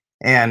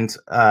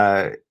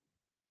I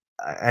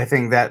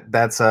think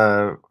that's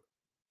a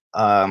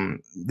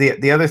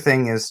the other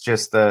thing is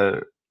just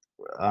the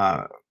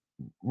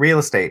real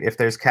estate. If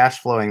there's cash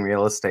flowing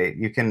real estate,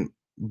 you can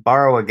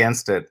borrow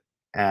against it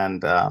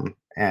and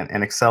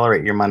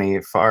accelerate your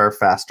money far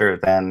faster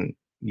than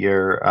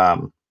you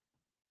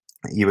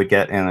would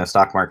get in a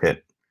stock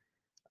market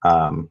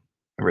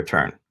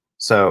return.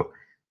 So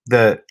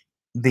the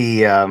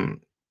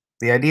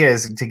idea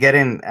is to get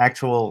in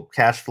actual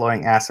cash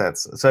flowing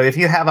assets. So if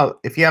you have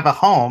a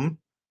home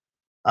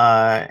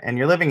and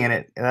you're living in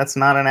it, that's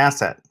not an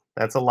asset.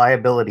 That's a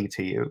liability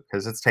to you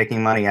because it's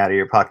taking money out of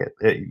your pocket.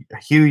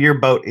 Hugh, your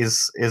boat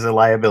is a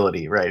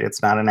liability, right?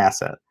 It's not an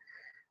asset.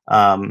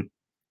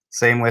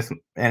 Same with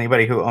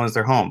anybody who owns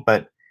their home.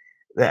 But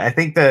I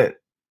think that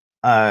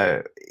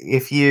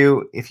if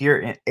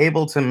you're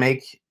able to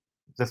make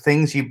the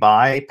things you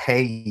buy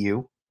pay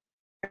you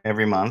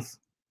every month,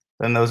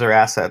 then those are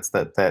assets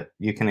that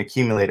you can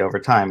accumulate over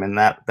time, and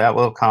that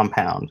will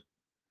compound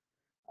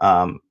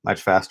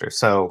much faster.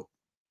 So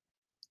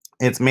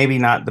it's maybe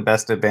not the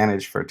best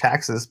advantage for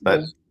taxes,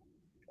 but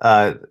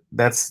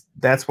that's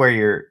where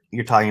you're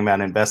talking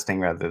about investing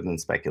rather than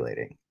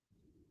speculating.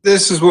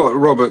 This is what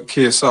Robert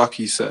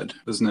Kiyosaki said,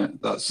 isn't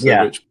it? That's the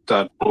rich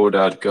dad, poor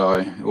dad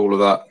guy, all of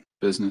that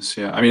business.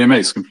 Yeah, I mean, it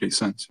makes complete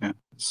sense. Yeah.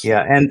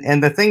 Yeah,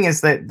 and the thing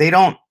is that they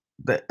don't.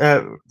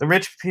 The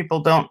rich people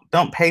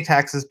don't pay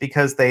taxes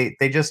because they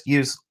just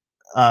use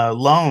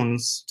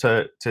loans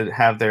to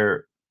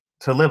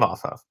live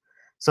off of.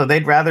 So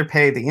they'd rather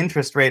pay the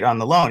interest rate on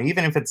the loan,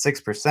 even if it's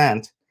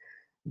 6%,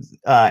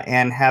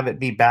 and have it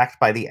be backed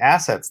by the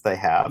assets they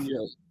have,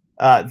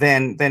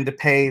 than to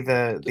pay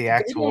the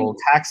actual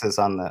taxes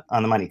on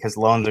the money, because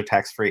loans are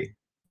tax free.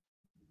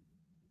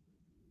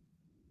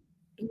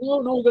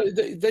 No,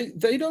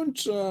 they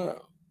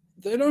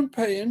don't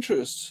pay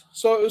interest.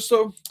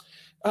 So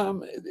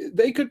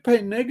they could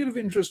pay negative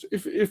interest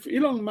if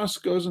Elon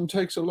Musk goes and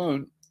takes a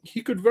loan.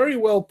 He could very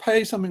well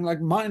pay something like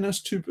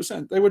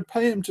 -2%. They would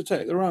pay him to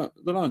take the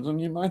loans,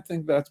 and you might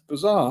think that's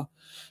bizarre,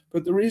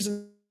 but the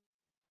reason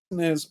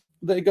is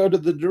they go to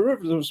the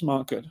derivatives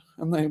market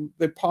and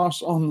they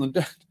pass on the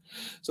debt,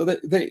 so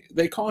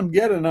they can't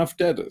get enough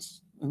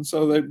debtors, and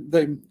so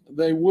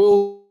they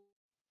will.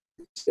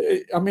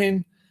 I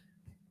mean,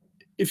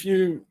 if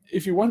you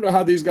wonder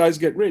how these guys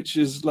get rich,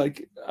 is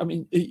like, I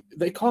mean,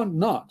 they can't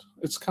not.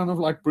 It's kind of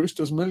like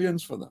Brewster's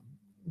Millions for them,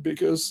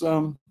 because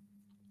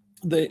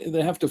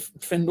they have to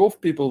fend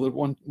off people that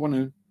want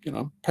to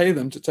pay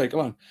them to take a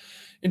loan.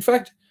 In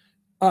fact,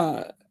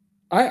 I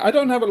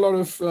don't have a lot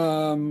of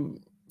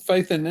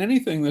faith in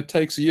anything that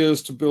takes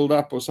years to build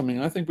up or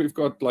something. I think we've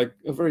got like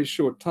a very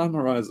short time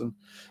horizon.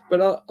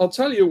 But I'll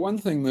tell you one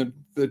thing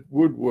that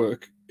would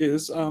work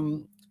is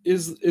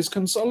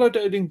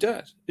consolidating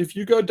debt. If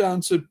you go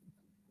down to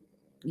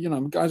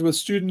guys with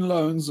student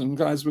loans and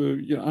guys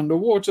with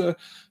underwater,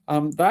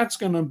 that's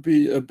going to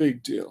be a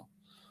big deal.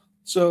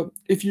 So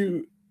if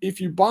you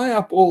buy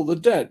up all the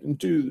debt and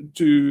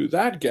do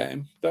that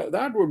game,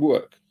 that would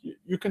work.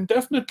 You can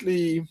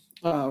definitely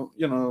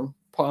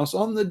pass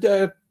on the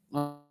debt,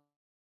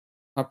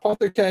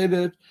 hypothecate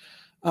it.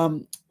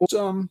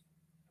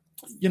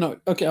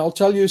 Okay, I'll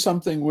tell you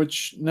something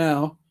which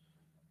now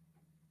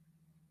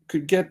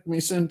could get me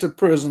sent to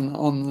prison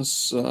on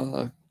this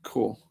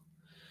call.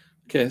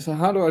 Okay, so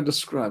how do I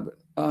describe it?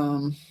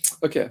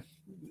 Okay,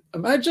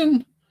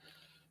 imagine.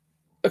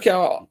 Okay,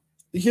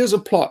 here's a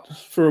plot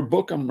for a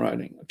book I'm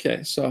writing.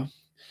 Okay, so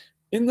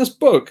in this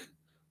book,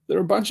 there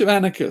are a bunch of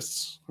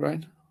anarchists,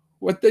 right?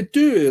 What they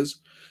do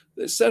is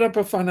they set up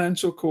a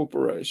financial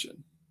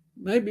corporation,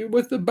 maybe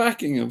with the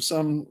backing of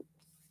some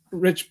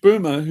rich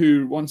boomer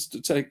who wants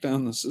to take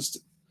down the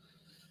system.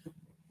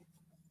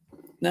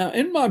 Now,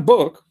 in my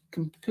book,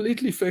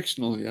 completely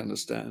fictional, you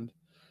understand,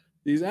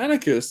 these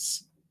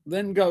anarchists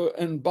then go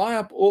and buy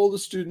up all the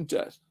student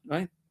debt,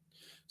 right?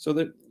 So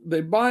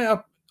they buy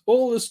up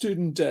all the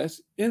student debt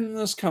in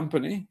this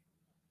company,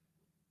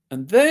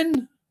 and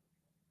then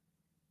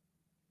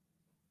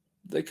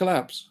they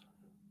collapse.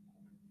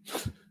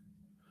 Do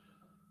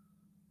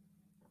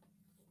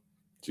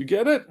you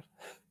get it?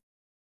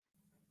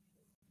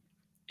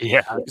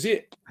 Yeah.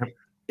 See,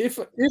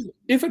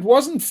 if it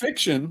wasn't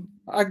fiction,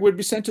 I would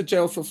be sent to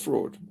jail for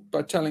fraud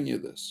by telling you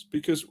this,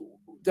 because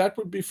that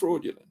would be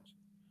fraudulent.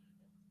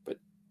 But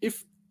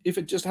if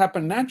it just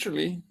happened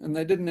naturally and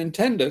they didn't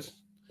intend it,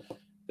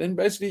 then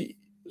basically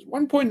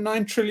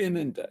 1.9 trillion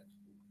in debt.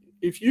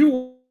 If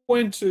you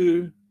went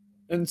to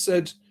and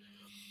said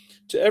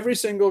to every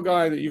single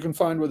guy that you can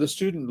find with a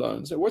student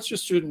loan, say, what's your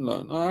student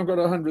loan? Oh, I've got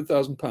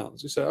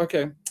 £100,000. You say,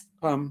 okay,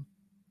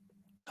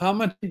 how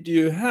much do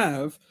you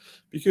have?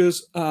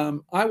 Because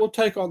I will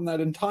take on that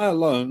entire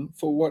loan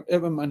for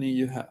whatever money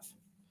you have.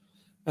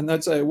 And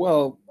they'd say,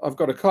 well, I've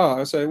got a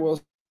car. I say,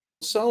 well,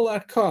 sell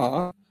that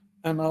car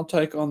and I'll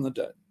take on the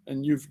debt.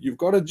 And you've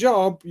got a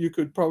job, you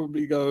could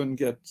probably go and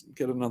get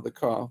another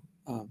car,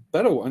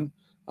 better one,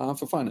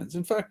 for finance.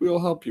 In fact, we'll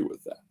help you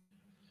with that.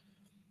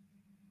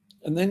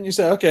 And then you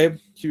say, okay,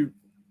 you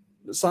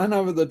sign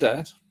over the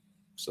debt.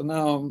 So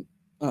now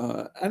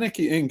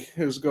Anarchy Inc.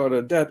 has got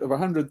a debt of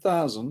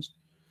 100,000.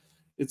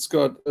 It's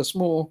got a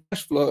small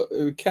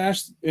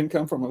cash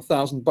income from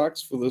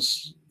 $1,000 for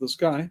this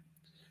guy.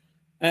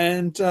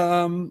 And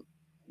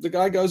the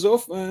guy goes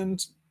off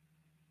and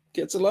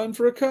gets a loan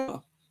for a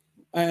car.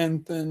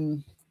 And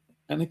then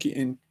Anarchy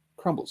Inc.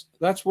 crumbles.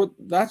 That's what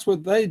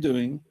they're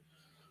doing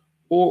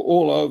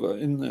all over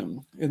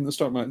in the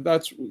stock market.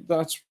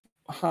 That's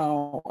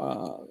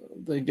how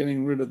they're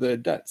getting rid of their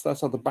debts. That's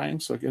how the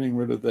banks are getting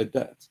rid of their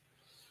debts.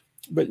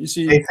 But you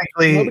see,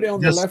 basically, nobody on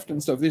the left and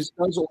stuff, these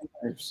guys all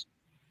knives.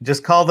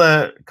 Just call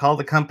the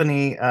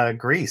company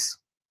Greece,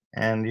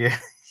 and you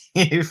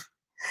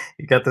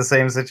got the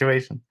same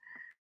situation.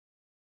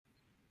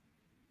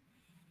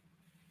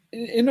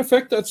 In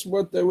effect, that's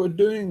what they were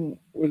doing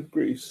with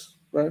Greece,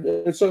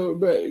 right? So,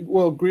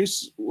 well,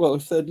 Greece, well,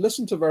 if they'd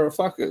listened to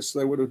Varoufakis,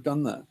 they would have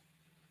done that.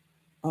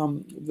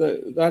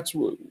 That's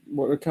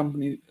what a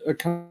country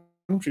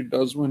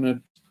does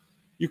when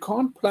you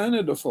can't plan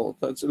a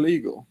default. That's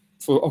illegal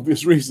for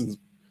obvious reasons.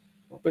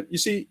 But you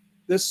see,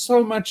 there's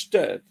so much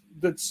debt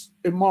that's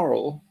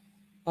immoral,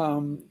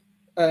 and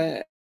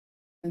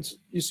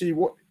you see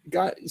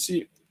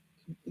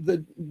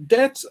the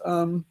debt.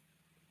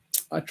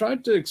 I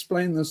tried to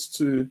explain this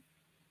to.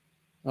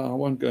 I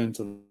won't go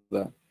into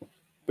that,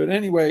 but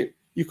anyway,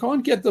 you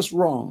can't get this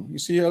wrong. You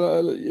see,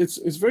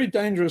 it's very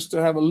dangerous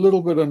to have a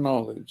little bit of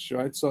knowledge,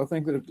 right? So I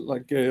think that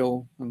like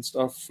Gail and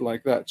stuff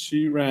like that,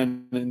 she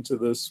ran into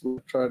this,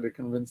 tried to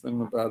convince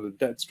them about a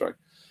debt strike.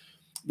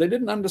 They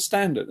didn't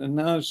understand it, and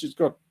now she's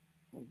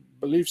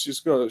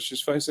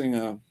facing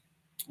a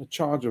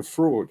charge of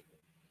fraud.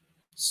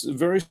 It's a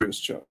very serious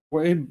charge,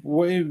 way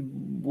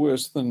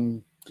worse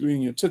than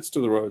gluing your tits to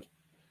the road,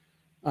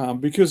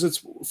 because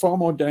it's far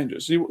more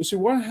dangerous. See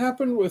what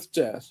happened with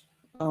debt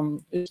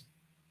is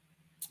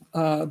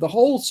the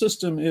whole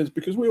system is,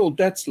 because we're all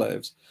debt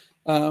slaves.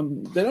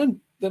 They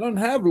don't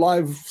have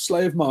live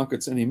slave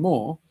markets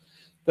anymore.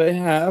 They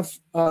have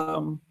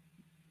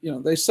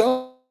they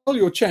sell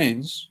your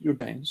chains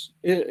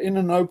in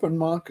an open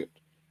market,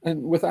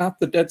 and without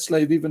the debt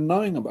slave even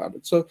knowing about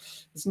it. So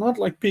it's not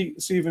like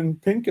Steven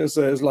Pinker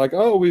says, like,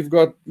 oh, we've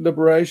got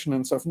liberation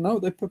and stuff. No,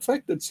 they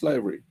perfected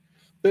slavery.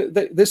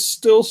 There's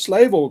still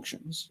slave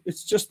auctions.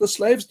 It's just the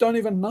slaves don't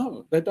even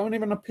know. They don't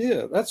even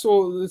appear. That's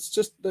all. It's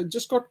just they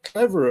just got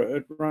cleverer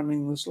at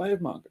running the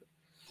slave market.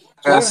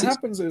 So what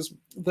happens is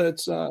that.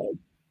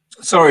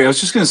 Sorry, I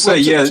was just going to say,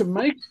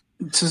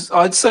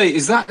 I'd say,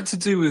 is that to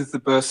do with the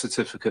birth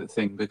certificate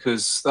thing?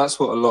 Because that's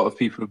what a lot of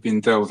people have been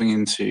delving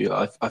into.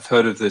 I've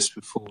heard of this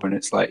before, and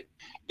it's like,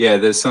 yeah,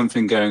 there's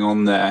something going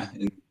on there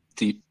in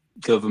deep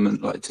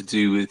government, like to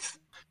do with,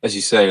 as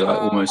you say, like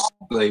almost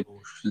slave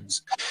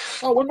auctions.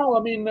 Oh well, no,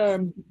 I mean,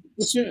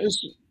 as soon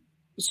as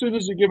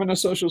you're given a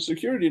social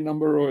security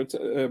number or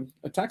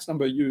a tax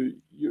number,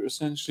 you're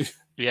essentially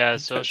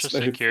social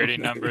security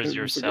number is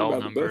your cell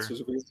number.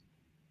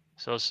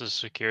 Social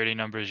security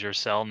number is your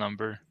cell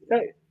number.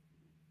 Okay.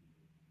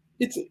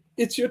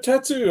 It's your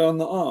tattoo on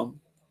the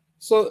arm.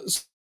 So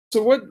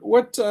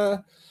what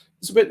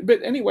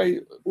but anyway,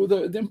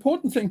 the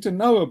important thing to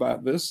know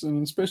about this,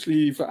 and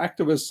especially for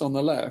activists on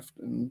the left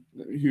and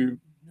who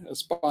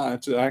aspire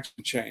to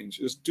actually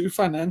change, is do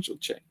financial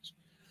change.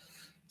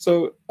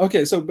 So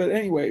but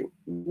anyway,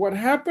 what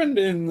happened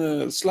in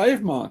the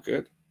slave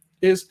market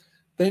is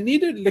they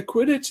needed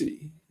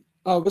liquidity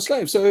of a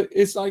slave. So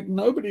it's like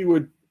nobody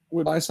would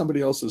buy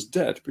somebody else's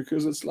debt,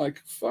 because it's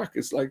like, fuck,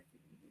 it's like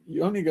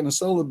you're only going to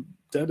sell the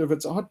debt if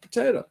it's a hot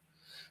potato.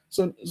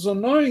 So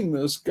knowing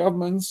this,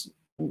 governments,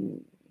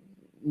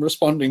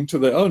 responding to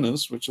their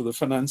owners, which are the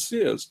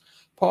financiers,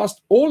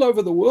 passed all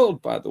over the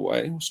world, by the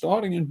way,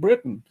 starting in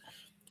Britain.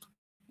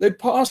 They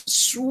passed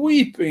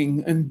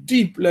sweeping and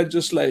deep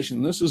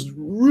legislation. This is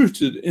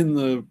rooted in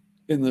the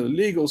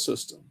legal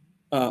system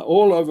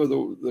all over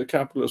the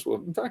capitalist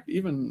world. In fact,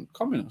 even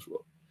communist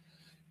world,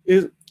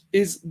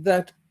 is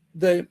that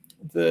they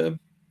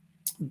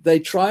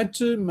tried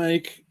to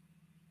make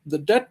the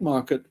debt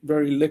market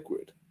very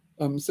liquid,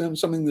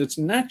 something that's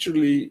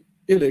naturally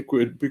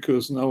illiquid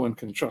because no one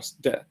can trust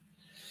debt.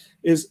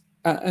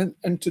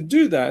 And to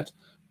do that,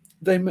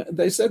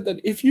 they said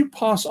that if you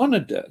pass on a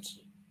debt,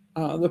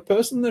 the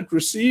person that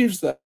receives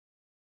that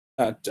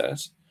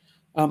debt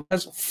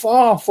has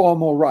far, far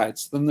more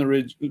rights than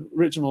the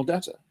original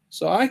debtor.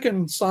 So I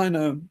can sign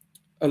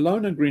a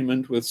loan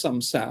agreement with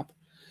some sap,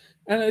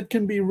 and it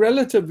can be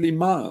relatively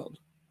mild.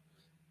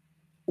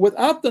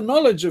 Without the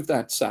knowledge of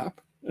that sap,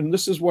 and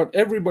this is what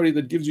everybody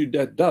that gives you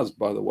debt does,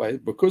 by the way,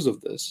 because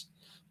of this,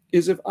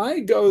 is if I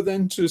go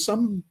then to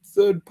some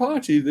third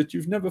party that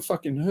you've never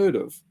fucking heard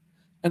of,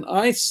 and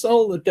I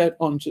sell the debt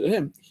onto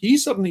him, he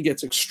suddenly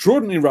gets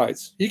extraordinary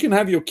rights. He can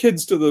have your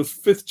kids to the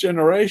 5th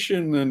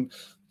generation and,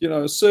 you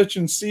know, search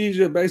and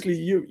seizure. Basically,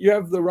 you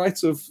have the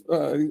rights of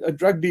a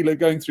drug dealer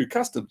going through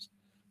customs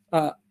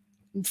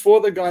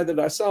for the guy that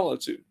I sell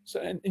it to.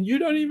 So, and you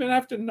don't even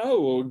have to know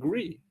or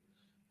agree.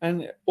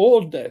 And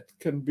all debt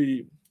can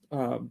be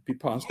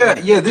passed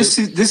on. Yeah. This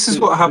is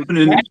what happened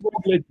in. The banks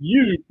won't let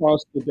you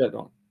pass the debt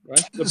on,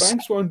 right? The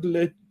banks won't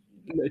let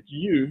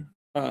you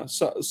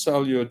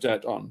sell your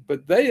debt on,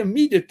 but they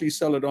immediately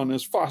sell it on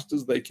as fast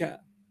as they can.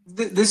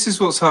 This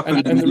is what's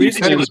happened in the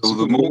UK with all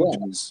the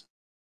mortgages.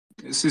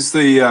 This is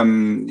the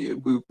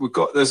we've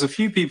got. There's a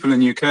few people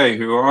in UK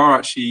who are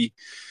actually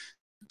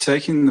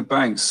taking the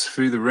banks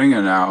through the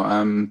ringer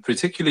now,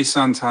 particularly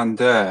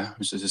Santander,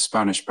 which is a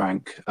Spanish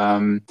bank,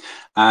 and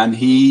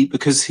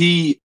because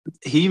he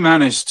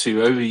managed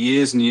to, over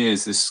years and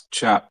years, this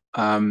chap,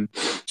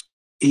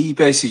 he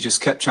basically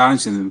just kept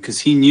challenging them because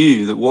he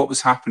knew that what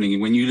was happening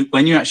when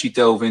you actually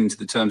delve into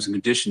the terms and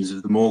conditions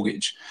of the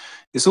mortgage,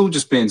 it's all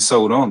just being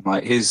sold on,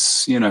 like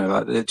his, you know,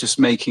 like they're just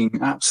making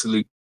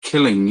absolute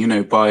killing, you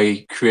know,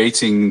 by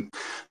creating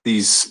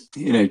these,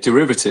 you know,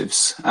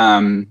 derivatives.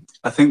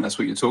 I think that's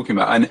what you're talking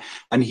about.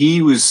 And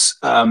he was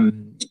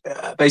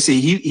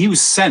basically he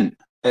was sent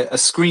a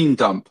screen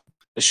dump,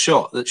 a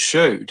shot that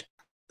showed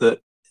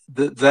that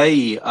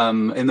they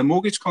in the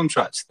mortgage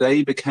contract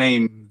they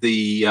became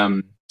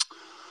the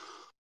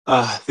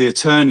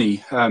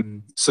attorney.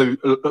 So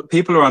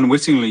people are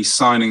unwittingly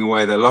signing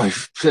away their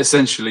life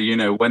essentially, you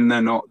know, when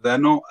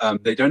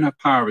they don't have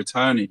power of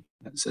attorney.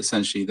 That's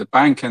essentially the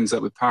bank ends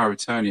up with power of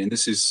attorney, and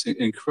this is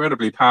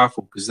incredibly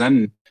powerful because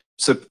then.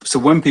 So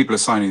when people are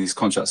signing these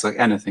contracts, like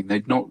anything,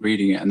 they're not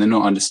reading it and they're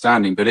not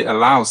understanding, but it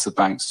allows the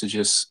banks to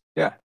just,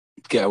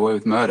 get away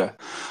with murder.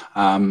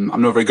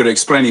 I'm not very good at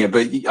explaining it,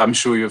 but I'm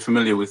sure you're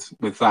familiar with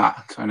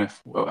that kind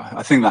of,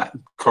 I think that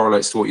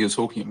correlates to what you're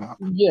talking about.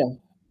 Yeah.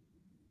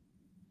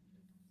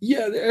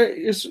 Yeah,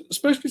 it's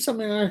especially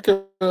something like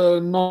a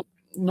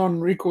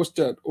non-recourse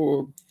debt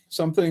or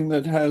something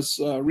that has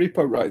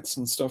repo rights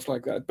and stuff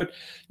like that. But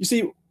you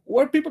see,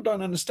 what people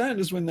don't understand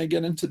is when they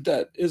get into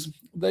debt is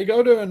they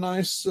go to a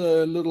nice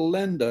little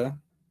lender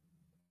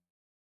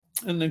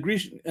and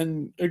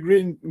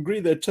agree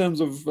their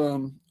terms of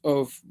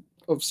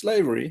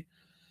slavery.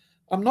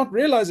 I'm not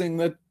realizing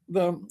that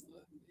the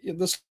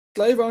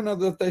slave owner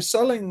that they're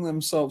selling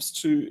themselves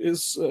to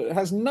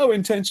has no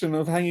intention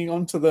of hanging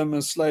on to them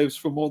as slaves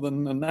for more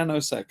than a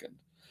nanosecond.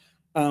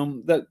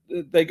 That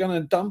they're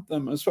going to dump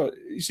them as well.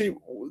 You see,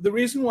 the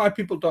reason why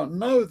people don't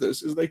know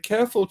this is they're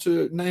careful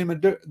to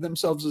name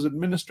themselves as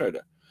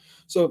administrator.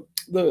 So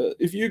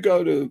if you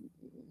go to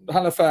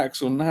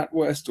Halifax or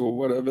NatWest or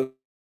whatever,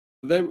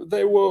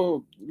 they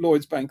will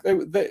Lloyd's Bank.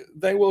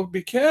 They will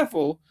be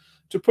careful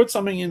to put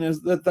something in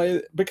as that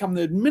they become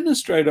the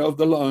administrator of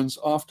the loans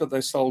after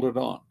they sold it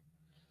on.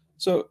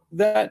 So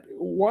that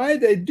why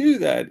they do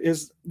that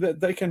is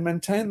that they can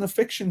maintain the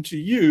fiction to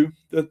you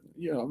that,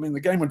 you know, I mean, the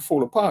game would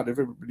fall apart if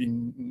everybody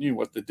knew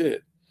what they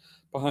did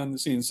behind the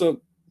scenes.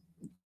 So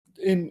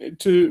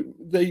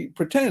they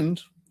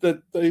pretend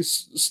that they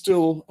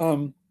still,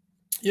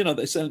 you know,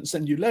 they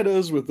send you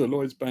letters with the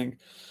Lloyd's Bank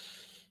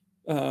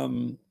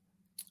header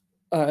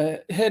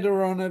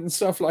on it and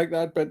stuff like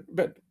that. But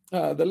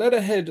the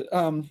letterhead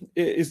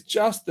is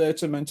just there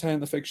to maintain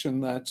the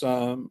fiction that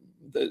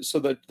so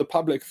that the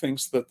public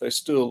thinks that they're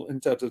still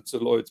indebted to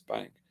Lloyd's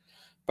Bank.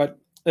 But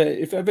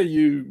if ever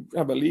you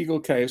have a legal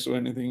case or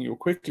anything, you'll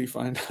quickly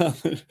find out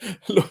that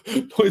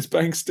Lloyd's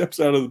Bank steps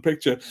out of the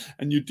picture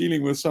and you're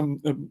dealing with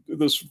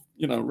this,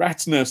 you know,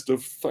 rat's nest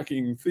of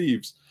fucking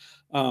thieves.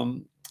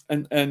 And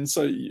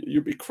so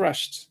you'll be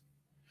crushed.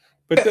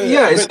 But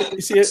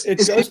you see,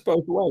 it goes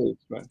both ways.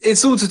 Right?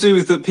 It's all to do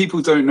with that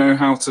people don't know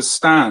how to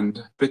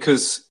stand,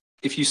 because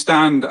if you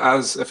stand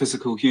as a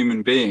physical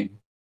human being,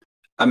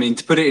 I mean,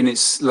 to put it in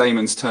its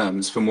layman's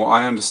terms, from what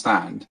I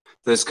understand,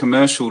 there's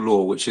commercial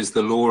law, which is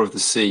the law of the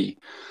sea.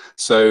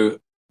 So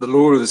the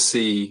law of the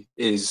sea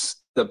is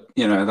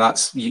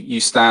that's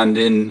you stand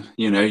in,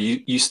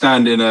 you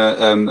stand in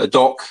a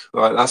dock,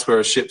 right? That's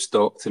where a ship's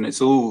docked, and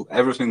it's all,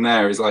 everything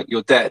there is like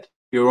you're dead.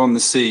 You're on the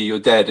sea, you're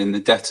dead in the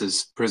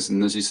debtor's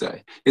prison, as you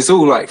say. It's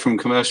all like from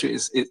commercial.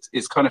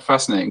 It's kind of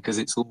fascinating because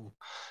it's all,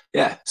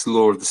 it's the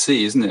law of the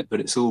sea, isn't it? But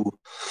it's all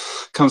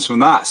comes from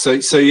that. So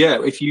yeah,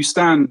 if you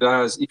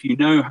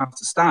know how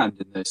to stand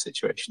in those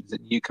situations, then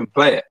you can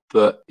play it.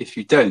 But if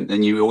you don't,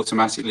 then you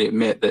automatically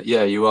admit that,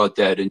 you are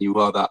dead and you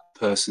are that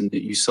person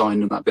that you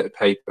signed on that bit of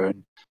paper.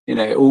 And,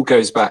 it all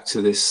goes back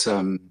to this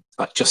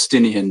like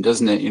Justinian,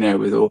 doesn't it? You know,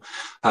 with all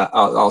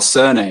our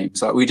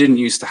surnames. Like we didn't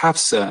used to have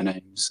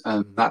surnames,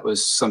 and that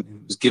was something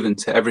that was given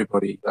to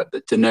everybody,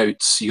 that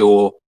denotes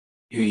who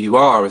you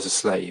are as a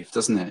slave,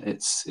 doesn't it?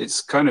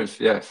 It's kind of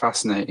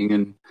fascinating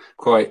and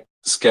quite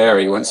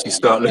scary once you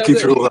start looking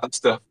through all that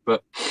stuff.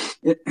 But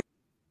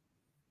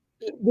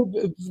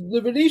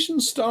the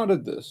Venetians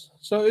started this,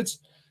 so it's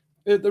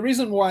the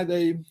reason why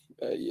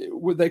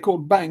what they call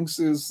banks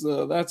is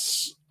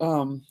that's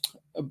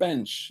a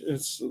bench.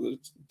 It's the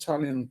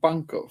Italian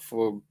banco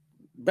for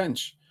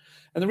bench,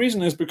 and the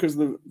reason is because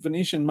the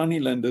Venetian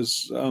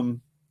moneylenders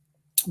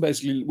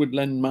basically would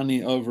lend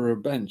money over a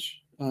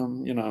bench,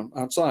 you know,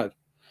 outside,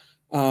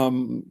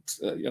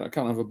 you know,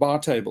 kind of a bar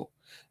table.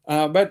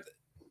 But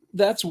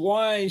that's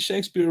why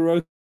Shakespeare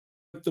wrote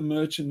The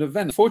Merchant of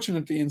Venice.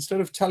 Fortunately,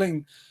 instead of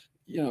telling,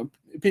 you know,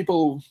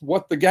 people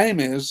what the game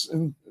is,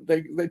 and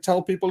they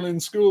tell people in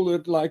school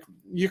that, like,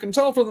 you can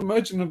tell from The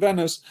Merchant of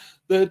Venice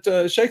that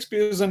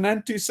Shakespeare's an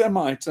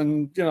anti-Semite,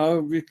 and, you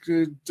know, we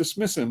could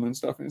dismiss him and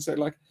stuff, and say,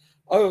 like,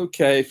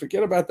 okay,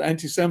 forget about the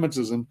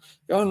anti-Semitism.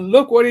 Go and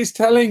look what he's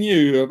telling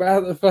you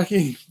about the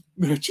fucking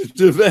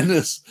Merchant of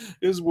Venice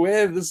is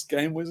where this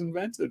game was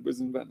invented, was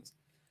in Venice.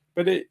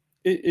 But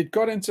it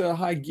got into a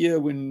high gear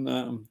when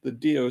the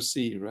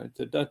DOC, right,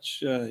 the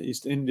Dutch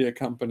East India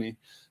Company,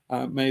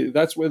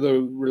 that's where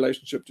the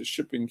relationship to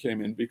shipping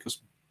came in,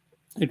 because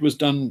it was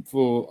done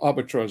for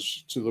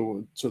arbitrage to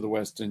the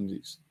West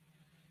Indies.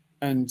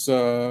 And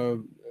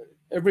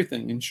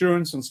everything,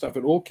 insurance and stuff,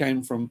 it all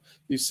came from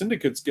these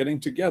syndicates getting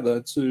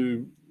together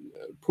to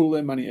pool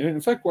their money. And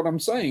in fact, what I'm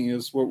saying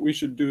is what we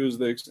should do is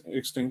the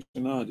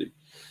Extinctionati,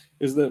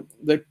 is that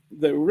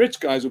the rich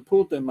guys who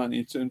pooled their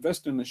money to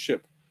invest in a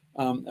ship,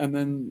 and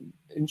then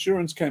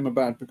insurance came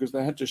about because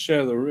they had to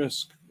share the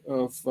risk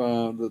of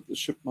that the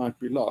ship might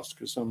be lost,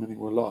 because so many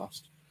were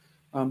lost.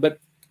 But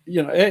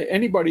you know,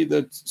 anybody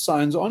that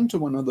signs on to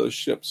one of those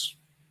ships,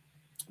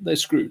 they're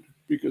screwed,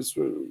 because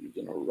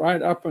you know,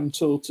 right up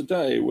until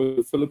today,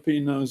 with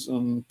Filipinos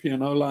on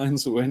P&O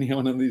lines or any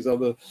one of these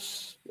other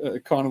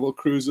Carnival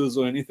cruises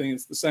or anything,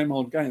 it's the same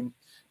old game.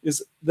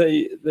 Is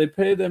they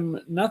pay them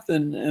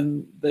nothing,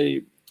 and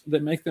they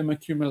make them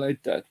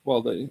accumulate debt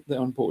while they're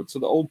on board. So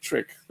the old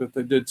trick that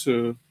they did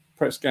to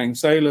press gang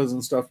sailors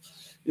and stuff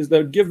is they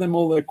would give them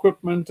all the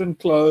equipment and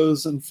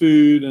clothes and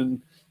food,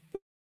 and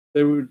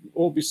they would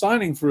all be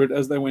signing for it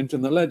as they went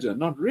in the ledger,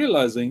 not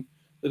realizing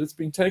that it's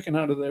been taken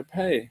out of their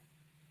pay.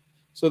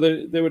 So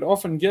they would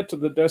often get to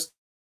the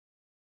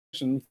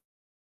destination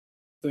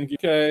thinking,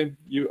 okay,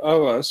 you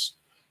owe us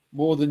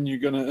more than you're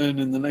going to earn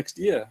in the next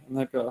year. And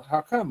they'd go,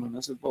 how come? And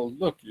I said, well,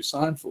 look, you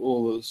signed for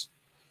all this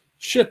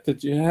shit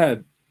that you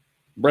had.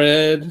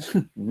 Bread,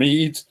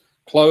 meat,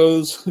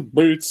 clothes,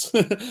 boots.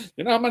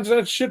 You know how much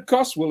that shit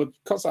costs? Well, it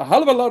costs a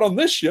hell of a lot on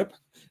this ship.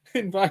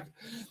 In fact,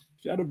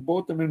 if you had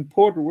bought them in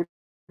port, it would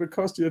have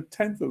cost you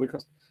 1/10 of the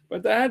cost.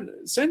 But they had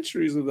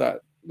centuries of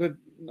that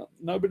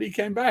nobody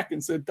came back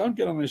and said, don't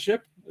get on a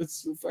ship.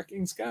 It's a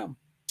fucking scam.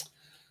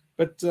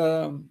 But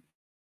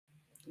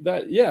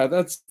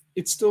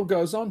it still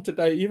goes on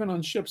today, even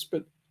on ships.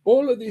 But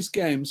all of these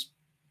games,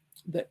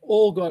 they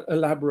all got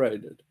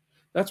elaborated.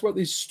 That's what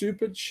these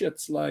stupid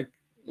shits like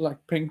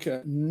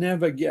Pinker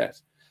never get,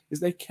 is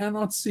they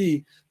cannot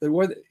see that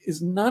what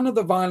is, none of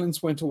the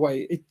violence went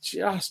away. It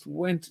just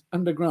went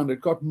underground.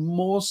 It got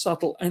more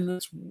subtle, and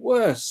it's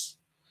worse.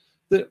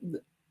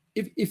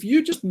 If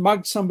you just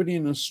mug somebody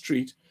in the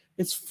street,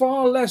 it's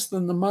far less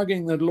than the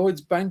mugging that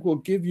Lloyd's Bank will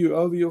give you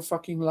over your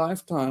fucking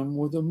lifetime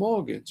with a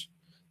mortgage.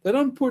 They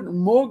don't put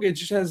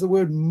mortgage, it has the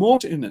word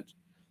mort in it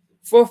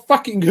for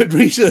fucking good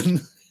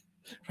reason,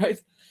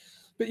 right?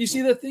 But you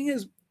see, the thing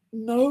is,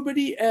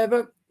 nobody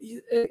ever,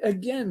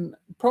 again,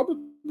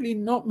 probably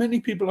not many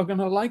people are going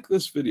to like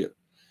this video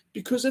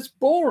because it's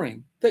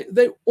boring.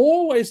 They've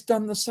always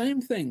done the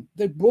same thing.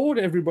 They bored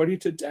everybody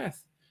to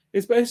death.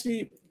 It's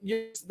basically,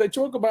 yes, they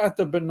talk about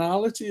the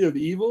banality of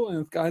evil,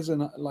 and guys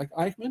like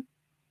Eichmann.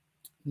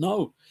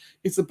 No,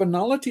 it's the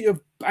banality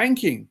of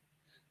banking.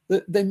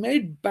 They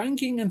made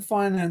banking and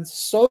finance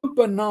so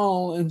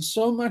banal and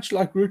so much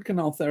like root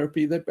canal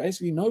therapy that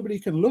basically nobody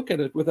can look at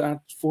it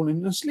without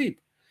falling asleep.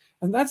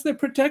 And that's their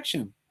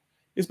protection.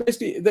 It's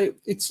basically,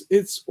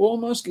 it's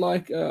almost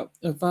like a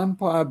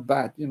vampire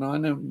bat. You know, I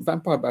know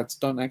vampire bats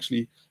don't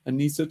actually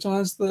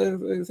anesthetize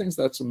the things.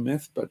 That's a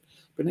myth. But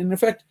in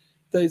effect,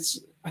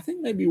 there's, I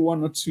think, maybe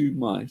 1 or 2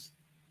 mice.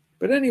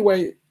 But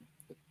anyway,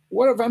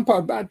 what a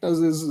vampire bat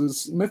does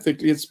is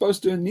mythically, it's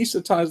supposed to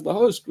anesthetize the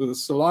host with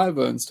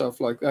saliva and stuff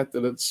like that,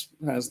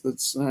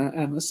 that's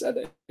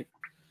anesthetic.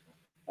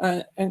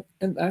 And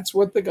that's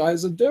what the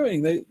guys are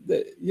doing. They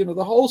you know,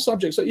 the whole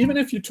subject. So even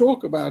if you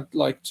talk about,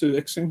 like, to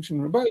Extinction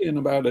Rebellion,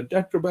 about a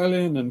debt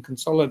rebellion and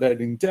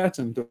consolidating debt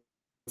and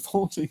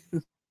defaulting,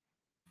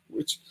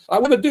 which I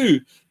want to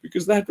do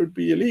because that would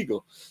be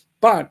illegal.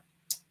 But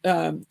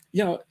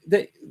you know,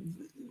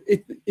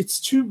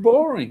 it's too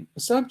boring a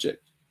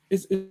subject.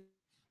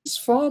 It's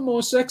far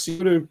more sexy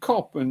to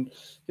cop and,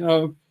 you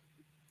know,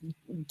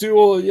 do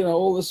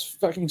all this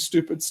fucking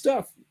stupid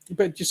stuff.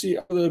 But you see,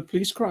 the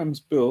police crimes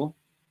bill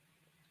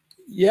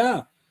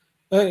Yeah.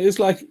 It's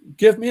like,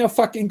 give me a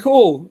fucking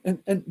call.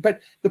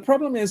 But the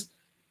problem is,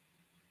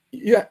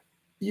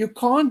 you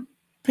can't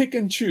pick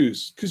and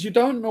choose because you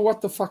don't know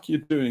what the fuck you're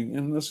doing,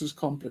 and this is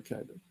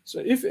complicated.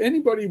 So if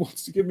anybody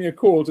wants to give me a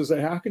call to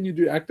say, how can you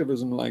do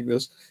activism like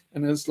this?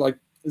 And it's like,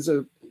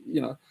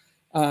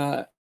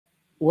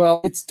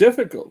 well, it's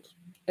difficult.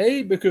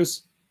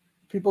 Because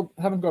people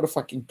haven't got a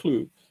fucking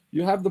clue.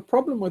 You have the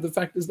problem with the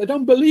fact is they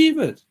don't believe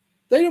it.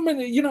 They don't,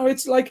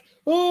 it's like,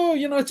 oh,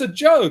 it's a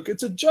joke.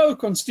 It's a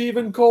joke on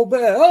Stephen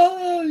Colbert.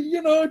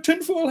 Oh,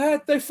 tinfoil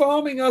hat, they're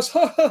farming us.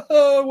 Ha, ha,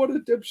 ha, what a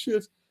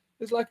dipshit.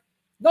 It's like,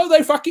 no,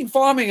 they're fucking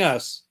farming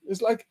us.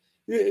 It's like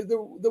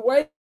the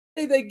way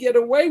they get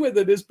away with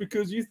it is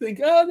because you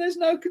think, oh, there's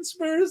no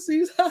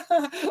conspiracies.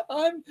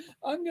 I'm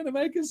going to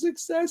make a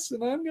success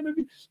and I'm going to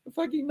be a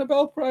fucking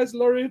Nobel Prize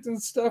laureate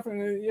and stuff.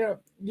 And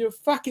you're a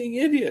fucking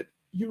idiot.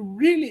 You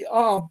really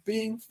are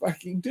being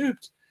fucking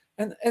duped.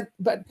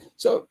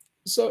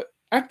 So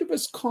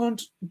activists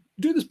can't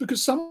do this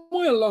because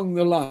somewhere along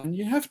the line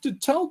you have to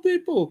tell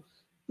people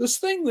this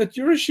thing that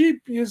you're a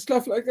sheep and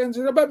stuff like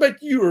that, but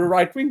you're a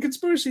right-wing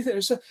conspiracy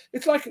theorist. So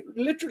it's like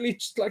literally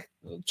just like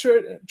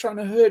trying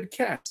to herd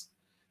cats.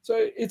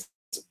 So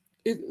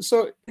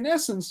so in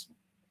essence,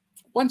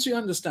 once you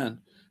understand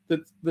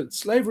that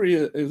slavery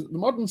is the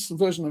modern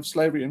version of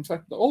slavery, in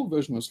fact, the old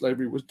version of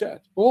slavery was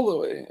debt.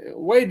 All the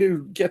way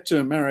to get to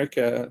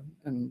America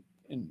and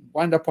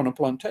wind up on a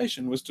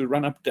plantation was to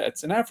run up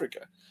debts in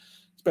Africa.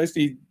 It's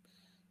basically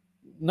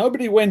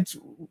nobody went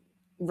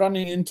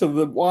running into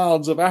the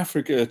wilds of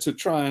Africa to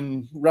try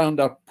and round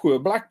up poor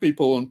black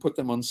people and put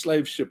them on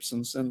slave ships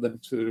and send them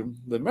to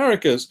the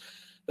Americas.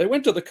 They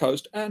went to the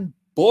coast and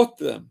bought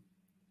them.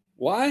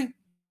 Why?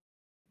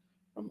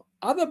 From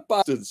other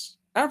bastards,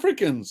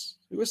 Africans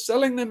who were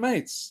selling their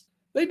mates.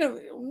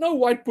 No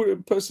white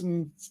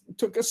person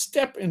took a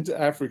step into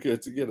Africa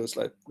to get a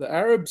slave. The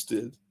Arabs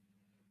did.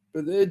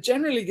 But they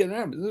generally get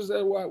Arabs.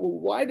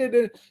 Why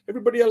did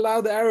everybody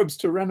allow the Arabs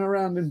to run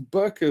around in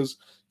burqas,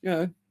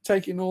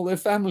 taking all their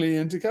family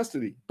into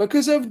custody?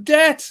 Because of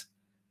debt.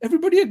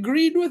 Everybody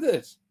agreed with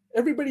it.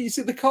 Everybody, you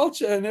see the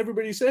culture, and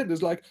everybody said,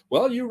 is like,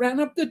 well, you ran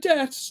up the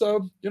debt,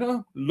 so,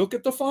 look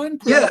at the fine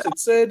print. Yeah. It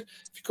said,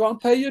 if you can't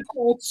pay your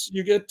debts,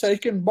 you get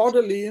taken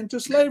bodily into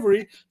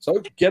slavery,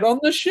 so get on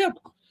the ship.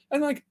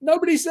 And, like,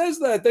 nobody says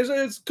that. They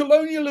say it's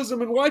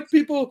colonialism and white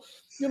people,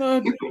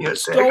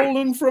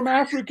 stolen from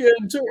Africa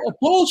into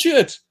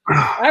bullshit.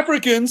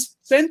 Africans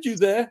sent you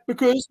there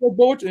because they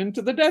bought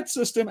into the debt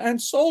system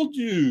and sold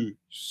you.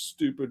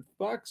 Stupid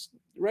fucks.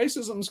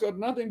 Racism's got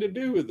nothing to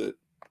do with it.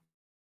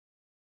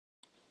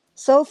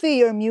 Sophie,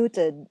 you're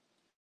muted.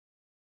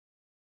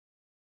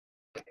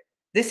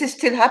 This is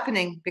still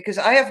happening because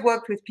I have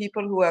worked with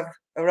people who have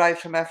arrived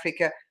from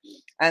Africa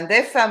and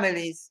their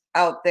families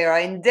out there are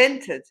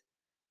indented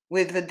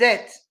with the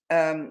debt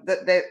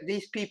that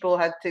these people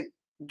had to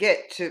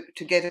get to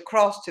get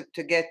across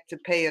to get to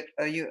pay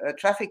a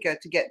trafficker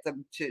to get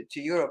them to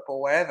Europe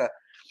or wherever.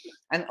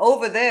 And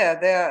over there,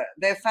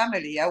 their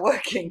family are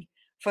working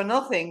for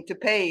nothing to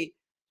pay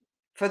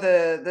for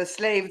the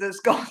slave that's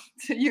gone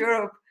to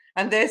Europe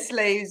and their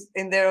slaves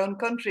in their own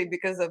country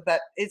because of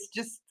that. It's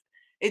just,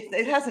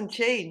 it hasn't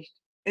changed.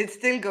 It's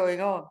still going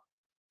on.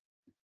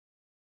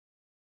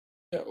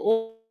 Yeah,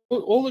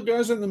 all the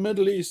guys in the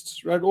Middle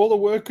East, right? All the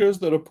workers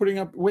that are putting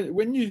up,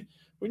 when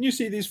you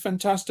see these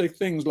fantastic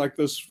things like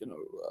this,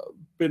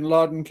 Bin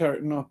Laden,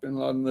 not Bin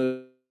Laden,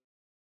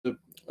 the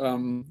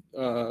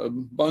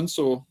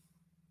Bansor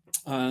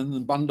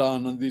and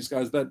Bandan and these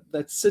guys,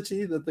 that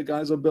city that the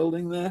guys are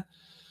building there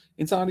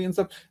in Saudi and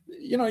stuff,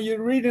 you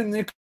read in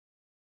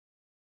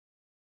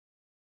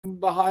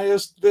the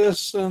highest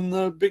this and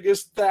the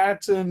biggest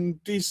that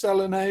and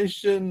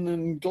desalination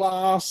and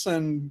glass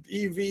and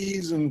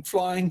EVs and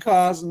flying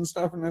cars and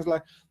stuff, and it's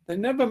like they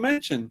never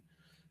mention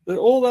that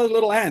all those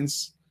little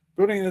ants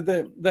building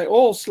they're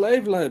all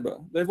slave labor.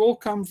 They've all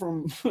come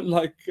from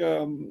like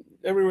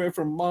everywhere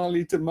from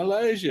Mali to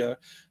Malaysia,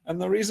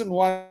 and the reason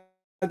why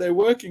they're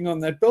working on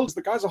that build is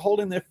the guys are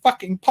holding their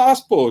fucking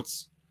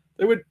passports.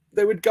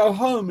 They would go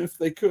home if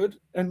they could,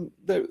 and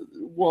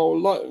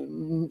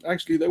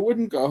actually they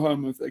wouldn't go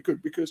home if they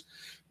could because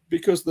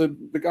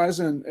the guys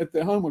at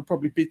their home would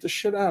probably beat the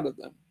shit out of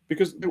them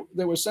because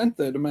they were sent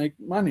there to make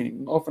money,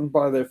 often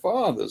by their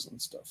fathers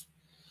and stuff.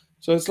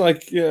 So it's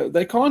like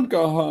they can't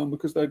go home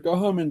because they'd go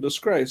home in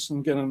disgrace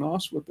and get an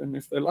ass whipping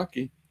if they're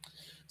lucky.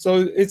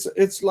 So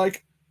it's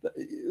like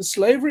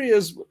slavery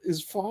is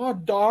far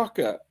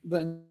darker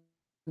than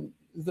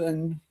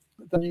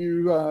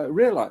you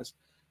realize,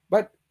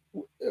 but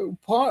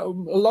a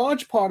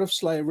large part of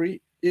slavery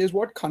is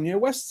what Kanye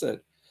West said.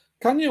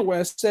 Kanye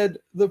West said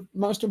the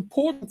most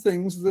important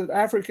things that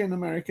African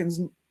Americans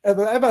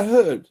ever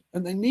heard,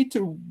 and they need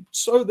to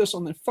sew this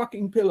on their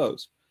fucking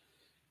pillows.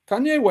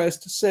 Kanye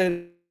West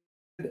said,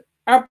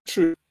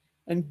 "Truth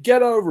and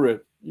get over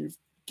it. You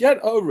get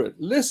over it."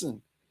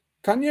 Listen,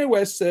 Kanye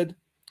West said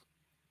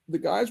the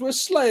guys were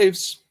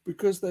slaves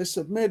because they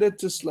submitted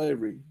to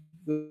slavery.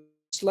 The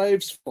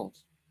slaves' fault.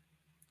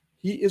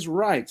 He is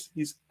right.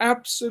 He's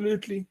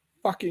absolutely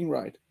fucking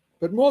right.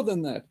 But more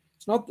than that,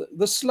 it's not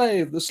the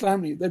slave, the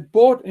slammy. They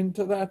bought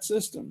into that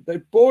system. They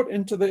bought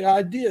into the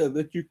idea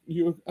that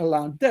you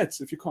allow debts.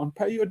 If you can't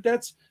pay your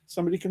debts,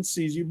 somebody can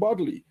seize you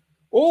bodily.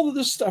 All of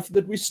the stuff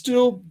that we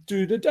still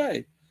do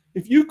today.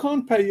 If you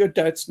can't pay your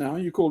debts now,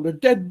 you call a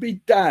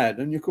deadbeat dad,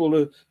 and you call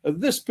a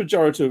this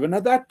pejorative and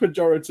a that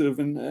pejorative,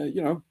 and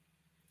you know,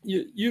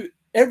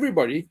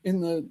 everybody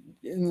in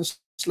the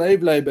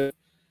slave labor,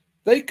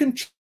 they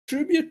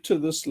contribute to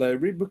the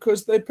slavery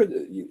because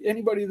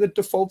anybody that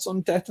defaults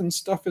on debt and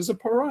stuff is a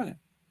pariah.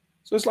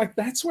 So it's like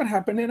that's what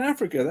happened in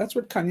Africa. That's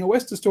what Kanye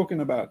West is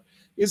talking about.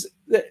 Is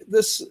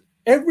this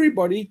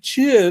everybody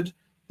cheered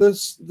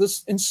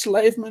this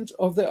enslavement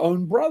of their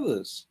own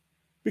brothers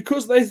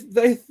because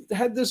they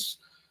had this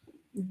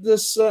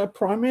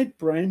primate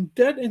brain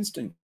debt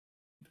instinct.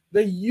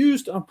 They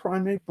used our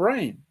primate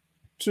brain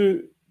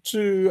to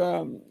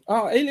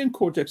our alien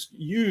cortex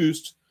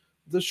used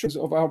the shores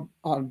of our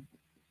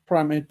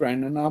primate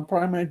brain, and our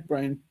primate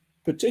brain,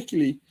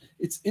 particularly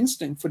its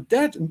instinct for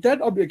debt and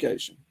debt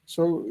obligation.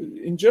 So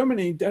in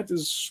Germany, debt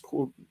is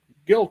called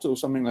guilt or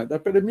something like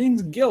that, but it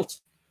means guilt.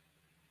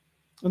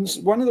 And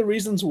one of the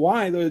reasons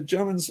why the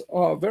Germans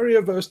are very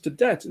averse to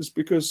debt is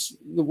because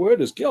the word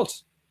is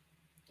guilt,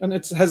 and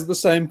it has the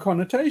same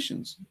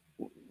connotations.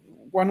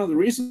 One of the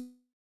reasons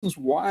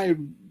why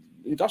the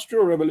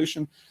Industrial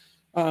Revolution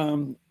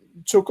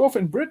took off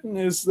in Britain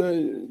is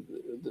the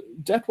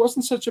debt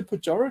wasn't such a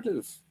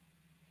pejorative,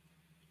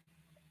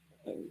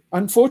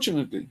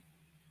 unfortunately.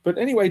 But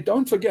anyway,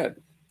 don't forget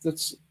that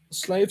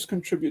slaves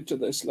contribute to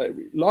their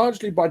slavery,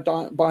 largely by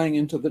buying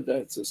into the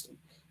debt system.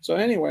 So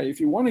anyway, if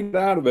you want to get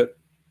out of it,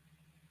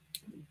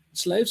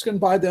 slaves can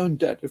buy their own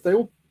debt. If they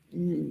all,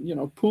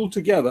 pool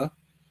together,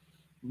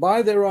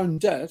 buy their own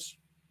debt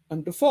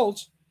and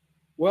default,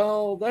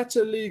 well, that's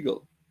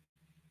illegal.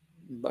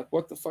 But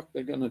what the fuck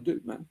they're going to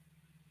do, man?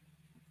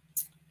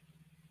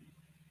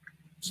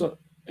 So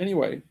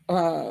anyway,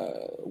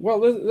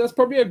 well, that's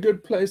probably a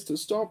good place to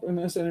stop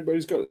unless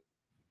anybody's got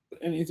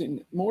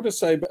anything more to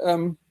say. But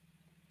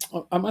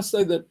I must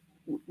say that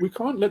we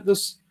can't let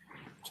this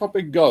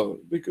topic go,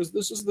 because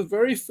this is the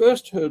very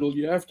first hurdle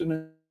you have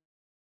to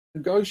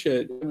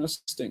negotiate in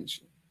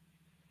extinction.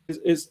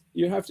 Is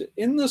you have to,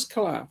 in this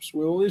collapse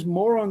where all these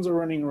morons are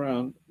running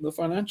around, the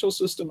financial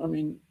system, I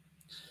mean,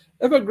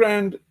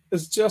 Evergrande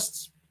is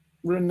just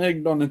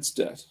reneged on its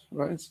debt,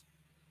 right?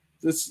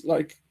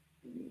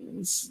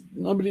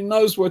 Nobody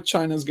knows what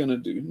China's going to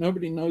do.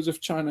 Nobody knows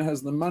if China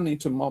has the money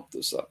to mop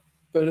this up.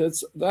 But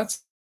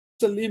that's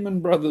a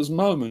Lehman Brothers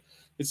moment.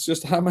 It's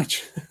just how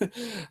much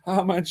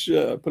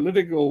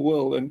political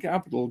will and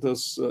capital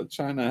does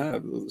China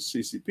have, or the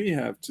CCP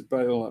have, to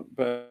bail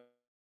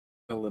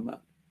them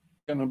out.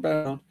 Going to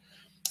bail out,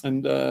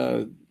 and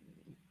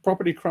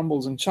property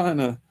crumbles in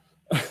China.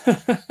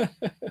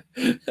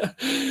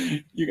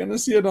 You're going to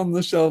see it on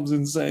the shelves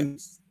in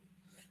Saints.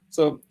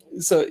 So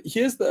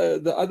here's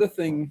the other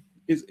thing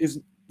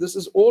is this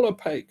is all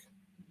opaque.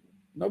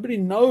 Nobody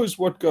knows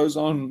what goes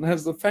on,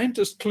 has the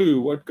faintest clue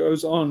what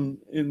goes on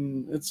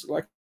it's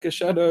like a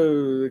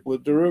shadow, the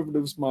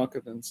derivatives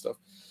market and stuff.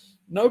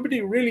 Nobody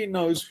really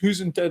knows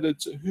who's indebted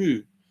to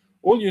who.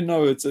 All you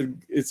know, it's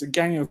a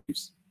gang of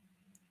thieves,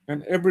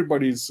 and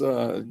everybody's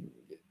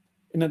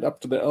in it up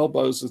to their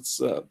elbows.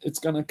 It's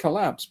going to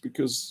collapse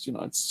because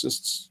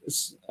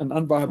it's an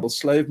unviable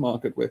slave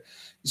market where,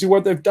 you see,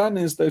 what they've done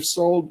is they've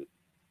sold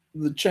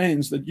the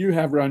chains that you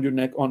have around your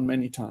neck on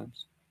many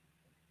times.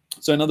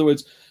 So in other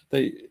words,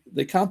 they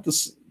count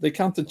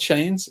the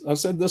chains. I've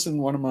said this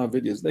in one of my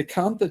videos. They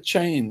count the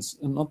chains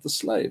and not the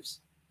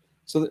slaves.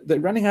 So they're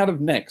running out of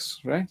necks,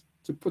 right,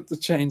 to put the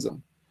chains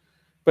on.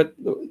 But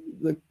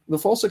the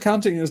false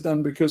accounting is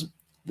done because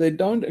they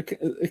don't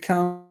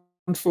account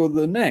for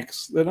the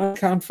necks. They don't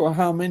account for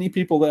how many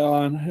people there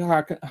are and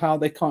how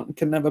they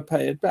can never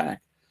pay it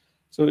back.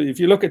 So if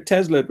you look at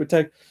Tesla, it would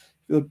take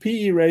the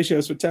PE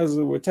ratios for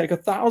Tesla would take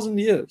 1,000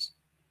 years.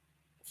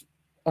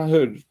 I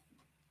heard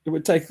it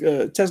would take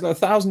Tesla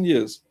 1,000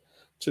 years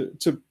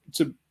to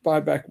buy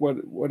back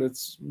what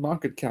its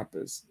market cap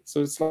is.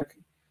 So it's like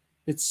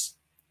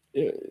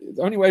the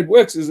only way it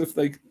works is if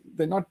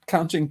they're not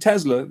counting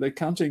Tesla, they're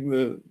counting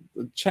the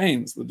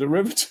chains, the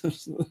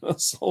derivatives that are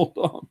sold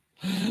on.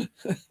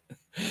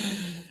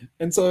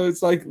 And so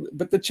it's like,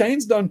 but the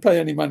chains don't pay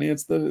any money.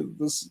 It's the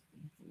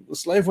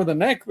slave with a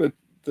neck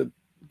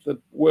that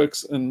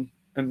works and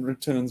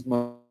returns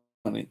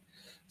money.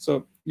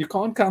 So you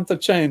can't count the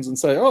chains and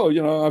say, oh,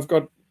 I've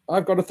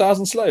got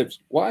 1,000 slaves.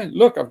 Why?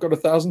 Look, I've got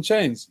 1,000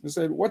 chains. You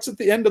say, what's at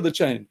the end of the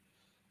chain?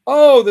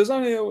 Oh, there's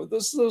only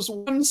this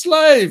one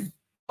slave.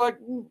 Like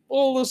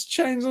all this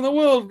chains in the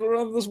world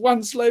around this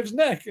one slave's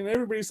neck, and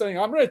everybody's saying,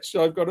 I'm rich,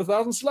 I've got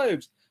 1,000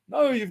 slaves.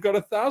 No, you've got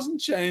 1,000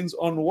 chains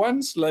on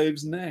one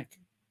slave's neck.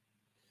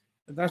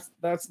 And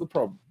that's the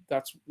problem.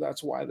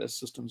 That's why this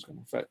system's going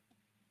to fail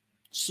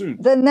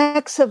soon. The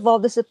necks have all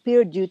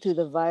disappeared due to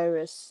the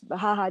virus.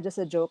 Haha, just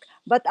a joke.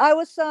 But I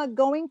was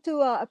going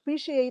to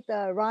appreciate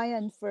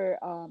Ryan for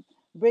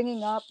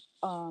bringing up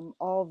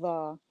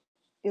all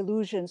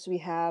illusions we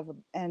have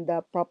and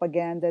the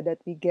propaganda that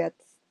we get.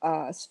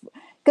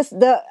 Because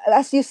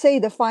as you say,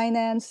 the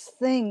finance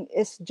thing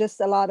is just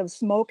a lot of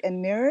smoke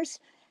and mirrors,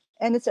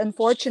 and it's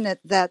unfortunate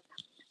that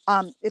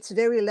it's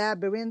very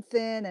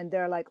labyrinthine, and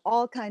there are like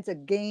all kinds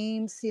of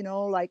games, you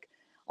know, like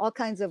all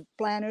kinds of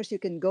planners you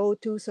can go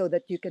to so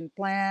that you can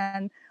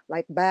plan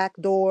like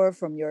backdoor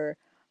from your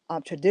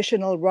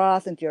traditional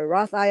Roth into your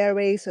Roth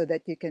IRA so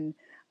that you can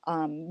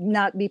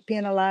not be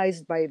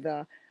penalized by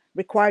the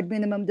required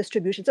minimum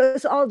distribution. So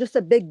it's all just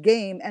a big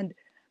game, and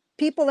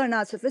people are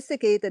not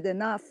sophisticated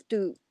enough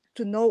to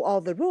know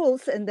all the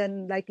rules. And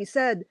then, like you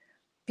said,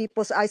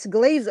 people's eyes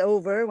glaze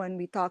over when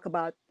we talk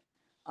about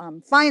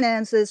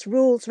finances,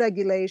 rules,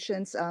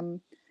 regulations.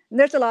 And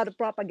there's a lot of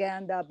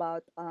propaganda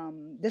about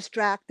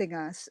distracting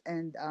us.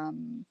 And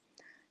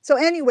so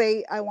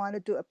anyway, I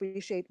wanted to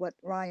appreciate what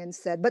Ryan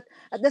said. But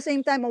at the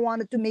same time, I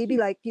wanted to maybe,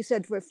 like you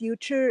said, for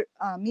future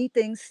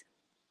meetings,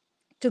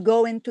 to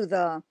go into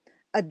the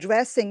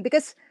addressing,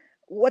 because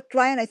what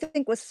Ryan, I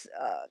think, was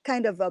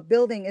kind of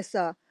building is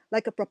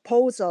like a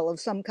proposal of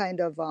some kind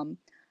of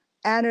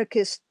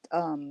anarchist,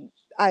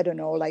 I don't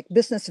know, like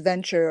business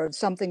venture or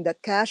something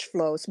that cash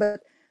flows.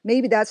 But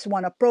maybe that's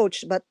one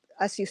approach. But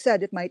as you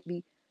said, it might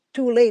be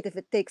too late if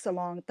it takes a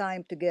long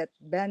time to get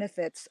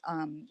benefits.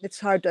 It's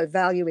hard to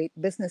evaluate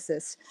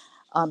businesses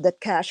that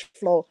cash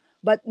flow.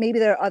 But maybe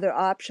there are other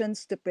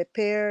options to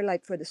prepare,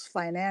 like for this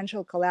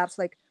financial collapse,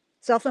 like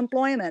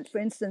self-employment. For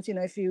instance, you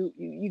know, if you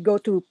go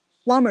to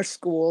plumber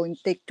school and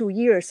take 2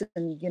 years,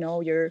 and you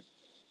know you're,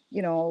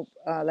 you know,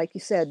 like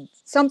you said,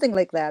 something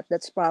like that.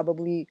 That's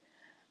probably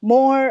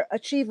more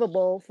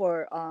achievable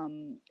for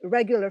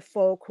regular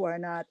folk who are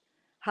not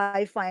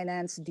high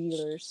finance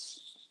dealers.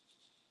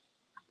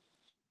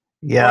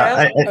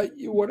 Yeah.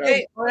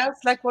 Or else,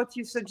 like what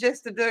you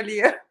suggested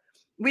earlier,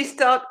 we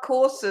start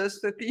courses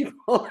for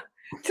people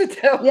to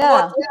tell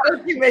how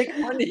you make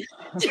money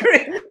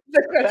during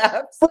the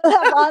collapse. We'll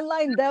have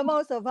online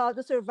demos of how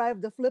to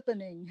survive the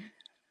flippening.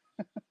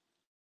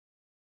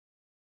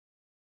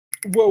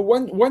 Well,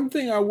 one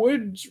thing I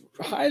would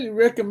highly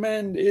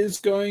recommend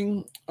is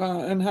going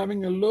and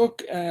having a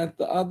look at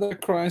the other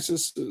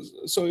crises.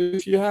 So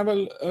if you have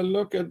a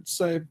look at,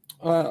 say,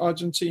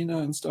 Argentina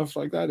and stuff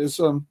like that, is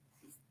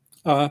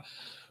look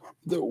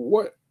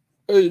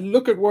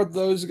at what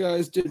those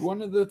guys did.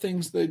 One of the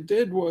things they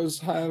did was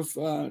have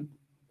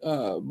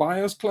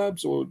buyers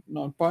clubs, or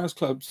not buyers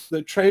clubs,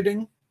 they're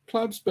trading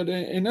clubs, but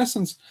in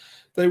essence,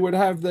 they would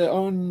have their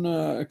own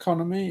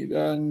economy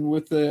and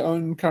with their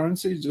own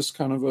currency, just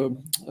kind of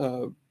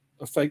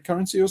a fake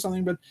currency or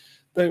something. But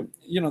they,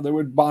 you know, they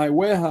would buy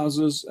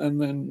warehouses,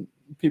 and then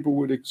people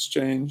would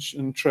exchange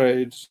and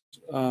trade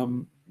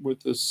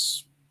with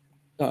this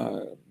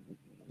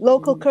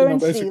local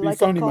currency, you know,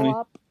 like a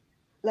co-op,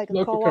 like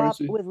a co-op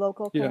currency with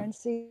local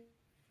currency.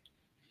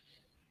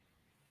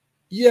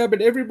 Yeah,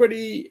 but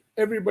everybody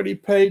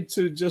paid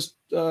to just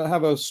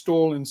have a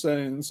stall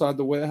inside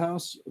the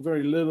warehouse,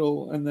 very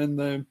little, and then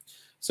they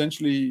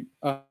essentially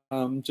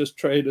just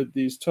traded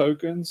these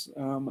tokens,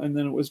 and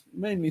then it was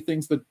mainly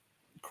things that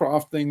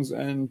craft things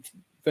and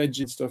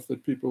veggie stuff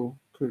that people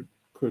could.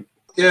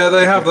 Yeah,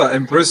 they have that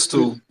in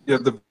Bristol. You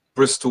have the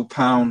Bristol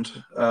pound,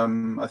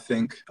 I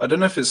think. I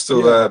don't know if it's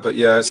still there, but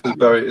yeah, it's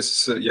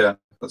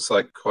that's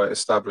like quite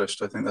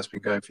established. I think that's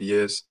been going for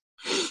years.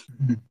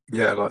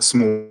 Yeah, like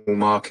small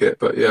market,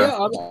 but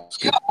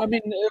I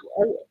mean,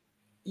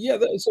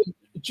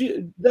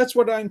 that's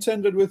what I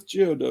intended with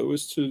Geodo,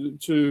 was to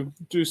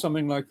do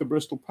something like the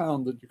Bristol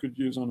pound that you could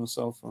use on a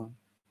cell phone.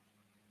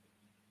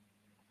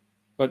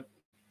 But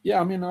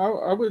yeah, I mean,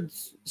 I would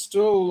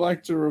still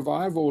like to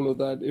revive all of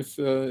that if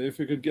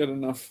you could get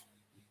enough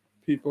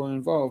people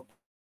involved.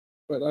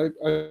 But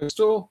I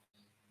still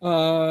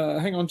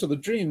hang on to the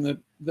dream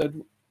that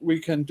we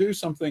can do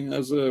something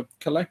as a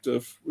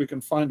collective. We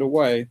can find a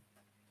way,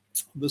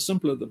 the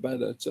simpler the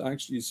better, to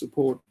actually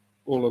support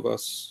all of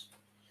us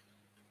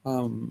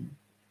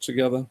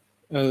together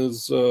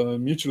as a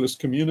mutualist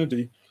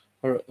community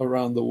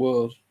around the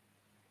world.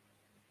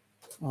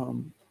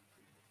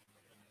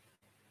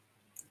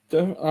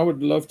 I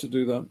would love to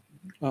do that,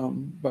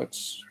 but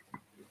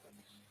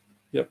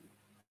yep.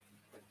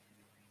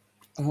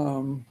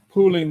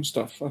 Pooling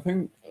stuff, I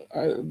think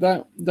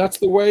that's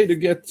the way to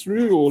get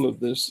through all of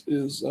this.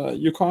 Is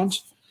you can't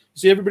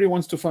see, everybody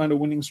wants to find a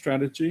winning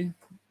strategy.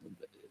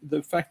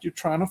 The fact you're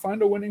trying to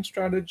find a winning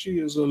strategy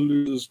is a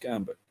loser's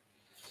gambit.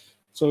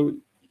 So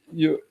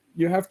you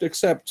have to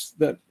accept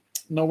that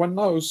no one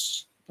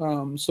knows.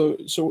 So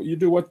you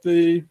do what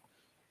the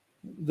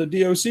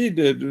DOC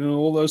did, you know,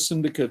 all those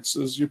syndicates,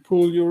 is you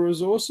pool your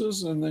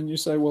resources, and then you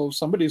say, well,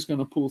 somebody's going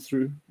to pull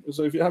through.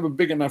 So if you have a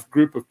big enough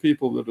group of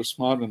people that are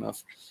smart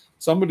enough,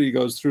 somebody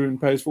goes through and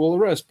pays for all the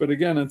rest. But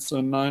again, it's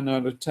a 9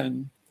 out of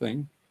 10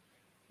 thing.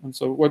 And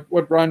so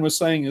what Brian was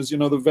saying is, you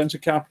know, the venture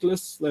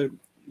capitalists,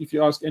 if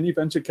you ask any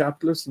venture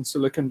capitalist in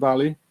Silicon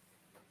Valley,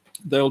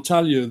 they'll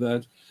tell you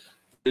that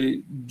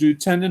they do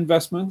 10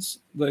 investments.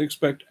 They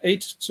expect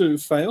 8 to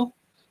fail.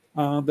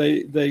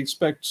 They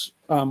expect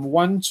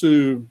 1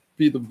 to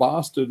be the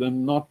bastard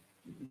and not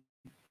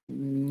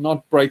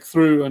not break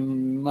through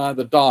and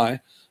neither die,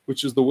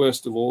 which is the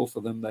worst of all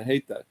for them. They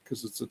hate that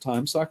because it's a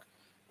time suck.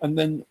 And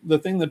then the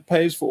thing that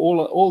pays for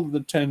all of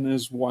the 10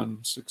 is one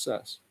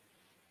success.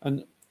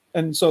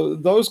 And so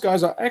those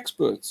guys are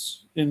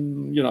experts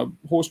in, you know,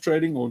 horse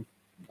trading or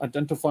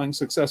identifying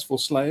successful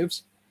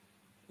slaves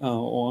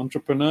or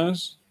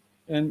entrepreneurs,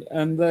 and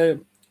they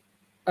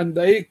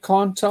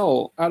can't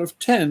tell. Out of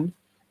 10,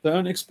 they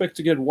only expect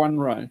to get one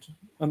right,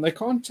 and they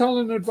can't tell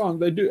in advance.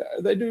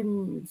 They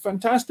do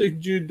fantastic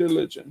due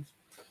diligence,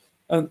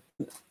 and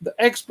the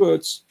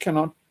experts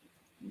cannot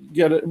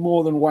get it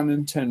more than 1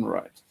 in 10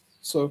 right.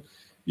 So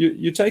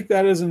you take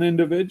that as an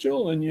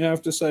individual, and you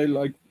have to say,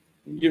 like,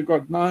 you've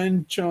got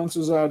 9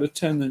 chances out of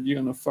 10 that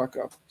you're going to fuck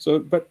up. So,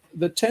 but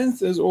the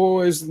 10th is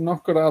always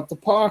knock it out the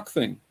park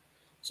thing.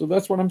 So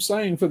that's what I'm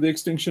saying for the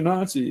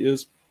Extinctionati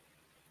is,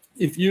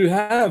 if you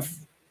have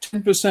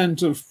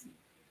 10% of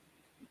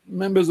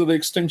members of the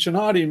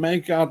Extinctionati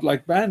make out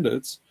like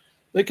bandits,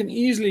 they can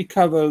easily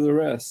cover the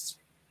rest.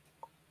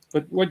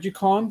 But what you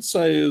can't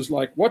say is,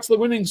 like, what's the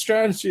winning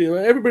strategy?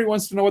 Everybody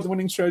wants to know what the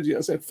winning strategy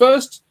is. I said,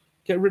 first,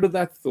 get rid of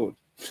that thought.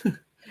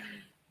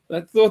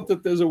 That thought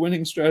that there's a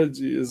winning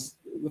strategy is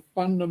the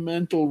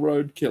fundamental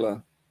road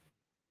killer.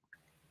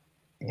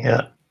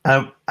 Yeah,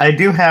 I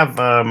do have.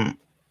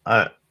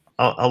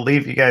 I'll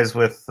leave you guys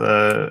with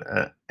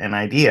an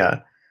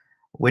idea,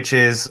 which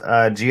is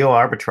geo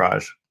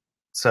arbitrage.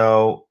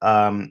 So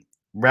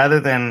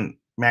rather than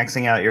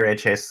maxing out your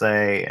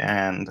HSA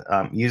and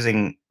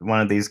using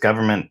one of these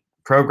government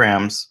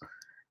programs,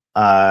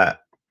 I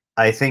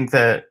think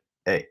that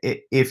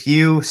if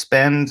you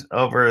spend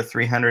over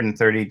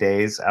 330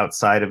 days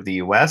outside of the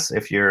US,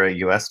 if you're a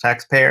US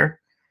taxpayer,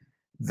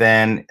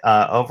 then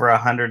over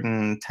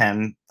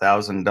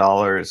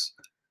 $110,000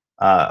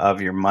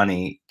 of your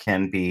money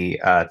can be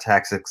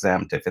tax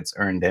exempt if it's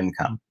earned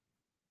income.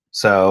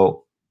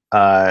 So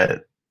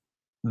that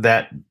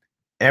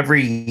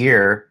every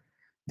year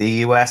the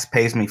US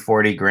pays me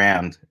 40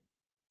 grand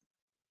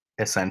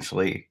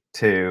essentially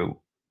to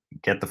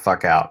get the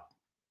fuck out.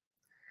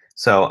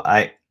 So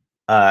I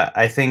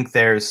think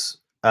there's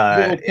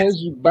well, it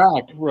pays you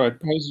back, right?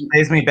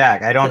 Pays me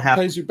back. I don't have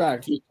pays you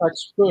back. You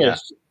tax first. Yeah.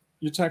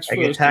 You tax first.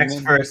 I get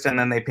taxed first, and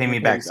then they pay me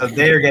back. So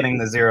they're getting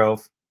the zero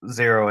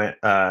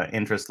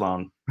interest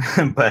loan.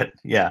 But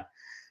yeah.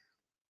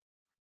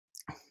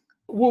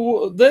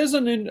 Well, there's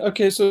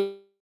so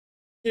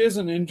here's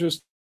an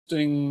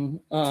interesting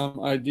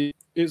idea.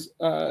 Is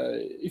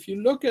if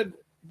you look at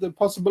the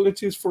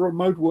possibilities for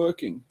remote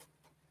working,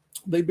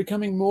 they're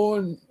becoming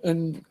more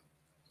and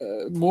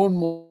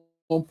more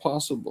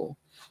possible.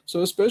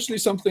 So especially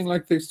something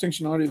like the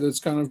Extinctionati that's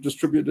kind of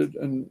distributed,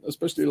 and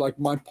especially like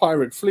my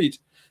pirate fleet,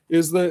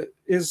 is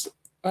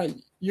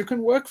you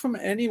can work from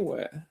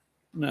anywhere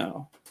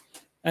now,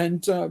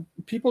 and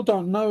people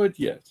don't know it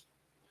yet.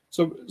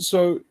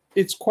 So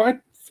it's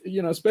quite,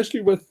 you know, especially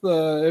with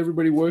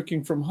everybody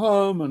working from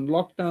home and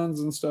lockdowns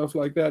and stuff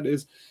like that,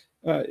 is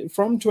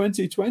from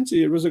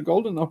 2020 it was a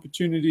golden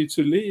opportunity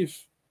to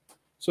leave.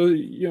 So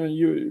you know,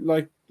 you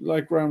like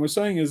Ryan was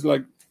saying, is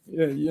like,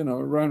 you know,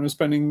 Ryan was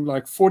spending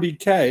like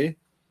 40K.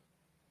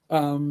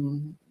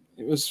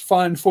 It was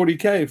fined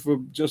 40K for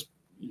just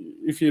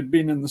if you'd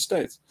been in the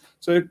States.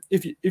 So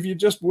if you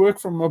just work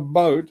from a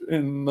boat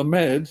in the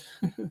Med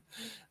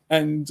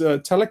and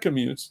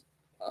telecommute,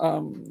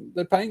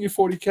 they're paying you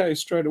 40K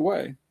straight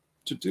away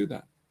to do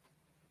that.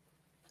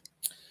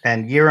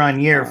 And year on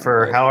year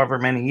for however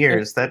many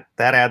years, that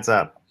adds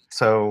up.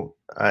 So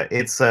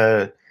it's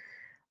a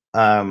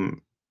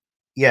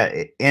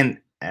yeah, and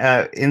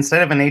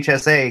instead of an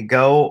HSA,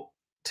 go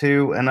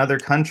to another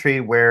country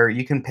where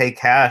you can pay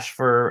cash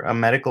for a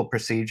medical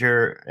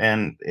procedure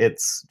and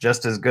it's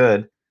just as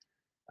good,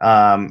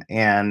 and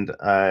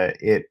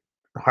it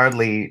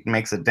hardly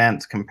makes a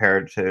dent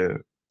compared to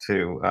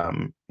you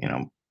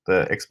know,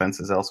 the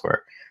expenses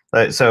elsewhere.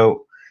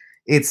 So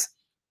it's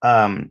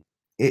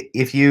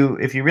if you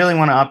really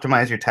want to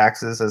optimize your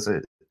taxes as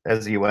a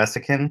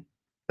USican,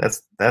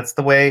 that's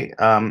the way.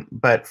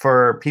 But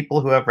for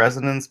people who have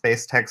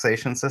residence-based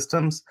taxation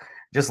systems,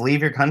 just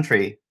leave your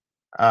country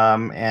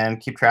and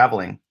keep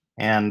traveling,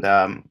 and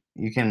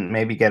you can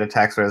maybe get a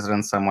tax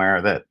residence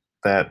somewhere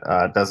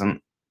that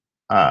doesn't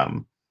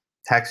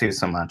tax you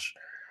so much.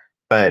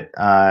 But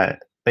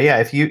yeah,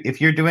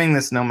 if you're doing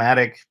this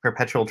nomadic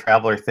perpetual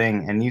traveler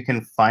thing, and you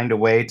can find a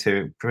way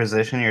to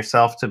position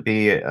yourself to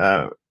be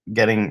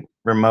getting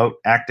remote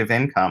active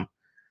income,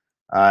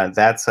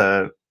 that's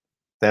a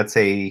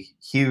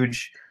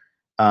huge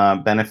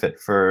benefit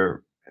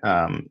for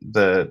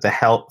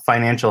the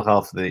financial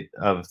health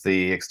of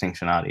the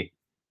Extinctionati.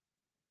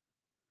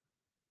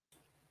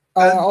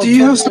 Do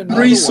you have some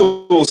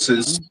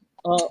resources?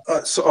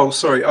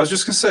 Sorry, I was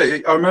just going to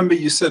say, I remember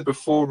you said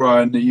before,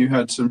 Ryan, that you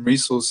had some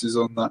resources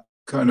on that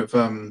kind of,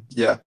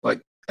 yeah,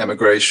 like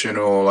emigration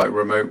or like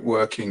remote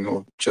working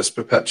or just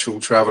perpetual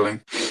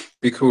traveling.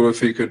 Be cool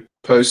if you could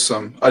post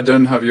some. I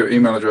don't have your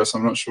email address.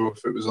 I'm not sure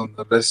if it was on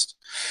the list.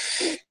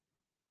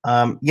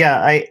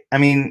 Yeah, I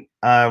mean,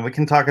 we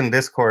can talk in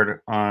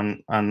Discord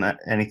on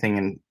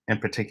anything in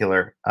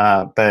particular.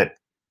 But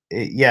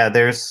yeah,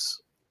 there's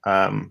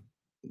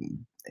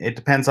it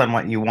depends on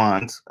what you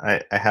want.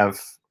 I have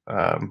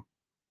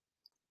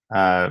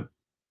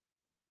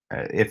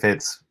if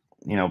it's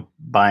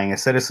buying a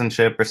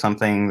citizenship or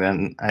something,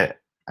 then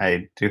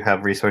I do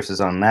have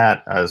resources on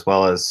that, as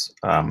well as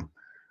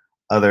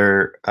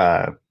other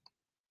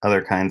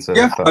kinds of.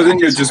 Yeah, I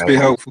think it'd just be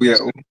helpful. Yeah,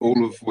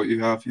 all of what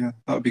you have. Yeah,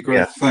 that would be great.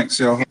 Yeah. Thanks.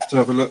 Yeah, I'll have to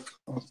have a look.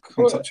 I'll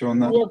contact you on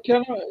that. Well,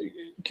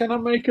 can I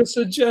make a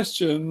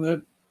suggestion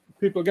that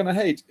people are going to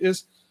hate?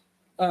 Is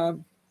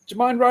do you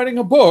mind writing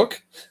a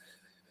book?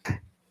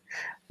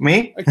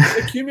 Me?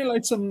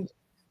 Accumulate some.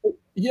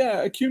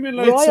 Yeah,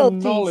 accumulate Royalties. Some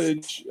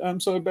knowledge.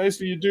 So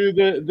basically, you do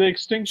the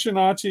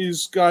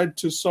Extinctionati's Guide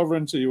to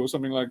Sovereignty or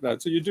something like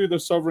that. So you do the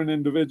sovereign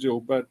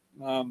individual, but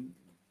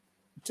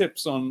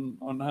tips on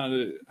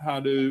how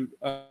to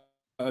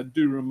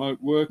do remote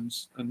work,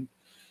 and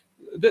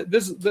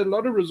there's a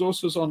lot of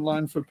resources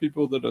online for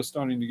people that are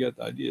starting to get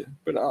the idea.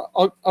 But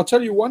I'll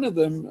tell you one of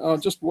them,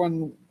 just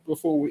one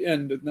before we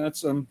end, and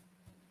that's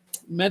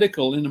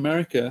medical in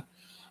America.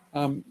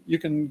 You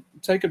can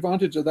take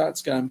advantage of that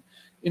scam.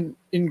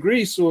 In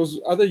Greece or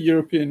other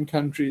European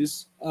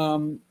countries,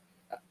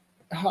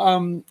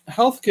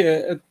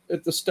 healthcare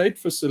at the state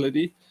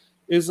facility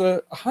is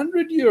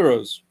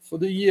 €100 for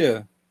the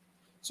year.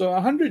 So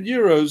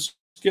 €100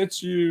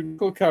 gets you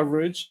medical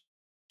coverage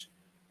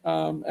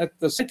at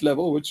the state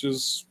level, which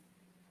is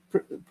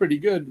pretty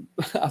good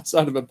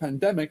outside of a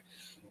pandemic,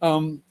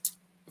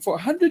 for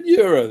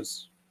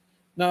 €100.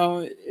 Now,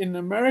 in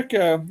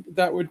America,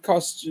 that would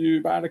cost you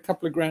about a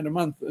couple of grand a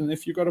month. And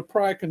if you've got a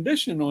prior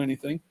condition or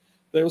anything,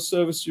 they'll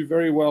service you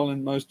very well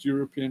in most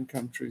European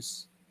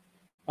countries.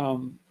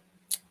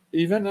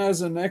 Even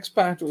as an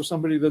expat or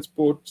somebody that's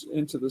bought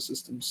into the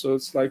system. So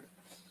it's like,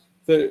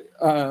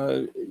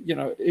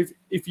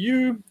 if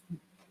you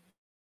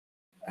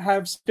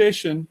have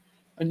station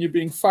and you're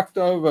being fucked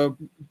over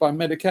by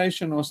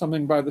medication or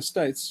something by the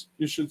states,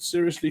 you should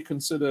seriously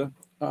consider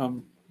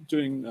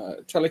doing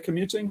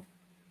telecommuting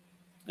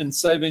and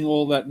saving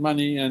all that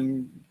money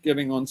and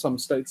getting on some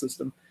state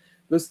system.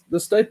 The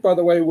state, by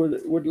the way,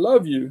 would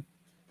love you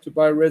to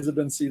buy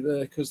residency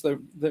there, because they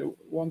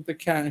want the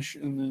cash,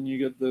 and then you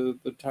get the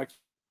tax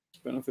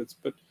benefits.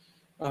 But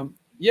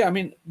yeah, I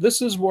mean,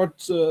 this is what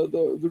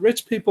the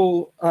rich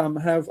people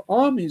have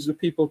armies of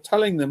people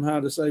telling them how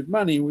to save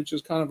money, which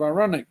is kind of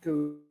ironic,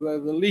 because they're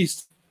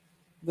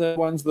the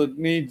ones that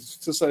need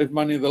to save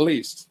money the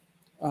least.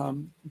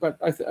 But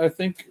I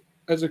think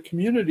as a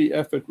community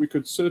effort, we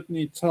could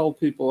certainly tell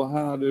people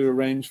how to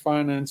arrange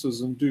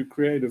finances and do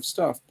creative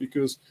stuff,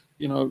 because,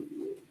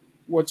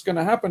 what's going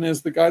to happen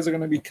is the guys are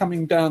going to be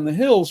coming down the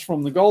hills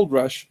from the gold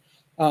rush,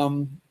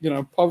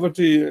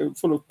 poverty,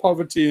 full of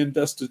poverty and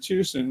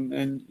destitution,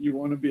 and you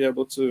want to be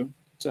able to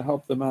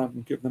help them out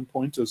and give them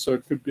pointers. So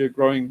it could be a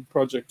growing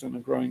project and a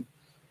growing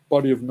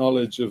body of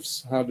knowledge of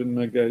how to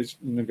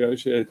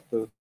negotiate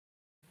the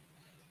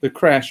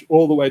crash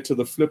all the way to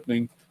the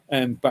flippening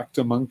and back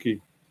to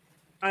monkey.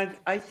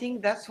 I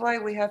think that's why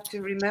we have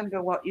to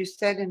remember what you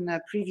said in a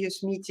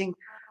previous meeting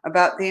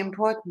about the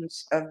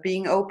importance of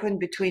being open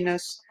between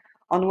us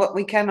on what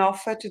we can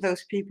offer to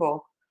those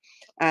people,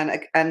 and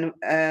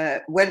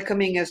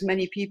welcoming as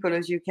many people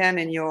as you can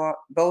in your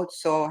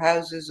boats or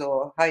houses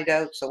or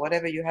hideouts or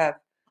whatever you have,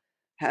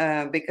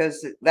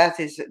 because that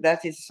is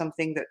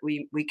something that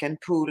we can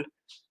pool,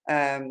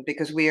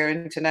 because we are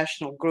an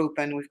international group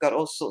and we've got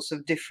all sorts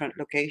of different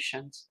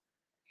locations.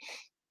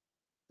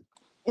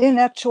 In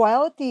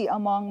actuality,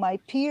 among my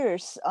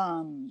peers,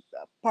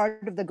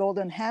 part of the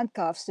golden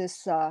handcuffs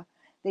is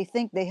they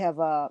think they have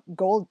a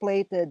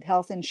gold-plated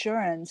health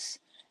insurance,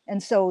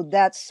 and so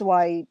that's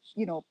why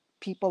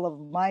people of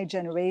my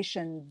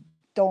generation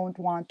don't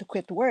want to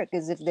quit work,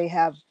 is if they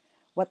have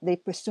what they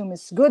presume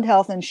is good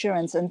health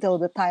insurance, until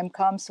the time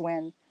comes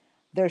when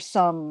there's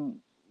some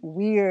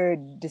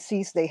weird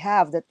disease they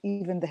have that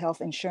even the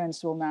health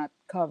insurance will not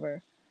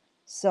cover.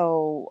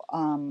 So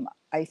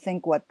I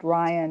think what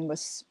Ryan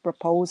was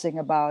proposing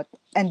about,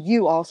 and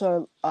you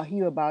also,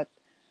 Hugh, about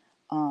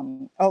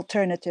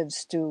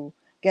alternatives to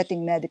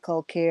getting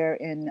medical care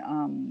in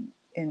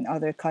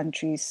other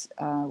countries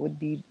would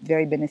be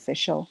very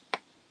beneficial.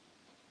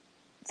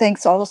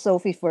 Thanks also,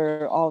 Sophie,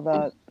 for all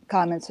the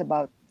comments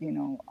about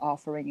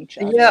offering each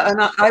other. Yeah, and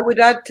I would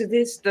add to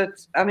this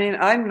that, I mean,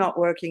 I'm not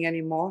working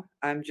anymore.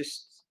 I'm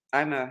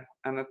a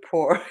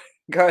poor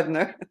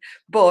gardener,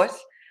 but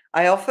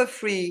I offer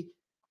free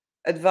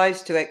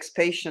advice to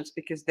ex-patients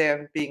because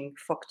they're being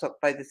fucked up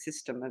by the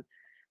system, and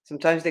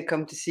sometimes they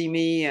come to see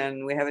me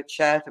and we have a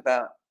chat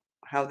about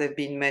how they've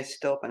been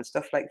messed up and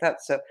stuff like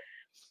that. So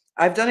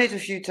I've done it a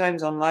few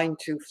times online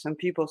too for some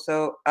people,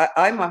 so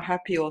I'm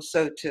happy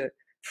also to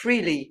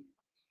freely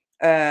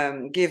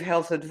give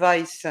health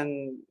advice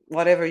and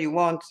whatever you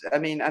want. I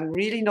mean, I'm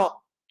really not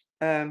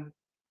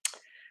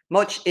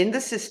much in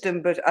the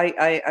system, but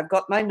I've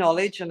got my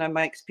knowledge and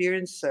my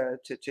experience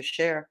to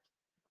share.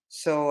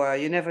 So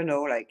you never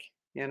know,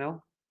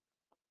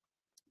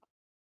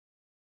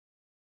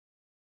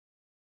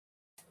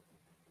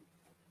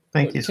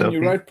 Thank you, Sophie.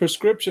 Can you write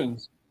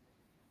prescriptions?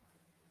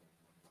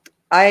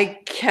 I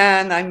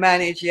can. I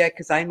manage, yeah,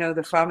 because I know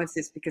the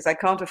pharmacist, because I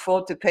can't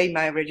afford to pay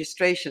my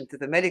registration to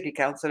the medical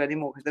council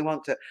anymore because they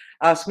want to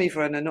ask me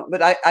for an.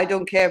 But I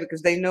don't care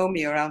because they know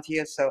me around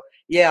here. So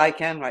yeah, I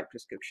can write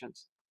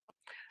prescriptions.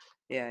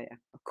 Yeah,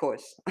 of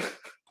course.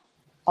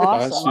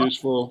 Awesome. That's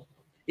useful.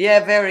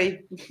 Yeah,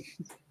 very.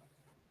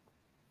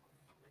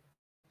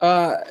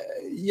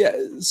 Yeah.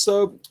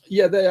 So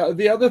yeah,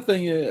 the other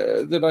thing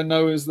that I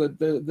know is that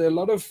there are a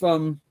lot of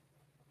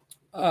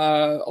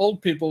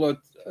old people are,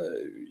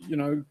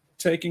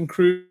 taking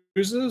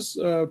cruises,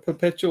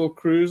 perpetual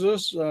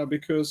cruises,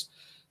 because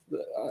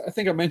I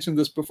think I mentioned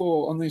this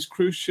before, on these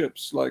cruise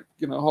ships like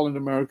Holland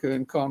America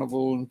and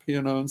Carnival and P&O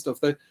and stuff.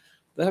 They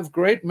have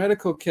great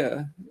medical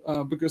care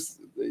because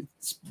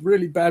it's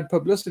really bad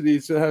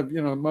publicity to have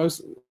most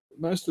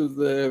of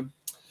the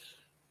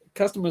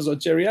customers are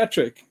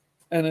geriatric,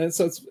 and it's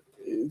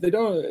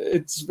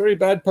very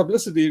bad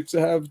publicity to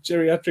have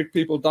geriatric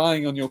people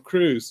dying on your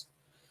cruise.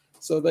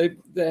 So they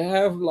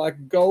have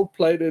like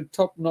gold-plated,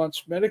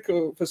 top-notch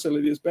medical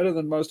facilities, better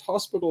than most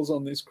hospitals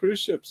on these cruise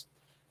ships,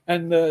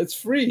 and it's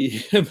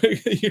free.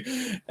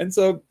 And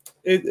so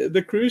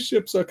the cruise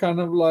ships are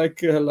kind of like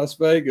Las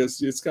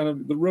Vegas. It's kind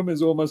of, the room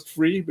is almost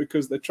free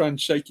because they try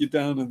and shake you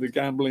down in the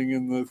gambling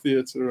in the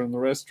theater and the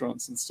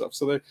restaurants and stuff.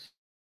 So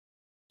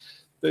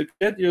they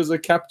get you as a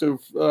captive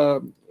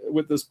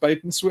with this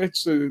bait and switch.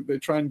 So they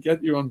try and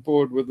get you on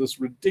board with this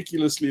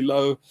ridiculously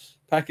low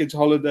package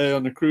holiday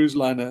on a cruise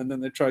liner, and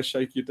then they try to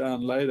shake you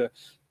down later.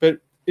 But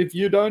if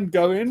you don't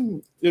go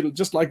in, it'll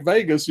just like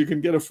Vegas, you can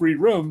get a free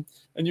room,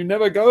 and you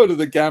never go to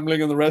the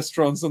gambling and the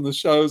restaurants and the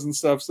shows and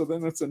stuff. So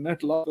then it's a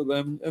net loss for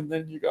them, and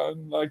then you go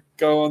and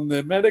go on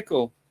their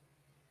medical.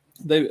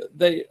 They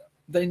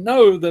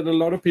know that a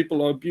lot of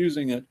people are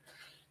abusing it,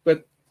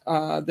 but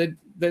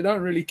they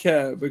don't really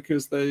care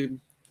because there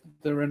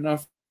are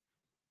enough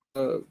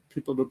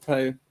people to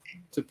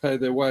pay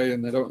their way,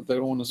 and they don't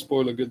want to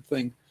spoil a good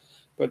thing.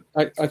 But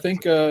I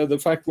think the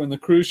fact when the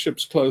cruise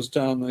ships closed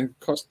down, they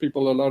cost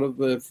people a lot of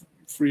the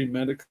free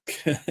medical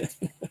care.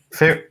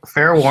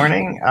 Fair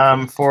warning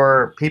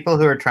for people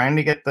who are trying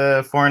to get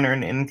the foreign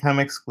earned income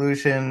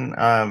exclusion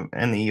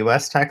in the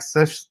U.S. tax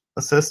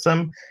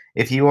system.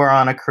 If you are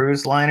on a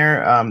cruise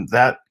liner,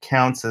 that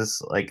counts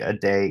as like a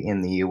day in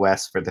the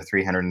U.S. for the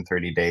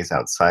 330 days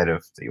outside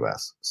of the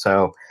U.S.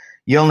 So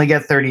you only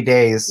get 30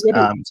 days.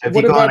 So if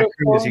you go on a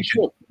cruise, you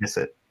could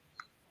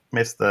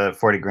miss the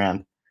 40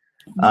 grand.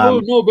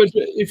 No, but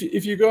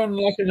if you go on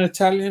like an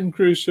Italian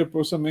cruise ship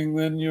or something,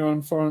 then you're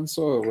on foreign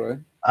soil, right?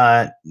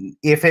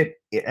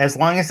 As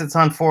long as it's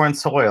on foreign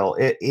soil,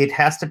 it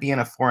has to be in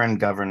a foreign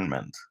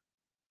government.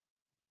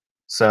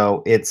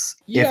 So it's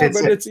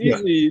it's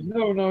easy.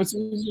 No, it's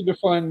easy to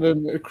find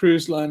a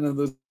cruise liner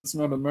that's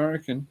not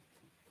American.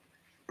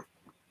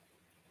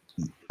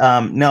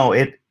 No,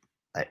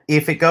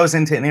 if it goes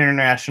into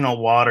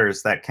international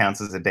waters, that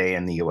counts as a day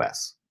in the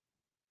U.S.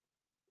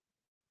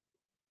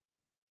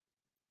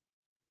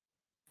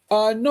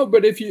 No,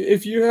 but if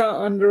you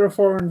are under a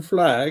foreign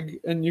flag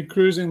and you're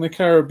cruising the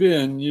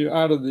Caribbean, you're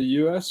out of the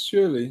U.S.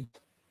 surely.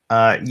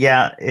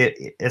 Yeah,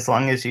 as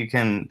long as you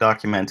can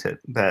document it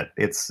that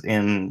it's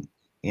in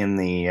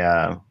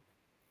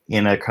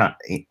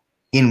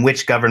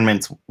which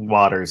government's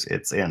waters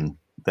it's in,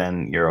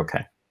 then you're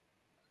okay.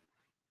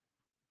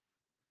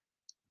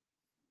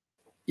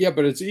 Yeah,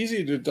 but it's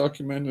easy to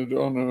document it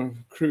on a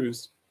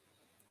cruise.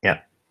 Yeah.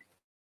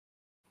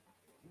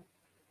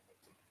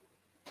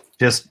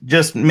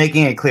 Just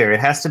making it clear,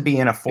 it has to be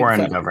in a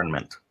foreign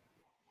government.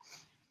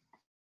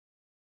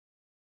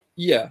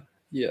 Yeah.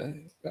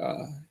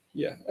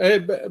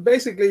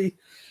 Basically,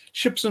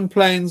 ships and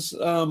planes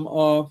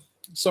are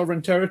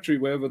sovereign territory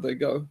wherever they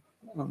go.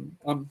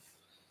 I'm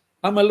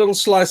a little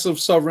slice of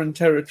sovereign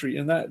territory,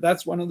 and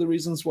that's one of the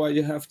reasons why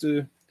you have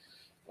to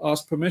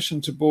ask permission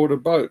to board a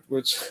boat,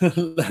 which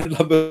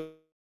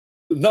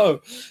no,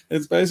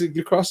 it's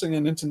basically crossing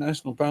an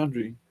international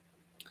boundary.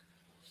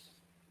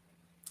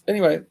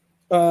 Anyway,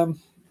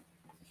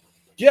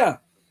 yeah.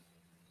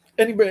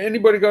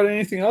 Anybody got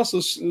anything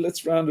else?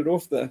 Let's round it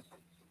off there.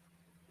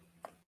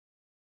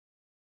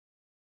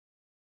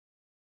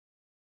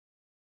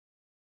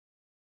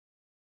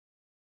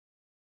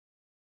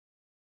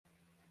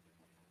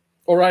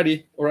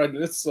 Alrighty.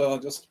 Let's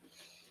just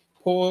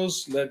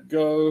pause, let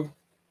go.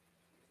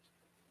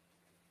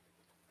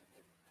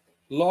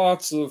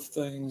 Lots of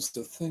things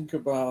to think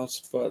about,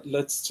 but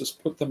let's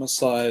just put them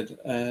aside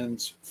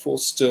and fall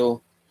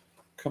still.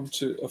 Come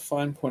to a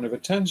fine point of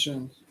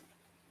attention.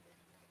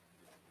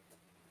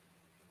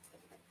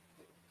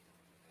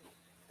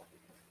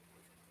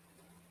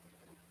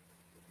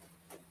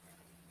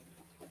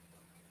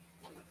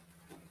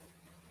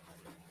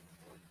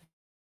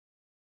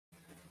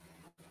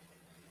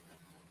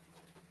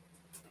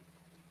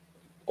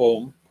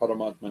 Om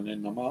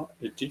Paramatmane Nama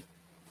Iti.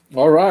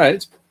 All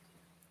right.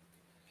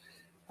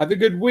 Have a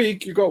good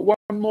week. You got one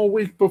more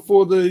week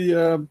before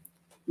the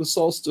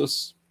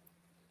solstice.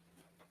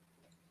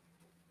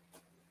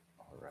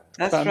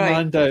 That's about right.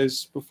 9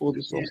 days before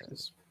the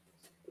solstice.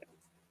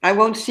 I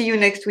won't see you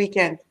next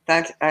weekend.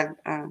 I'll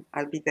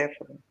be there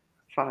for the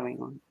following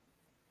one.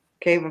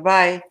 Okay,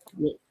 bye-bye.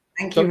 Yeah.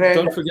 Thank you very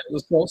much. Don't forget the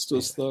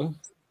solstice, though.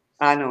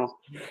 I know.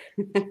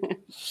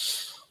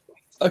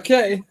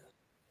 Okay.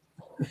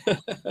 All right,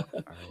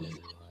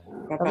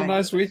 everyone. Have a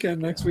nice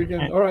weekend next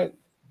weekend. All right.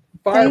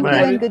 Bye, Thank everybody.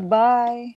 you and goodbye.